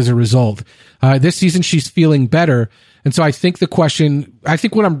things as a result. This season, she's feeling better. And so I think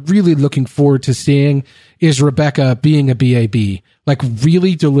what I'm really looking forward to seeing is Rebecca being a BAB, like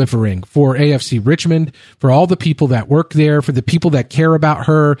really delivering for AFC Richmond, for all the people that work there, for the people that care about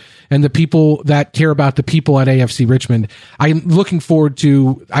her, and the people that care about the people at AFC Richmond. I'm looking forward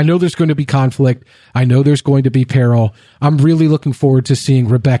to, I know there's going to be conflict. I know there's going to be peril. I'm really looking forward to seeing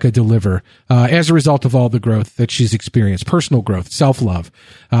Rebecca deliver as a result of all the growth that she's experienced, personal growth, self-love.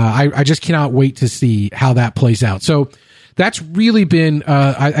 I just cannot wait to see how that plays out. So That's really been,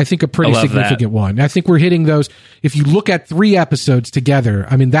 I think, a pretty significant one. I think we're hitting those. If you look at 3 episodes together,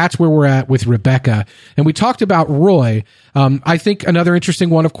 I mean, that's where we're at with Rebecca. And we talked about Roy. I think another interesting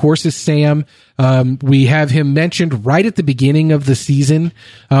one, of course, is Sam. We have him mentioned right at the beginning of the season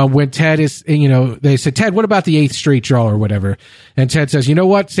when Ted is, they said, Ted, what about the 8th straight draw or whatever? And Ted says, you know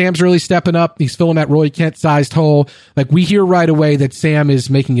what? Sam's really stepping up. He's filling that Roy Kent-sized hole. Like, we hear right away that Sam is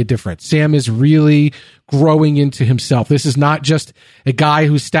making a difference. Sam is really growing into himself. This is not just a guy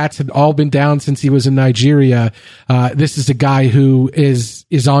whose stats had all been down since he was in Nigeria. This is a guy who is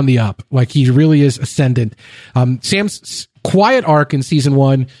on the up. Like, he really is ascendant. Sam's quiet arc in season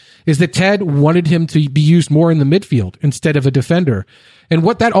 1 is that Ted wanted him to be used more in the midfield instead of a defender. And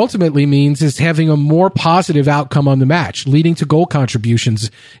what that ultimately means is having a more positive outcome on the match, leading to goal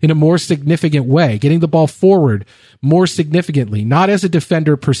contributions in a more significant way, getting the ball forward more significantly, not as a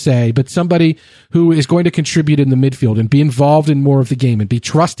defender per se, but somebody who is going to contribute in the midfield and be involved in more of the game and be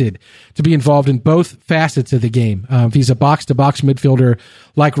trusted to be involved in both facets of the game. If he's a box-to-box midfielder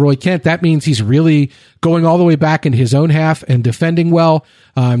like Roy Kent, that means he's really going all the way back into his own half and defending well,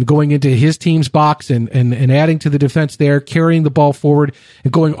 going into his team's box and adding to the defense there, carrying the ball forward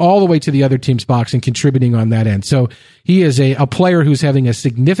and going all the way to the other team's box and contributing on that end. So he is a player who's having a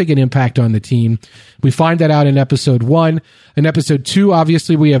significant impact on the team. We find that out in episode 1. In episode 2,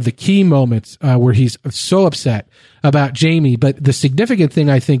 obviously, we have the key moments where he's so upset about Jamie. But the significant thing,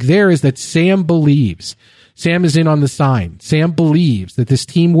 I think, there is that Sam believes. Sam is in on the sign. Sam believes that this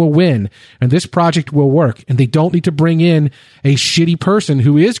team will win and this project will work, and they don't need to bring in a shitty person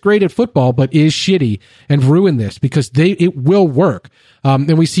who is great at football but is shitty and ruin this, because it will work.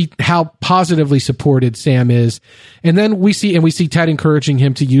 And we see how positively supported Sam is. And then we see Ted encouraging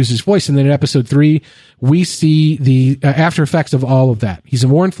him to use his voice. And then in episode 3, we see the after effects of all of that. He's a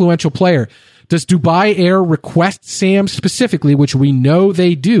more influential player. Does Dubai Air request Sam specifically, which we know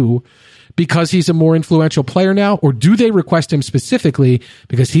they do, because he's a more influential player now? Or do they request him specifically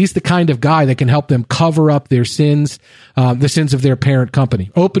because he's the kind of guy that can help them cover up their sins, the sins of their parent company?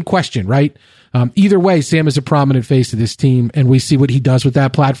 Open question, right? Either way, Sam is a prominent face of this team, and we see what he does with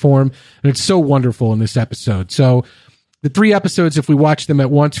that platform, and it's so wonderful in this episode. So the 3 episodes, if we watch them at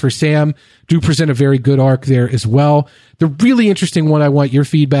once for Sam, do present a very good arc there as well. The really interesting one I want your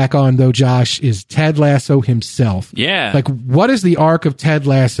feedback on, though, Josh, is Ted Lasso himself. Yeah. Like, what is the arc of Ted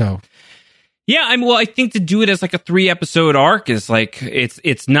Lasso? Yeah, I think to do it as like a 3-episode arc is like,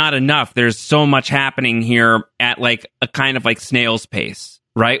 it's not enough. There's so much happening here at like a kind of like snail's pace,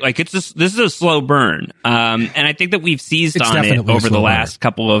 right? Like, this is a slow burn. And I think that we've seized on it over the last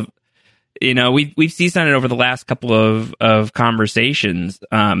couple of, we've seized on it over the last couple of conversations.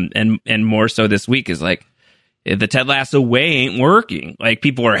 And more so this week is like, the Ted Lasso way ain't working. Like,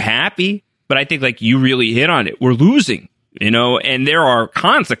 people are happy, but I think like you really hit on it. We're losing. And there are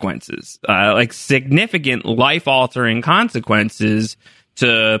consequences, like significant life-altering consequences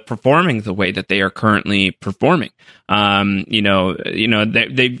to performing the way that they are currently performing. They've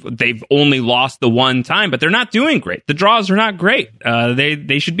only lost the one time, but they're not doing great. The draws are not great.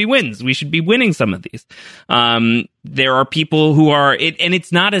 They should be wins. We should be winning some of these. There are people who are and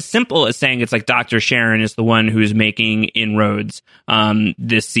it's not as simple as saying it's like Dr. Sharon is the one who's making inroads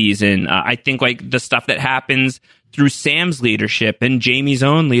this season. I think like the stuff that happens through Sam's leadership and Jamie's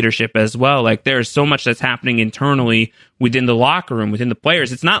own leadership as well. Like, there's so much that's happening internally within the locker room, within the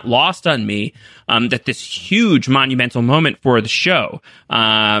players. It's not lost on me that this huge monumental moment for the show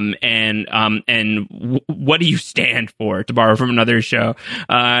and what do you stand for, to borrow from another show,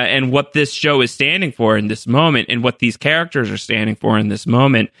 and what this show is standing for in this moment and what these characters are standing for in this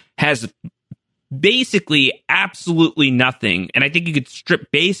moment has basically absolutely nothing, and I think you could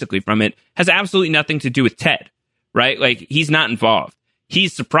strip basically from it, has absolutely nothing to do with Ted. Right? Like, he's not involved.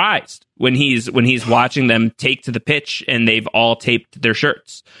 He's surprised when he's watching them take to the pitch and they've all taped their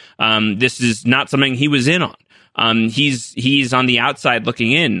shirts. This is not something he was in on. He's on the outside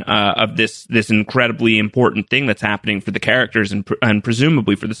looking in of this incredibly important thing that's happening for the characters and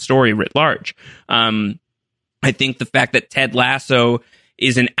presumably for the story writ large. I think the fact that Ted Lasso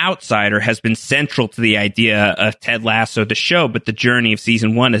is an outsider has been central to the idea of Ted Lasso, the show, but the journey of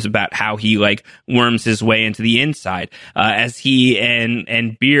season 1 is about how he like worms his way into the inside. As he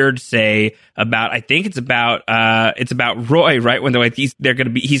and Beard say about, I think it's about Roy, right? When they're like, he's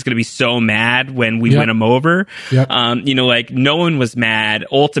gonna be so mad when we win him over. Yep. Like, no one was mad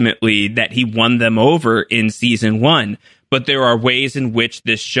ultimately that he won them over in season 1. But there are ways in which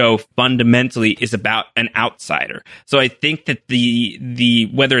this show fundamentally is about an outsider. So I think that the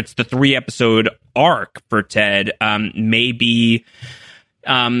whether it's the 3-episode arc for Ted may be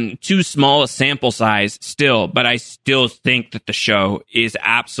too small a sample size still, but I still think that the show is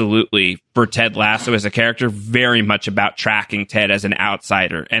absolutely, for Ted Lasso as a character, very much about tracking Ted as an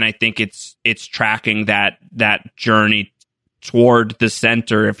outsider. And I think it's tracking that journey toward the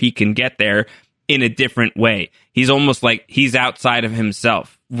center, if he can get there, in a different way. He's almost like he's outside of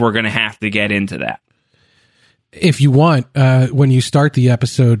himself. We're going to have to get into that. If you want, when you start the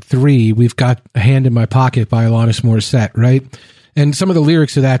episode 3, we've got A Hand in My Pocket by Alanis Morissette, right? And some of the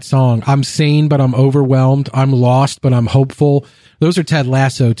lyrics of that song, I'm sane, but I'm overwhelmed. I'm lost, but I'm hopeful. Those are Ted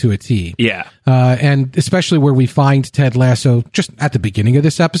Lasso to a T. Yeah. And especially where we find Ted Lasso just at the beginning of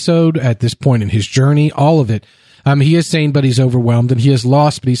this episode, at this point in his journey, all of it. He is sane, but he's overwhelmed, and he is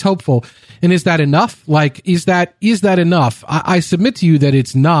lost, but he's hopeful. And is that enough? Like, is that enough? I submit to you that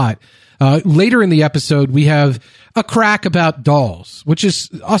it's not. Later in the episode, we have a crack about dolls, which is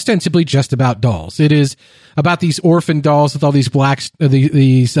ostensibly just about dolls. It is about these orphan dolls with all these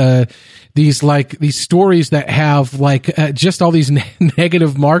these stories that have just all these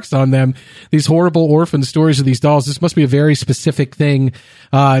negative marks on them. These horrible orphan stories of these dolls. This must be a very specific thing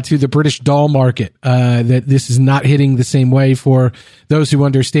to the British doll market. That this is not hitting the same way for those who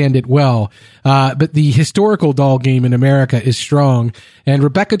understand it well. But the historical doll game in America is strong, and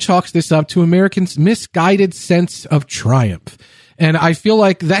Rebecca chalks this up to Americans' misguided sense of triumph. And I feel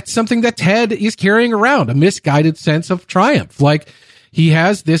like that's something that Ted is carrying around, a misguided sense of triumph. Like, he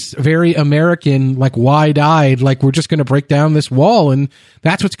has this very American, like, wide-eyed, like, we're just going to break down this wall, and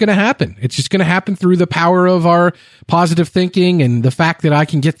that's what's going to happen. It's just going to happen through the power of our positive thinking and the fact that I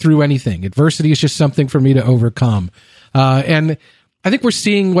can get through anything. Adversity is just something for me to overcome. And I think we're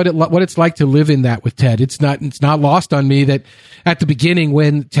seeing what it's like to live in that with Ted. It's not lost on me that at the beginning,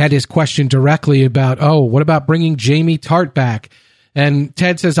 when Ted is questioned directly about, what about bringing Jamie Tart back? And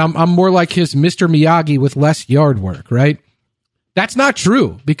Ted says, I'm more like his Mr. Miyagi with less yard work, right? That's not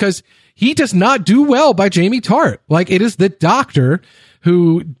true, because he does not do well by Jamie Tart. Like, it is the doctor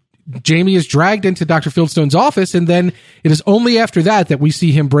who Jamie is dragged into Dr. Fieldstone's office, and then it is only after that we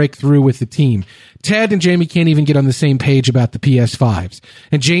see him break through with the team. Ted and Jamie can't even get on the same page about the PS5s.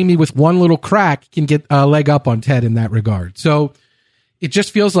 And Jamie, with one little crack, can get a leg up on Ted in that regard. So it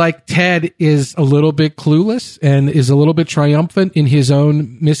just feels like Ted is a little bit clueless and is a little bit triumphant in his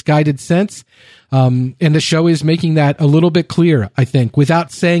own misguided sense. And the show is making that a little bit clear, I think,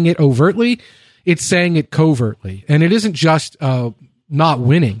 without saying it overtly. It's saying it covertly. And it isn't just not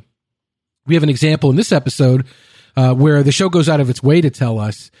winning. We have an example in this episode where the show goes out of its way to tell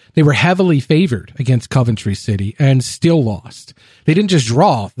us they were heavily favored against Coventry City and still lost. They didn't just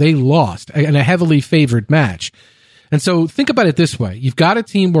draw, they lost in a heavily favored match. And so think about it this way. You've got a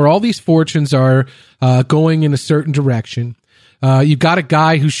team where all these fortunes are going in a certain direction. You've got a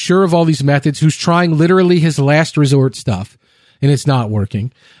guy who's sure of all these methods, who's trying literally his last resort stuff, and it's not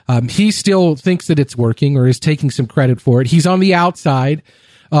working. He still thinks that it's working, or is taking some credit for it. He's on the outside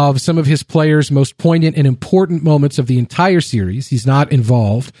of some of his players' most poignant and important moments of the entire series. He's not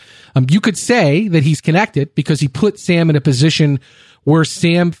involved. You could say that he's connected because he put Sam in a position where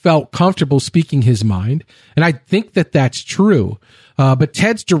Sam felt comfortable speaking his mind. And I think that that's true. But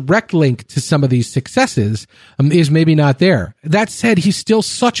Ted's direct link to some of these successes is maybe not there. That said, he's still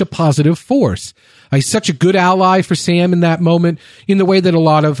such a positive force. He's such a good ally for Sam in that moment, in the way that a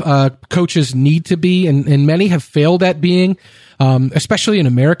lot of coaches need to be, and many have failed at being, especially in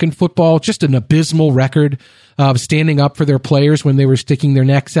American football. Just an abysmal record of standing up for their players when they were sticking their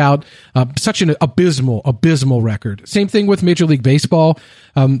necks out. Such an abysmal record. Same thing with Major League Baseball.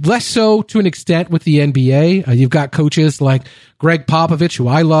 Less so to an extent with the NBA. You've got coaches like Greg Popovich, who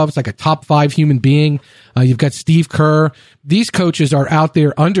I love. It's like a top 5 human being. You've got Steve Kerr. These coaches are out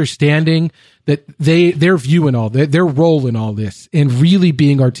there understanding that their view in all their role in all this, and really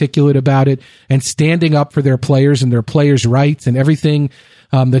being articulate about it and standing up for their players and their players' rights and everything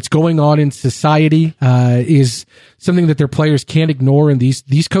that's going on in society is something that their players can't ignore. And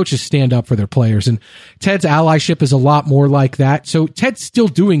these coaches stand up for their players. And Ted's allyship is a lot more like that. So Ted's still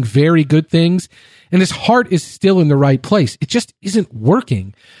doing very good things, and his heart is still in the right place. It just isn't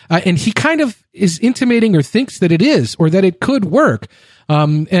working. And he kind of is intimating or thinks that it is, or that it could work.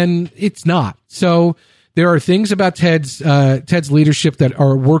 And it's not. So there are things about Ted's leadership that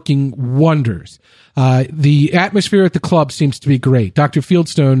are working wonders. The atmosphere at the club seems to be great. Dr.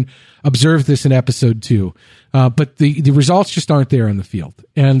 Fieldstone observed this in episode 2. But the results just aren't there on the field.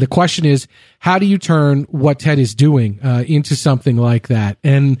 And the question is, how do you turn what Ted is doing into something like that?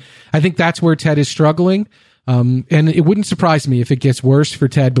 And I think that's where Ted is struggling. And it wouldn't surprise me if it gets worse for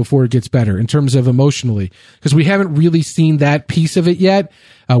Ted before it gets better in terms of emotionally, because we haven't really seen that piece of it yet.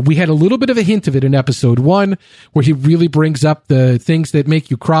 We had a little bit of a hint of it in episode 1, where he really brings up the things that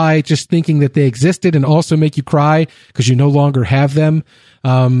make you cry, just thinking that they existed, and also make you cry because you no longer have them.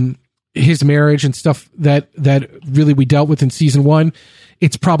 His marriage and stuff that really we dealt with in season 1,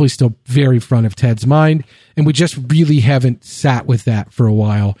 it's probably still very front of Ted's mind. And we just really haven't sat with that for a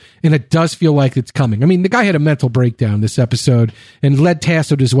while. And it does feel like it's coming. I mean, the guy had a mental breakdown this episode and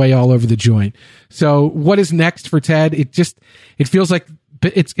tassoed his way all over the joint. So what is next for Ted? It feels like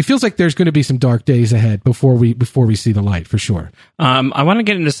there's going to be some dark days ahead before we see the light, for sure. I want to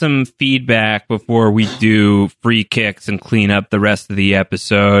get into some feedback before we do free kicks and clean up the rest of the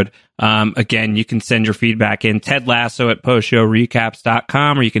episode. Again, you can send your feedback in Ted Lasso at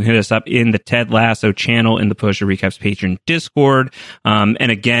postshowrecaps.com, or you can hit us up in the Ted Lasso channel in the Post Show Recaps Patreon Discord. And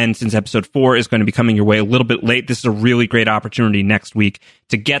again, since episode 4 is going to be coming your way a little bit late, this is a really great opportunity next week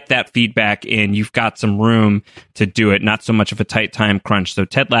to get that feedback in. You've got some room to do it, not so much of a tight time crunch. So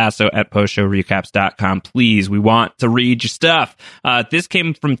Ted Lasso at postshowrecaps.com. Please, we want to read your stuff. This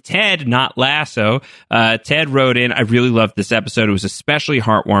came from Ted, not Lasso. Ted wrote in, I really loved this episode. It was especially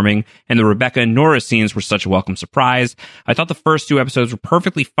heartwarming, and the Rebecca and Nora scenes were such a welcome surprise. I thought the first 2 episodes were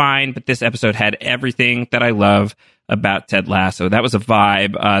perfectly fine, but this episode had everything that I love about Ted Lasso. That was a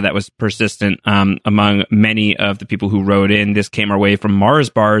vibe that was persistent among many of the people who wrote in. This came our way from Mars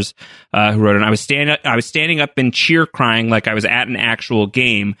Bars, who wrote in, I was standing up and cheer crying like I was at an actual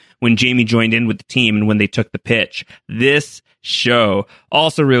game when Jamie joined in with the team and when they took the pitch. This show.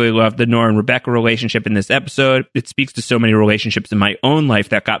 Also really loved the Nora and Rebecca relationship in this episode. It speaks to so many relationships in my own life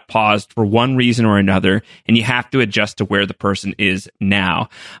that got paused for one reason or another, and you have to adjust to where the person is now.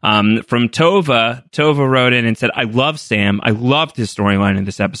 From Tova wrote in and said, I love Sam. I loved his storyline in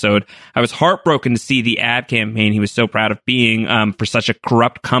this episode. I was heartbroken to see the ad campaign he was so proud of being for such a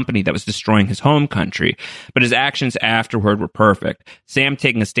corrupt company that was destroying his home country. But his actions afterward were perfect. Sam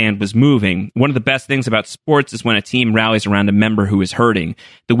taking a stand was moving. One of the best things about sports is when a team rallies around a member who is hurting.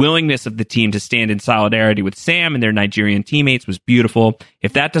 The willingness of the team to stand in solidarity with Sam and their Nigerian teammates was beautiful.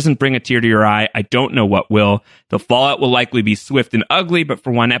 If that doesn't bring a tear to your eye, I don't know what will. The fallout will likely be swift and ugly, but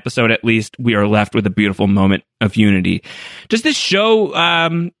for one episode at least, we are left with a beautiful moment of unity. Does this show,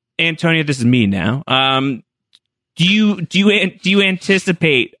 Antonio, this is me now, do you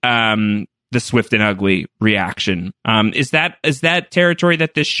anticipate the swift and ugly reaction? Is that territory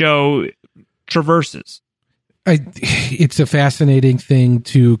that this show traverses? It's a fascinating thing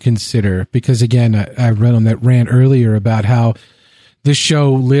to consider because, again, I read on that rant earlier about how this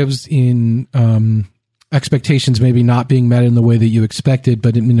show lives in expectations maybe not being met in the way that you expected,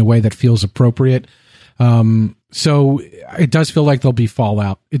 but in a way that feels appropriate. So it does feel like there'll be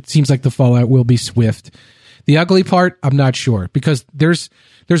fallout. It seems like the fallout will be swift. The ugly part, I'm not sure, because there's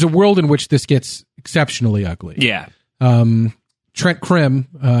a world in which this gets exceptionally ugly. Yeah. Trent Krim,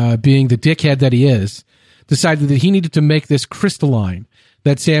 being the dickhead that he is, decided that he needed to make this crystalline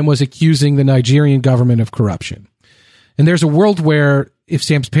that Sam was accusing the Nigerian government of corruption. And there's a world where if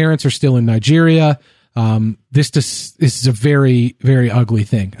Sam's parents are still in Nigeria, this is a very, very ugly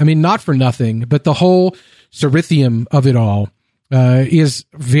thing. I mean, not for nothing, but the whole Cerithium of it all is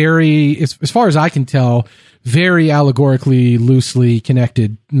very, as far as I can tell, very allegorically loosely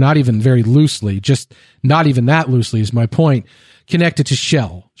connected, not even very loosely, just not even that loosely is my point, connected to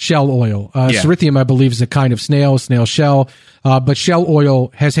shell oil. Cerithium, I believe, is a kind of snail shell, but shell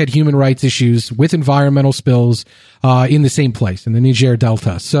oil has had human rights issues with environmental spills in the same place, in the Niger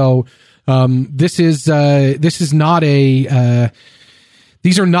Delta. So this is not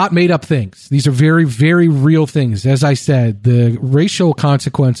these are not made up things. These are very, very real things. As I said, the racial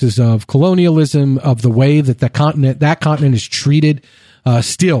consequences of colonialism, of the way that that continent is treated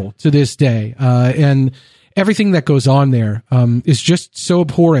still to this day, and everything that goes on there is just so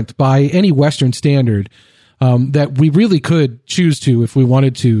abhorrent by any Western standard that we really could choose to, if we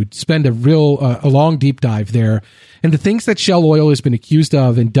wanted to, spend a long deep dive there. And the things that Shell Oil has been accused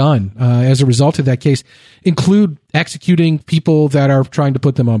of and done as a result of that case include executing people that are trying to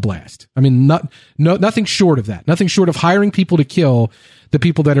put them on blast. I mean, nothing short of that. Nothing short of hiring people to kill the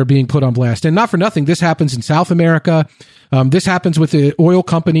people that are being put on blast. And not for nothing, this happens in South America. This happens with the oil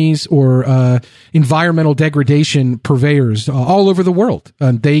companies or environmental degradation purveyors all over the world.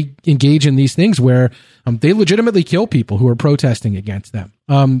 They engage in these things where they legitimately kill people who are protesting against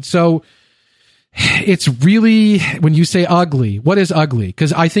them. So it's really, when you say ugly, what is ugly?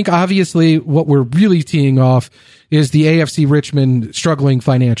 Because I think obviously what we're really teeing off is the AFC Richmond struggling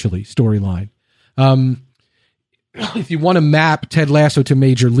financially storyline. if you want to map Ted Lasso to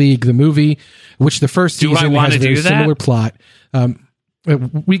Major League, the movie, which the first season has a very similar plot.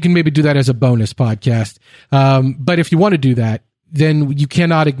 We can maybe do that as a bonus podcast. But if you want to do that, then you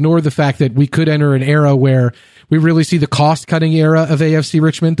cannot ignore the fact that we could enter an era where we really see the cost-cutting era of AFC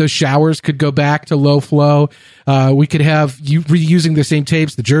Richmond. Those showers could go back to low flow. We could have you reusing the same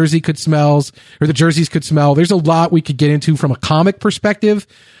tapes. The jerseys could smell. There's a lot we could get into from a comic perspective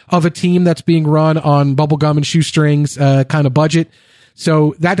of a team that's being run on bubblegum and shoestrings kind of budget.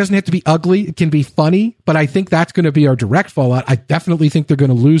 So that doesn't have to be ugly. It can be funny, but I think that's going to be our direct fallout. I definitely think they're going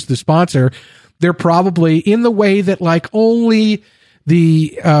to lose the sponsor. They're probably in the way that like only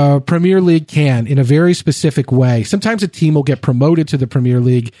the Premier League can, in a very specific way. Sometimes a team will get promoted to the Premier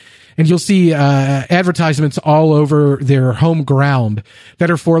League and you'll see advertisements all over their home ground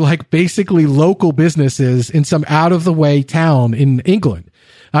that are for like basically local businesses in some out of the way town in England.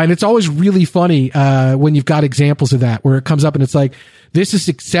 And it's always really funny when you've got examples of that where it comes up and it's like, this is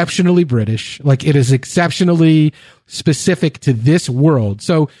exceptionally British. Like it is exceptionally specific to this world.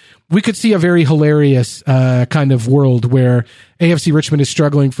 So we could see a very hilarious kind of world where AFC Richmond is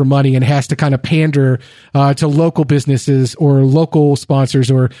struggling for money and has to kind of pander to local businesses or local sponsors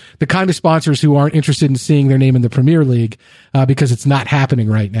or the kind of sponsors who aren't interested in seeing their name in the Premier League because it's not happening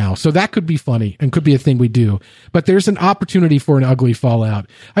right now. So that could be funny and could be a thing we do. But there's an opportunity for an ugly fallout.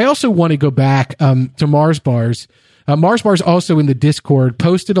 I also want to go back to Mars Bars. Mars Bars also in the Discord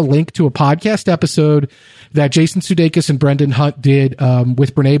posted a link to a podcast episode that Jason Sudeikis and Brendan Hunt did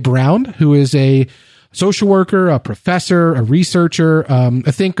with Brene Brown, who is a social worker, a professor, a researcher,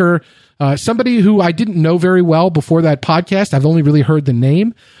 a thinker, somebody who I didn't know very well before that podcast. I've only really heard the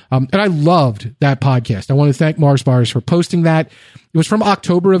name. And I loved that podcast. I want to thank Mars Bars for posting that. It was from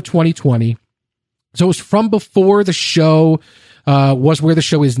October of 2020. So it was from before the show was where the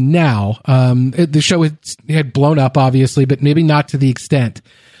show is now. The show had blown up, obviously, but maybe not to the extent.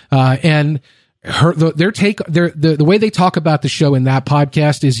 And the way they talk about the show in that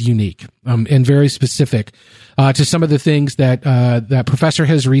podcast is unique, and very specific, to some of the things that that professor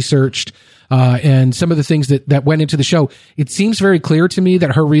has researched, and some of the things that went into the show. It seems very clear to me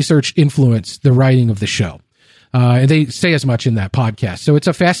that her research influenced the writing of the show. And they say as much in that podcast. So it's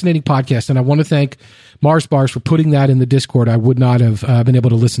a fascinating podcast. And I want to thank Mars Bars for putting that in the Discord. I would not have been able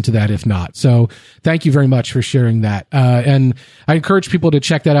to listen to that if not. So thank you very much for sharing that. And I encourage people to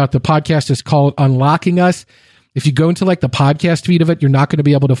check that out. The podcast is called Unlocking Us. If you go into like the podcast feed of it, you're not going to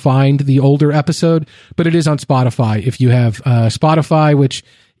be able to find the older episode, but it is on Spotify. If you have Spotify, which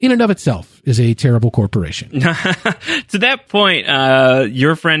in and of itself is a terrible corporation. To that point,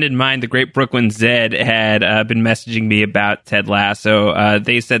 your friend and mine, the great Brooklyn Zed, had been messaging me about Ted Lasso.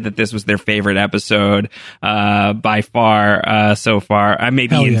 They said that this was their favorite episode by far so far. I may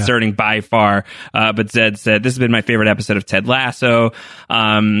be inserting by far, but Zed said, this has been my favorite episode of Ted Lasso.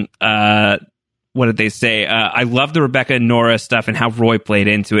 What did they say? I love the Rebecca and Nora stuff and how Roy played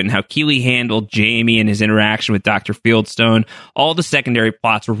into it and how Keeley handled Jamie and his interaction with Dr. Fieldstone. All the secondary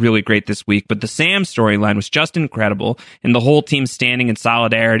plots were really great this week, but the Sam storyline was just incredible, and the whole team standing in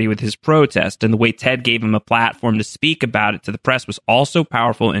solidarity with his protest and the way Ted gave him a platform to speak about it to the press was also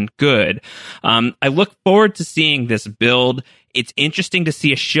powerful and good. I look forward to seeing this build. It's interesting to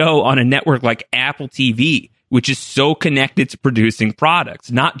see a show on a network like Apple TV, which is so connected to producing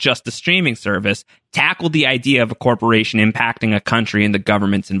products, not just a streaming service, tackle the idea of a corporation impacting a country and the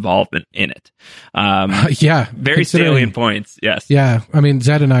government's involvement in it. Very salient points, yes. Yeah, I mean,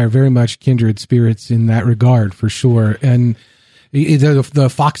 Zed and I are very much kindred spirits in that regard, for sure. And the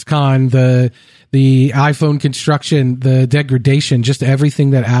Foxconn, the iPhone construction, the degradation, just everything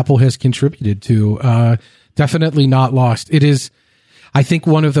that Apple has contributed to, definitely not lost. It is, I think,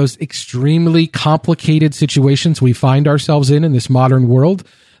 one of those extremely complicated situations we find ourselves in this modern world,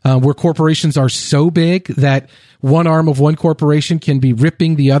 where corporations are so big that one arm of one corporation can be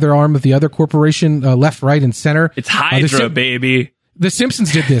ripping the other arm of the other corporation left, right, and center. It's Hydra, baby. The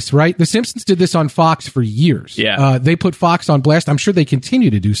Simpsons did this, right? The Simpsons did this on Fox for years. Yeah. They put Fox on blast. I'm sure they continue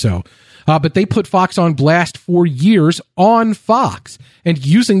to do so. But they put Fox on blast for years on Fox and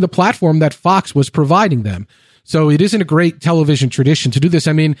using the platform that Fox was providing them. So it isn't a great television tradition to do this.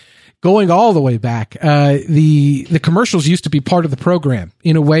 I mean, going all the way back, the commercials used to be part of the program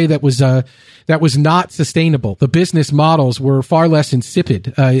in a way that was not sustainable. The business models were far less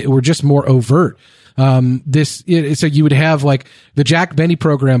insipid. Were just more overt. So you would have like the Jack Benny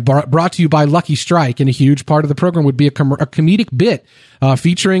program brought to you by Lucky Strike, and a huge part of the program would be a comedic bit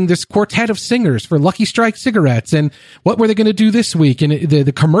featuring this quartet of singers for Lucky Strike cigarettes. And what were they going to do this week? And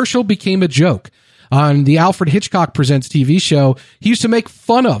the commercial became a joke. On the Alfred Hitchcock Presents TV show, he used to make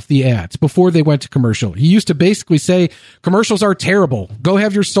fun of the ads before they went to commercial. He used to basically say, commercials are terrible. Go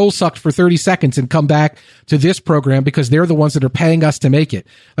have your soul sucked for 30 seconds and come back to this program because they're the ones that are paying us to make it.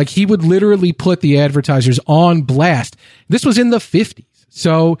 Like, he would literally put the advertisers on blast. This was in the 50s.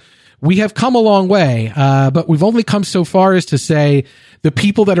 So we have come a long way, but we've only come so far as to say the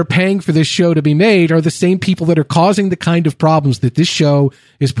people that are paying for this show to be made are the same people that are causing the kind of problems that this show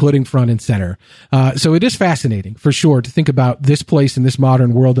is putting front and center. So it is fascinating, for sure, to think about this place in this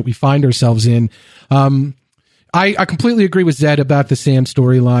modern world that we find ourselves in. I completely agree with Zed about the Sam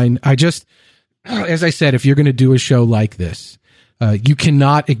storyline. As I said, if you're going to do a show like this, you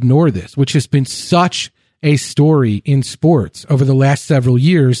cannot ignore this, which has been such a story in sports over the last several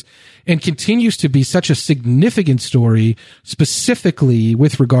years and continues to be such a significant story, specifically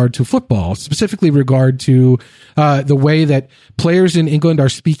with regard to football, specifically regard to the way that players in England are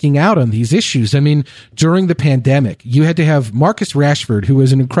speaking out on these issues. I mean, during the pandemic, you had to have Marcus Rashford, who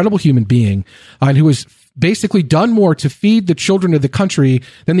is an incredible human being and who has basically done more to feed the children of the country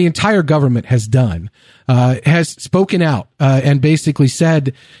than the entire government has done, has spoken out and basically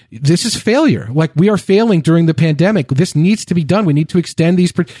said, this is failure. Like, we are failing during the pandemic. This needs to be done. We need to extend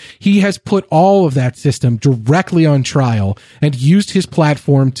these. He has put all of that system directly on trial and used his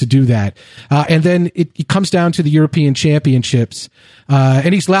platform to do that. And then it comes down to the European Championships.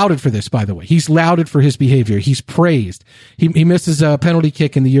 And he's lauded for this, by the way. He's lauded for his behavior. He's praised. He misses a penalty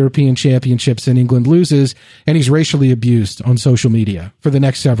kick in the European Championships and England loses, and he's racially abused on social media for the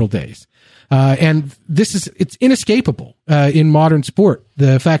next several days. And it's inescapable in modern sport.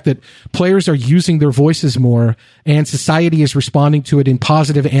 The fact that players are using their voices more and society is responding to it in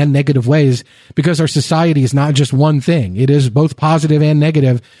positive and negative ways, because our society is not just one thing. It is both positive and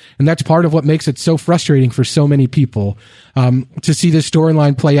negative. And that's part of what makes it so frustrating for so many people. To see this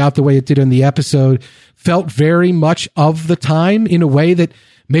storyline play out the way it did in the episode felt very much of the time in a way that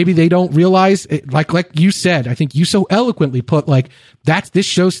maybe they don't realize it, like you said, I think you so eloquently put, like, that's this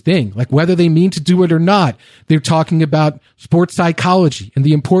show's thing. Like, whether they mean to do it or not, they're talking about sports psychology and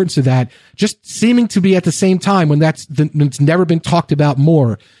the importance of that, just seeming to be at the same time when it's never been talked about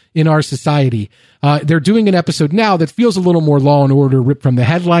more in our society. They're doing an episode now that feels a little more Law and Order ripped from the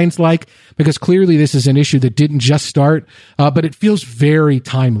headlines, because clearly this is an issue that didn't just start, but it feels very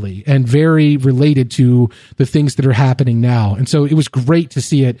timely and very related to the things that are happening now. And so it was great to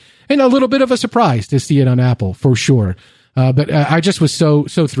see it, and a little bit of a surprise to see it on Apple, for sure. But I just was so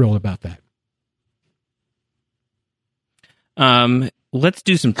thrilled about that. Let's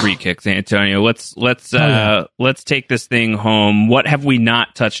do some free kicks, Antonio. Let's take this thing home. What have we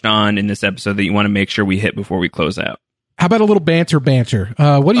not touched on in this episode that you want to make sure we hit before we close out? How about a little banter?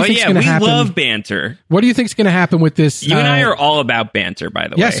 What do you think is going to happen? We love banter. What do you think is going to happen with this? You and I are all about banter, by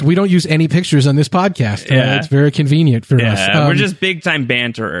the way. Yes, we don't use any pictures on this podcast. It's very convenient for us. We're just big time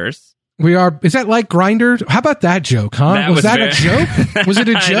banterers. We are. Is that like Grindr? How about that joke, huh? Was that a joke? Was it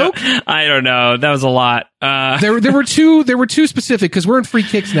a joke? I don't know. That was a lot. There were two specific, because we're in free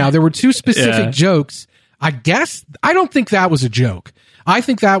kicks now. There were two specific jokes. I guess I don't think that was a joke. I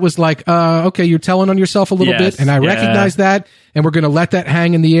think that was like, okay, you're telling on yourself a little bit, and I recognize that, and we're going to let that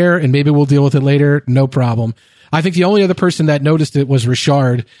hang in the air, and maybe we'll deal with it later. No problem. I think the only other person that noticed it was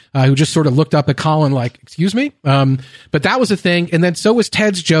Richard, who just sort of looked up at Colin like, excuse me? But that was a thing. And then so was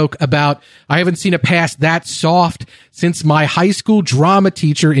Ted's joke about, I haven't seen a pass that soft since my high school drama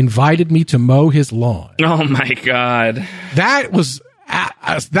teacher invited me to mow his lawn. Oh my God. That was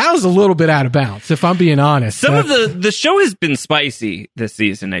a little bit out of bounds, if I'm being honest. Some of the show has been spicy this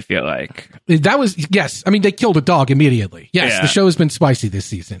season, I feel like. That was, yes. I mean, they killed a dog immediately. Yes, the show has been spicy this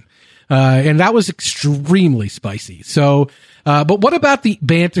season. And that was extremely spicy. So, but what about the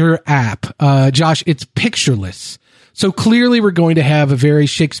banter app? Josh, it's pictureless. So clearly we're going to have a very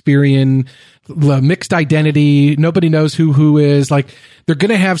Shakespearean mixed identity. Nobody knows who is. Like, they're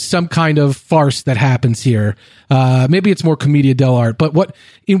going to have some kind of farce that happens here. Maybe it's more commedia dell'arte, but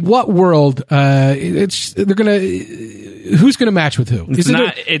in what world, who's going to match with who? It's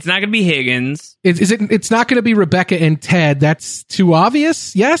not going to be Higgins. It's not going to be Rebecca and Ted. That's too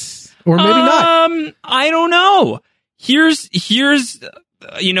obvious. Yes. Or maybe not. I don't know. Here's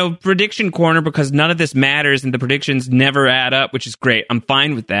prediction corner, because none of this matters and the predictions never add up, which is great. I'm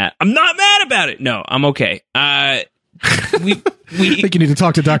fine with that. I'm not mad about it. No, I'm okay. I think you need to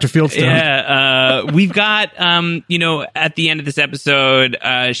talk to Dr. Fieldstone. Yeah, we've got, at the end of this episode,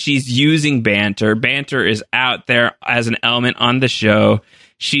 she's using banter. Banter is out there as an element on the show.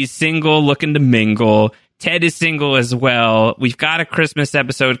 She's single, looking to mingle. Ted is single as well. We've got a Christmas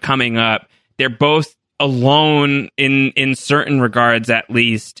episode coming up. They're both alone in certain regards, at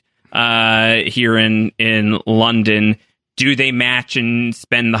least. here in London. Do they match and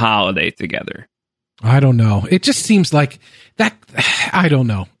spend the holiday together? I don't know. It just seems like that. I don't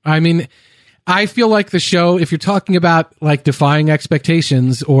know. I mean, I feel like the show, if you're talking about like defying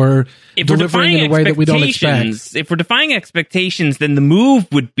expectations or delivering in a way that we don't expect. If we're defying expectations, then the move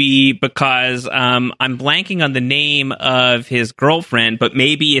would be because I'm blanking on the name of his girlfriend, but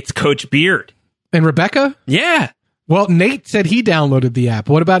maybe it's Coach Beard. And Rebecca? Yeah. Well, Nate said he downloaded the app.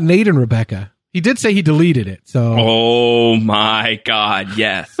 What about Nate and Rebecca? He did say he deleted it. So, oh my God,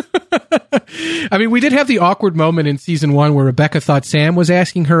 yes. I mean, we did have the awkward moment in season 1 where Rebecca thought Sam was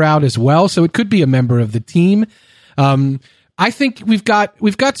asking her out as well, so it could be a member of the team. I think we've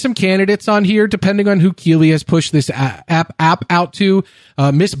got some candidates on here, depending on who Keeley has pushed this app out to.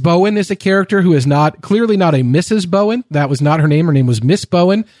 Miss Bowen is a character who is clearly not a Mrs. Bowen. That was not her name. Her name was Miss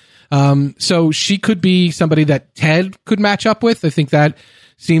Bowen. So she could be somebody that Ted could match up with. I think that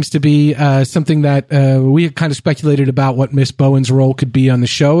seems to be something that we had kind of speculated about what Miss Bowen's role could be on the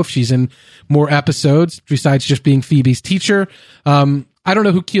show if she's in more episodes besides just being Phoebe's teacher. I don't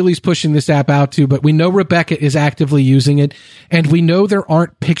know who Keeley's pushing this app out to, but we know Rebecca is actively using it, and we know there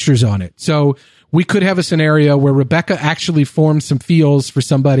aren't pictures on it. So we could have a scenario where Rebecca actually forms some feels for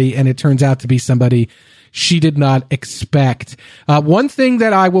somebody, and it turns out to be somebody she did not expect. One thing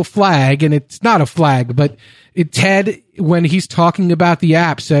that I will flag, and it's not a flag, but Ted, when he's talking about the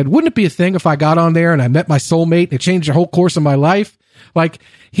app, said, wouldn't it be a thing if I got on there and I met my soulmate and it changed the whole course of my life? Like,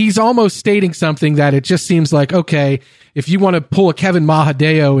 he's almost stating something that it just seems like, okay, if you want to pull a Kevin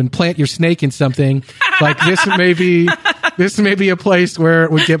Mahadeo and plant your snake in something, like this may be a place where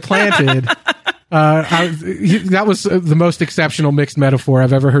it would get planted. That was the most exceptional mixed metaphor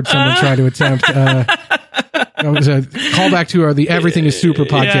I've ever heard someone try to attempt. It was a callback to the Everything is Super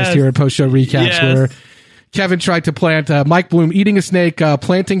podcast here at Post Show Recaps, where Kevin tried to plant Mike Bloom eating a snake,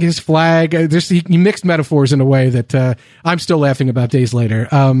 planting his flag. He mixed metaphors in a way that I'm still laughing about days later.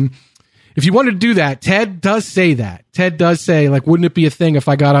 If you wanted to do that, Ted does say that. Ted does say, like, wouldn't it be a thing if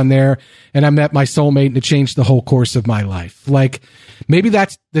I got on there and I met my soulmate and it changed the whole course of my life? Like, maybe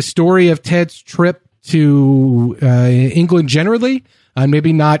that's the story of Ted's trip to England generally.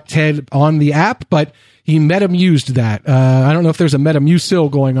 Maybe not Ted on the app, but he metamused that. I don't know if there's a metamucil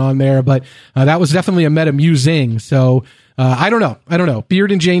going on there, but that was definitely a metamusing. So I don't know.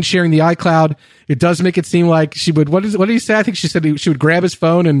 Beard and Jane sharing the iCloud. It does make it seem like she would. What did he say? I think she said she would grab his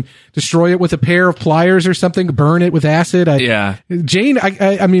phone and destroy it with a pair of pliers or something, burn it with acid. Jane.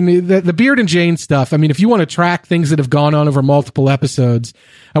 I mean, the Beard and Jane stuff. I mean, if you want to track things that have gone on over multiple episodes,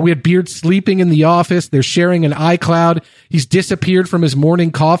 we had Beard sleeping in the office. They're sharing an iCloud. He's disappeared from his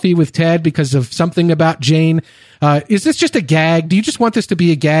morning coffee with Ted because of something about Jane. Is this just a gag? Do you just want this to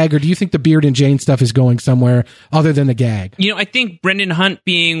be a gag, or do you think the Beard and Jane stuff is going somewhere other than the gag? You know, I think Brendan Hunt,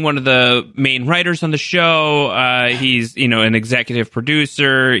 being one of the main writers on the show, he's, an executive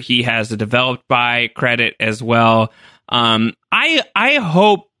producer. He has a developed by credit as well. I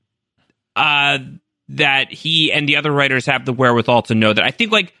hope that he and the other writers have the wherewithal to know that.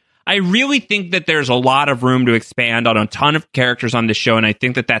 I really think that there's a lot of room to expand on a ton of characters on this show, and I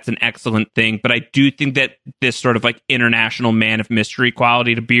think that that's an excellent thing. But I do think that this sort of like international man of mystery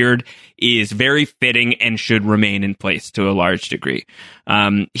quality to Beard is very fitting and should remain in place to a large degree.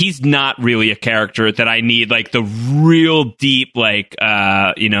 He's not really a character that I need like the real deep,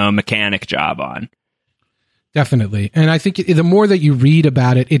 mechanic job on. Definitely. And I think the more that you read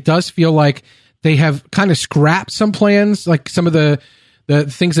about it, it does feel like they have kind of scrapped some plans, like some of the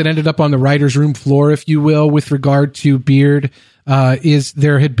things that ended up on the writer's room floor, if you will, with regard to Beard, is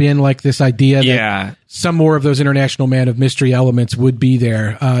there had been like this idea that some more of those international man of mystery elements would be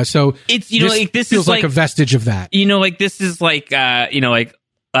there. So it's, this feels is like a vestige of that. This is I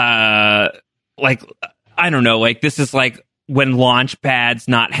don't know, like this is like when Launchpad's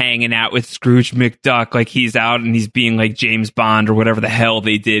not hanging out with Scrooge McDuck, like he's out and he's being like James Bond or whatever the hell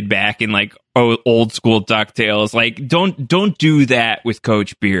they did back in like old school DuckTales. Like don't do that with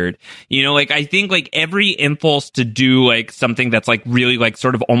Coach Beard. I think like every impulse to do like something that's like really like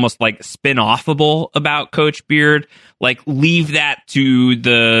sort of almost like spin-offable about Coach Beard, like leave that to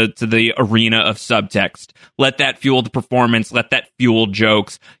the arena of subtext. Let that fuel the performance. Let that fuel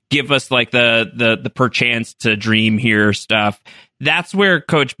jokes. Give us like the perchance to dream here stuff. That's where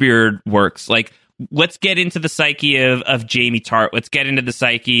Coach Beard works. Like, let's get into the psyche of Jamie Tart. Let's get into the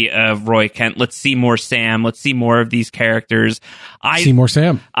psyche of Roy Kent. Let's see more Sam. Let's see more of these characters. See more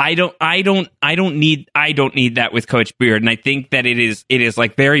Sam. I don't need that with Coach Beard. And I think that it is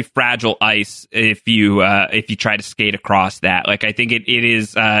like very fragile ice if you try to skate across that. Like, I think it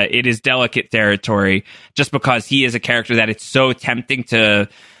is delicate territory just because he is a character that it's so tempting to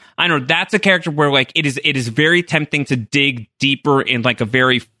I don't know, that's a character where like it is very tempting to dig deeper in like a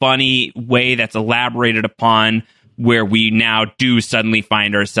very funny way that's elaborated upon, where we now do suddenly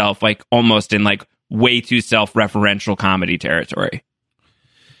find ourselves like almost in like way too self-referential comedy territory.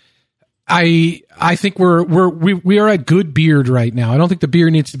 I think we are at good Beard right now. I don't think the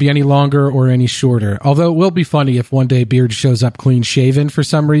beard needs to be any longer or any shorter. Although it will be funny if one day Beard shows up clean shaven for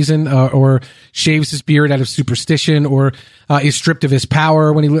some reason, or shaves his beard out of superstition, or is stripped of his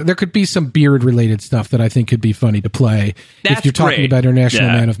power when there could be some beard related stuff that I think could be funny to play. That's if you're talking great. about International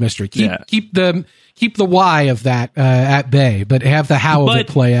Man of Mystery. Keep the why of that at bay, but have the how of it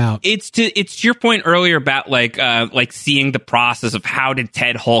play out. It's to your point earlier about like seeing the process of how did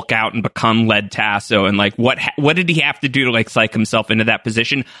Ted Hulk out and become Led Tasso, and like what did he have to do to like psych himself into that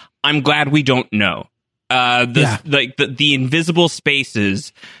position. I'm glad we don't know. The invisible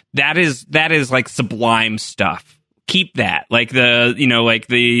spaces, that is like sublime stuff. Keep that, like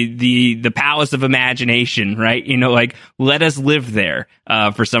the palace of imagination, right? Like let us live there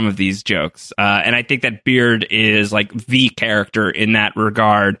for some of these jokes. And I think that Beard is like the character in that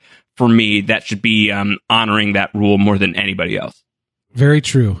regard for me that should be honoring that rule more than anybody else. Very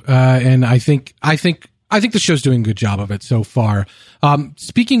true. And I think the show's doing a good job of it so far.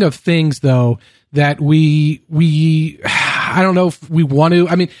 Speaking of things though, that we I don't know if we want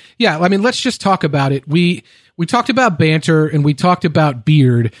to, let's just talk about it. We talked about banter and we talked about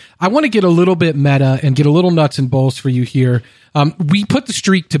Beard. I want to get a little bit meta and get a little nuts and bolts for you here. We put the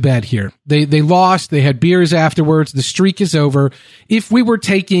streak to bed here. They lost. They had beers afterwards. The streak is over. If we were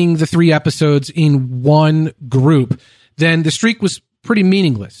taking the 3 episodes in one group, then the streak was pretty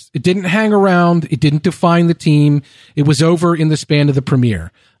meaningless. It didn't hang around. It didn't define the team. It was over in the span of the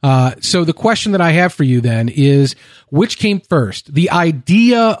premiere. So the question that I have for you then is, which came first? The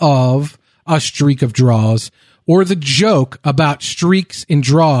idea of a streak of draws, or the joke about streaks and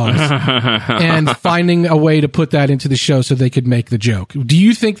draws and finding a way to put that into the show so they could make the joke? Do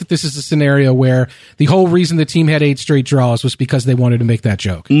you think that this is a scenario where the whole reason the team had 8 straight draws was because they wanted to make that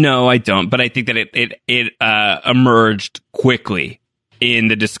joke? No, I don't. But I think that it emerged quickly in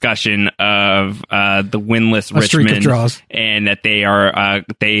the discussion of the winless Richmond, and that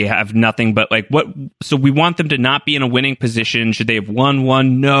they have nothing but like what. So we want them to not be in a winning position. Should they have won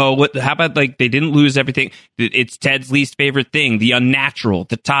one? No. How about like they didn't lose everything? It's Ted's least favorite thing, the unnatural,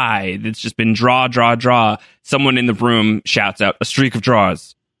 the tie. It's just been draw. Someone in the room shouts out a streak of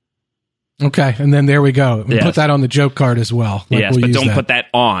draws. Okay, and then there we go. Yes. Put that on the joke card as well. Yes, but don't put that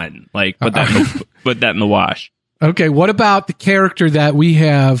on. Like put that in the wash. Okay, what about the character that we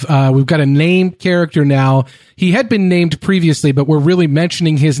have? We've got a named character now. He had been named previously, but we're really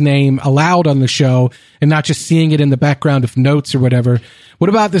mentioning his name aloud on the show and not just seeing it in the background of notes or whatever. What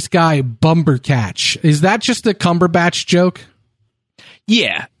about this guy, Bumbercatch? Is that just a Cumberbatch joke?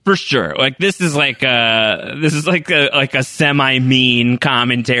 Yeah, for sure. Like this is like a semi-mean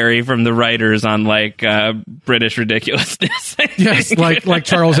commentary from the writers on like British ridiculousness. Yes, like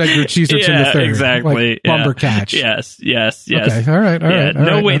Charles Edgar Cheeserton III. Exactly. Like Bumbercatch. Yes. Okay. All right.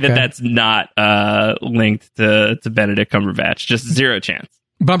 No way that's not linked to Benedict Cumberbatch. Just zero chance.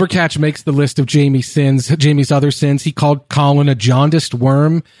 Bumbercatch makes the list of Jamie's other sins. He called Colin a jaundiced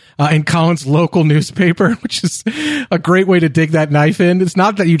worm in Colin's local newspaper, which is a great way to dig that knife in. It's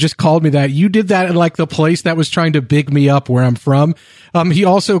not that you just called me that. You did that in like the place that was trying to big me up where I'm from. He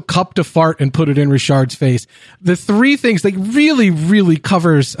also cupped a fart and put it in Richard's face. The 3 things that really, really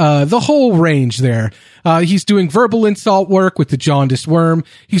covers the whole range there. He's doing verbal insult work with the jaundiced worm.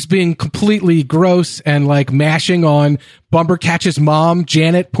 He's being completely gross and like mashing on Bumbercatch's mom,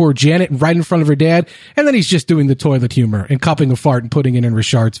 Janet, poor Janet, right in front of her dad. And then he's just doing the toilet humor and cupping a fart and putting it in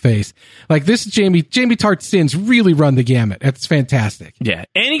Richard's face. Like this, Jamie Tartt's sins really run the gamut. It's fantastic. Yeah.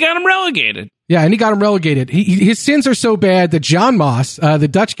 And he got him relegated. Yeah, and he got him relegated. His sins are so bad that John Moss, the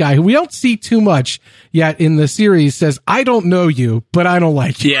Dutch guy, who we don't see too much yet in the series, says, "I don't know you, but I don't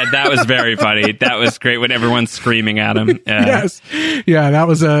like you." Yeah, that was very funny. That was great when everyone's screaming at him. Yes. Yeah,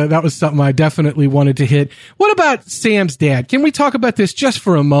 that was something I definitely wanted to hit. What about Sam's dad? Can we talk about this just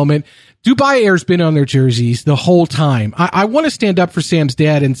for a moment? Dubai Air's been on their jerseys the whole time. I want to stand up for Sam's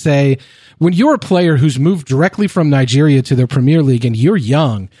dad and say, when you're a player who's moved directly from Nigeria to the Premier League and you're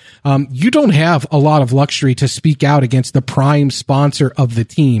young, you don't have a lot of luxury to speak out against the prime sponsor of the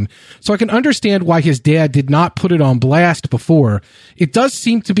team. So I can understand why his dad did not put it on blast before. It does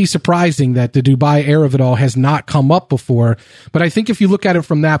seem to be surprising that the Dubai Air of it all has not come up before. But I think if you look at it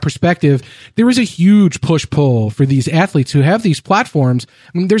from that perspective, there is a huge push-pull for these athletes who have these platforms.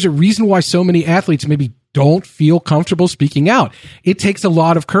 I mean, there's a reason why so many athletes maybe don't feel comfortable speaking out. It takes a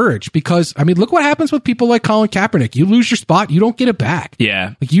lot of courage because, I mean, look what happens with people like Colin Kaepernick. You lose your spot, you don't get it back.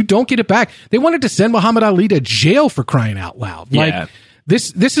 Yeah. Like, you don't get it back. They wanted to send Muhammad Ali to jail for crying out loud. Like, Yeah.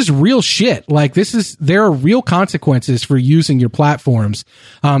 This is real shit. Like, there are real consequences for using your platforms.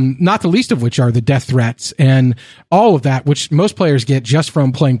 Not the least of which are the death threats and all of that, which most players get just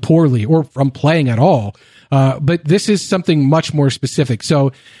from playing poorly or from playing at all. But this is something much more specific.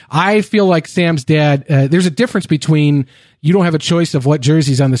 So I feel like Sam's dad, there's a difference between you don't have a choice of what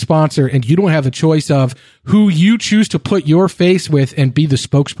jersey's on the sponsor and you don't have a choice of who you choose to put your face with and be the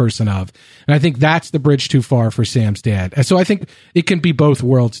spokesperson of. And I think that's the bridge too far for Sam's dad. And so I think it can be both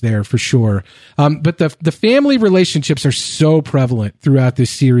worlds there for sure. But the family relationships are so prevalent throughout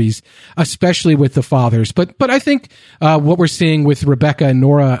this series, especially with the fathers. But I think, what we're seeing with Rebecca and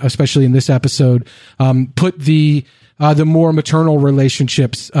Nora, especially in this episode, put the more maternal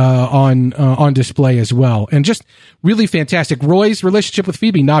relationships on display as well, and just really fantastic. Roy's relationship with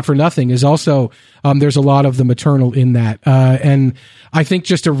Phoebe, not for nothing, is also there's a lot of the maternal in that, and I think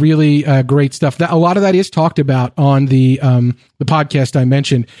just a really great stuff. That a lot of that is talked about on the podcast I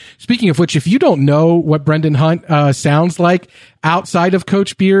mentioned. Speaking of which, if you don't know what Brendan Hunt sounds like outside of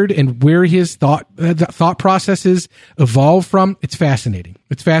Coach Beard and where his thought processes evolve from, it's fascinating.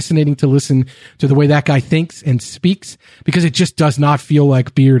 It's fascinating to listen to the way that guy thinks and speaks, because it just does not feel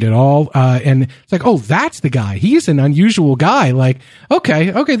like Beard at all. And it's like, oh, that's the guy. He's an unusual guy. Like,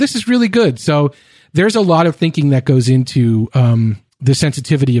 okay, this is really good. So there's a lot of thinking that goes into the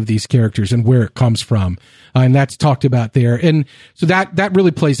sensitivity of these characters and where it comes from. And that's talked about there. And so that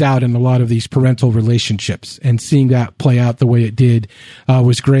really plays out in a lot of these parental relationships, and seeing that play out the way it did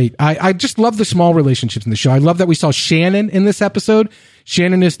was great. I just love the small relationships in the show. I love that we saw Shannon in this episode.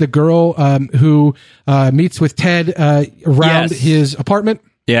 Shannon is the girl who meets with Ted around his apartment.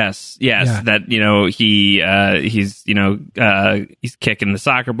 Yes. Yeah. That, he's kicking the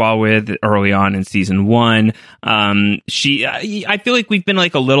soccer ball with early on in season 1. I feel like we've been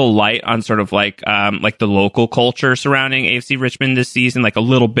like a little light on sort of like the local culture surrounding AFC Richmond this season, like a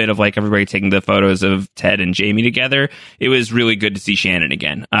little bit of like everybody taking the photos of Ted and Jamie together. It was really good to see Shannon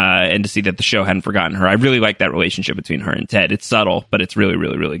again, and to see that the show hadn't forgotten her. I really like that relationship between her and Ted. It's subtle, but it's really,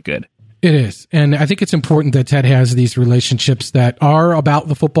 really, really good. It is. And I think it's important that Ted has these relationships that are about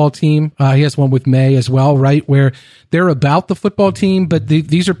the football team. He has one with May as well, right? Where they're about the football team, but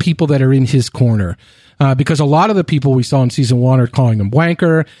these are people that are in his corner. Because a lot of the people we saw in season 1 are calling him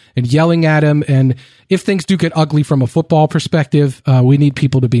wanker and yelling at him. And if things do get ugly from a football perspective, we need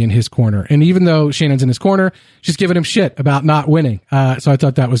people to be in his corner. And even though Shannon's in his corner, she's giving him shit about not winning. So I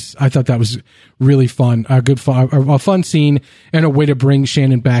thought that was really fun, a fun scene, and a way to bring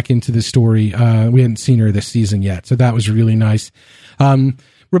Shannon back into the story. We hadn't seen her this season yet, so that was really nice.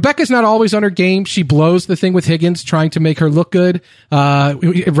 Rebecca's not always on her game. She blows the thing with Higgins, trying to make her look good.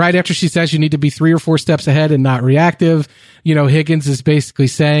 Right after she says you need to be 3 or 4 steps ahead and not reactive, Higgins is basically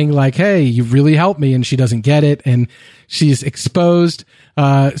saying like, hey, you really helped me, and she doesn't get it, and she's exposed.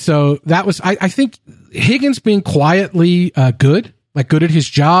 So that was, I think Higgins being quietly good at his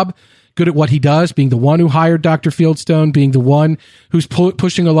job, good at what he does, being the one who hired Dr. Fieldstone, being the one who's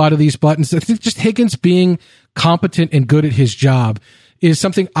pushing a lot of these buttons. I think just Higgins being competent and good at his job is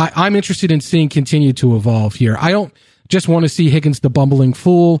something I'm interested in seeing continue to evolve here. I don't just want to see Higgins the bumbling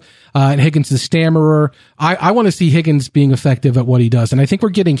fool, and Higgins the stammerer. I want to see Higgins being effective at what he does. And I think we're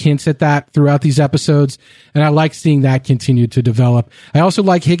getting hints at that throughout these episodes. And I like seeing that continue to develop. I also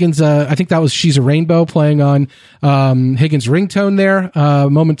like Higgins. I think that was She's a Rainbow playing on, Higgins' ringtone there,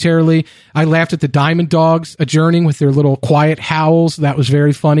 momentarily. I laughed at the Diamond Dogs adjourning with their little quiet howls. That was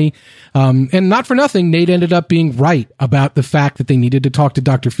very funny. And not for nothing, Nate ended up being right about the fact that they needed to talk to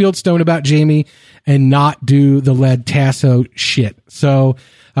Dr. Fieldstone about Jamie and not do the Led Tasso shit. So,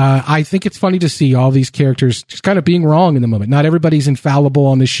 I think it's funny to see all these characters just kind of being wrong in the moment. Not everybody's infallible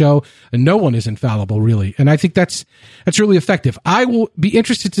on this show, and no one is infallible, really. And I think that's really effective. I will be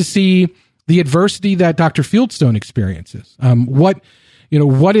interested to see the adversity that Dr. Fieldstone experiences. What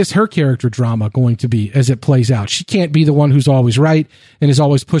is her character drama going to be as it plays out? She can't be the one who's always right and is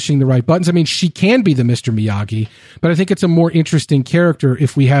always pushing the right buttons. I mean, she can be the Mr. Miyagi, but I think it's a more interesting character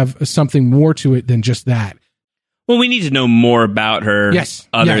if we have something more to it than just that. Well, we need to know more about her,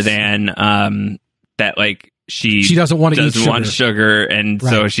 than that. Like she doesn't want to eat sugar, and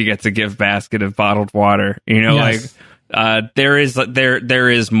so she gets a gift basket of bottled water. There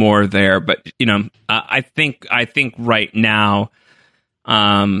is more there, but I think right now,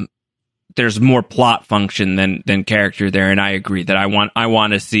 there's more plot function than character there, and I agree that I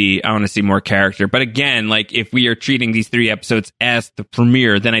want to see more character. But again, like if we are treating these 3 episodes as the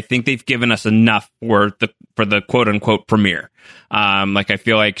premiere, then I think they've given us enough for the quote unquote premiere. Like I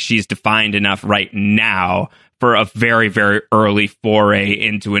feel like she's defined enough right now for a very, very early foray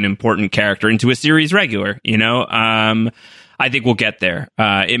into an important character, into a series regular, you know? I think we'll get there.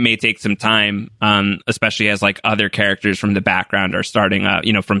 It may take some time, especially as like other characters from the background are starting,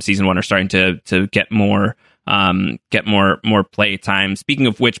 from season 1 are starting to get more play time. Speaking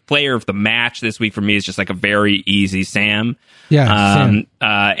of which, player of the match this week for me is just like a very easy Sam. Yeah. Sam.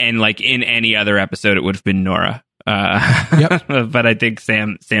 And like in any other episode, it would have been Nora. Yep. But I think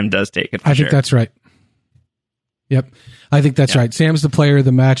Sam does take it. I think that's right. Yep. I think that's right. Sam's the player of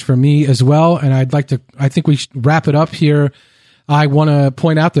the match for me as well. And I think we should wrap it up here. I want to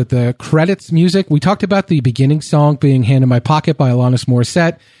point out that the credits music, we talked about the beginning song being Hand in My Pocket by Alanis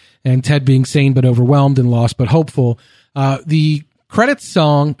Morissette and Ted being sane but overwhelmed and lost but hopeful. The credits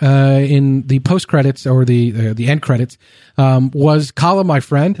song in the post credits or the end credits was Kala My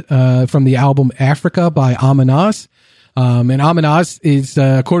Friend from the album Africa by Amanaz. And Amanaz is,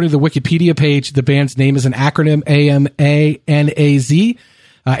 according to the Wikipedia page, the band's name is an acronym AMANAZ.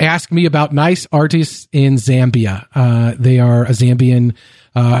 Ask me about nice artists in Zambia. They are a Zambian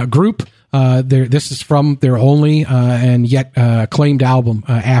group. This is from their only and yet claimed album,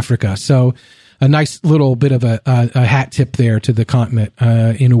 Africa. So a nice little bit of a hat tip there to the continent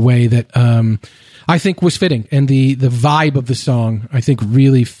in a way that I think was fitting. And the vibe of the song, I think,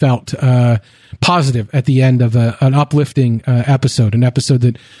 really felt positive at the end of an uplifting episode, an episode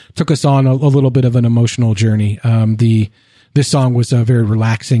that took us on a little bit of an emotional journey. This song was a very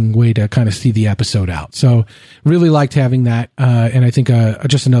relaxing way to kind of see the episode out. So really liked having that. And I think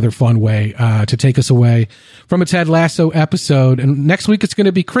just another fun way to take us away from a Ted Lasso episode. And next week it's going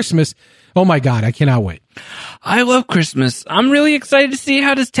to be Christmas. Oh my God, I cannot wait. I love Christmas. I'm really excited to see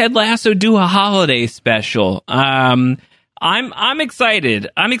how does Ted Lasso do a holiday special. I'm excited.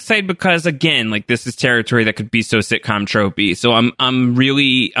 I'm excited because again, like this is territory that could be so sitcom tropey. So I'm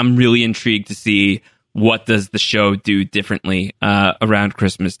really intrigued to see what does the show do differently around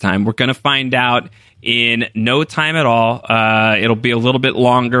Christmas time. We're going to find out in no time at all. It'll be a little bit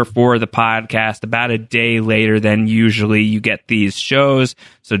longer for the podcast, about a day later than usually you get these shows.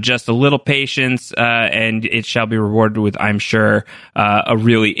 So just a little patience, and it shall be rewarded with, I'm sure, a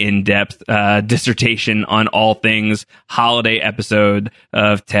really in-depth dissertation on all things holiday episode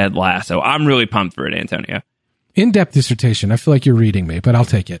of Ted Lasso. I'm really pumped for it, Antonio. In-depth dissertation. I feel like you're reading me, but I'll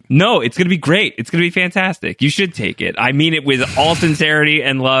take it. No, it's going to be great. It's going to be fantastic. You should take it. I mean it with all sincerity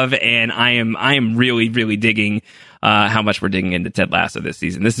and love, and I am really, really digging how much we're digging into Ted Lasso this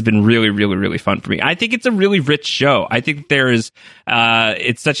season. This has been really, really, really fun for me. I think it's a really rich show. I think there is,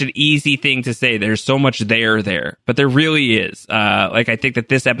 it's such an easy thing to say. There's so much there, but there really is. I think that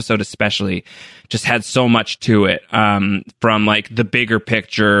this episode especially just had so much to it, from like the bigger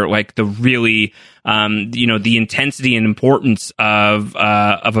picture, like the really, the intensity and importance of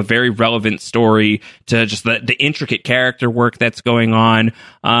a very relevant story, to just the intricate character work that's going on,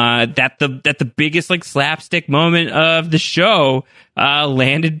 that the biggest like slapstick moment of the show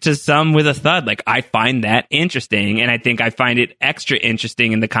landed to some with a thud. Like, I find that interesting, and I think I find it extra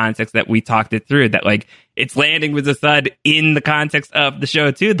interesting in the context that we talked it through, that like it's landing with a thud in the context of the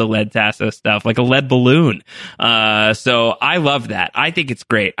show too, the lead Tasso stuff, like a lead balloon. So I love that. I think it's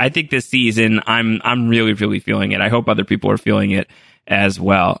great. I think this season I'm really, really feeling it. I hope other people are feeling it as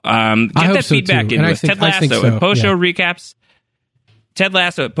well. Get that feedback in with Ted Lasso at post-show recaps. Ted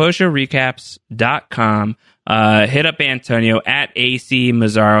Lasso at postshowrecaps.com. Hit up Antonio at AC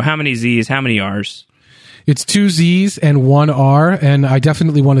Mazzaro. How many Z's? How many R's? It's 2 Z's and 1 R. And I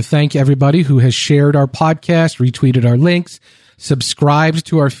definitely want to thank everybody who has shared our podcast, retweeted our links, subscribed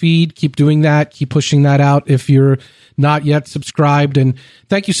to our feed. Keep doing that. Keep pushing that out if you're not yet subscribed. And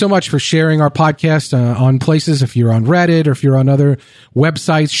thank you so much for sharing our podcast on places, if you're on Reddit or if you're on other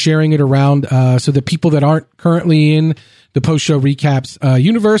websites, sharing it around so that people that aren't currently in the post-show recaps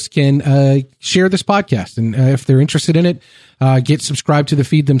universe can share this podcast. And if they're interested in it, get subscribed to the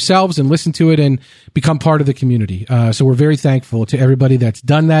feed themselves and listen to it and become part of the community. So we're very thankful to everybody that's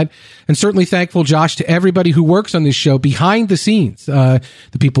done that. And certainly thankful, Josh, to everybody who works on this show behind the scenes. The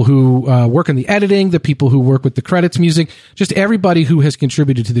people who work on the editing, the people who work with the credits music, just everybody who has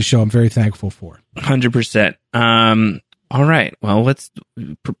contributed to the show. I'm very thankful for. 100%. All right. Well,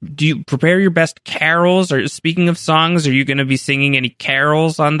 do you prepare your best carols? Or speaking of songs, are you going to be singing any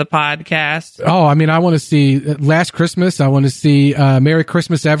carols on the podcast? Oh, I mean, I want to see Last Christmas. I want to see Merry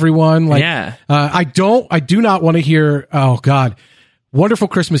Christmas, everyone. Like, yeah. I do not want to hear, oh God, Wonderful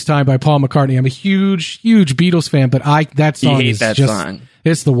Christmas Time by Paul McCartney. I'm a huge, huge Beatles fan, but that song you hate is that just, song.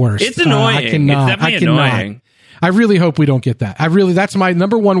 It's the worst. It's annoying. I cannot. It's definitely annoying. I really hope we don't get that. That's my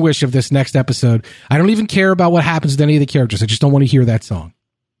number one wish of this next episode. I don't even care about what happens to any of the characters. I just don't want to hear that song.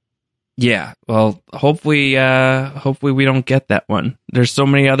 Yeah, well, hopefully we don't get that one. There's so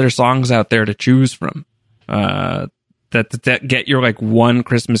many other songs out there to choose from. That get your like one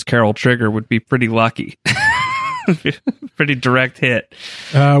Christmas Carol trigger would be pretty lucky. Pretty direct hit.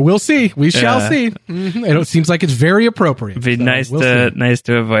 We'll see. We shall see. Mm-hmm. It seems like it's very appropriate. It'd be nice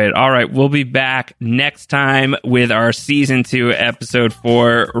to avoid. All right, we'll be back next time with our season 2, episode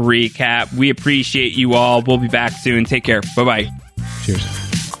 4 recap. We appreciate you all. We'll be back soon. Take care. Bye-bye. Cheers.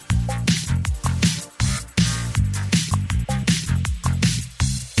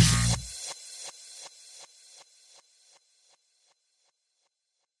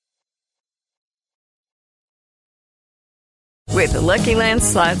 With the Lucky Land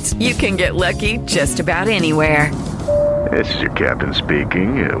Slots, you can get lucky just about anywhere. This is your captain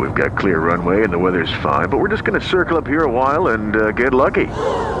speaking. We've got clear runway and the weather's fine, but we're just going to circle up here a while and get lucky.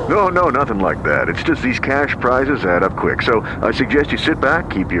 No, nothing like that. It's just these cash prizes add up quick. So I suggest you sit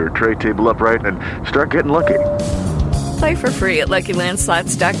back, keep your tray table upright, and start getting lucky. Play for free at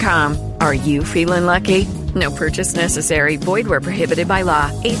LuckyLandSlots.com. Are you feeling lucky? No purchase necessary. Void where prohibited by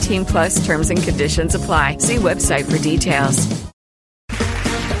law. 18+ terms and conditions apply. See website for details.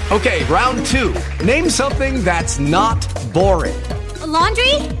 Okay, round 2. Name something that's not boring. A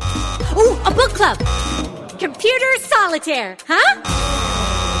laundry? Ooh, a book club. Computer solitaire, huh?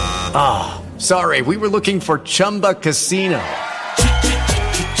 Ah, sorry, we were looking for Chumba Casino.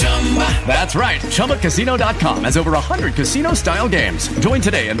 That's right, ChumbaCasino.com has over 100 casino-style games. Join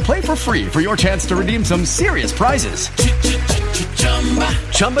today and play for free for your chance to redeem some serious prizes.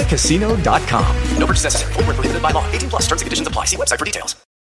 ChumbaCasino.com. No purchase necessary. Void where prohibited by law. 18+ terms and conditions apply. See website for details.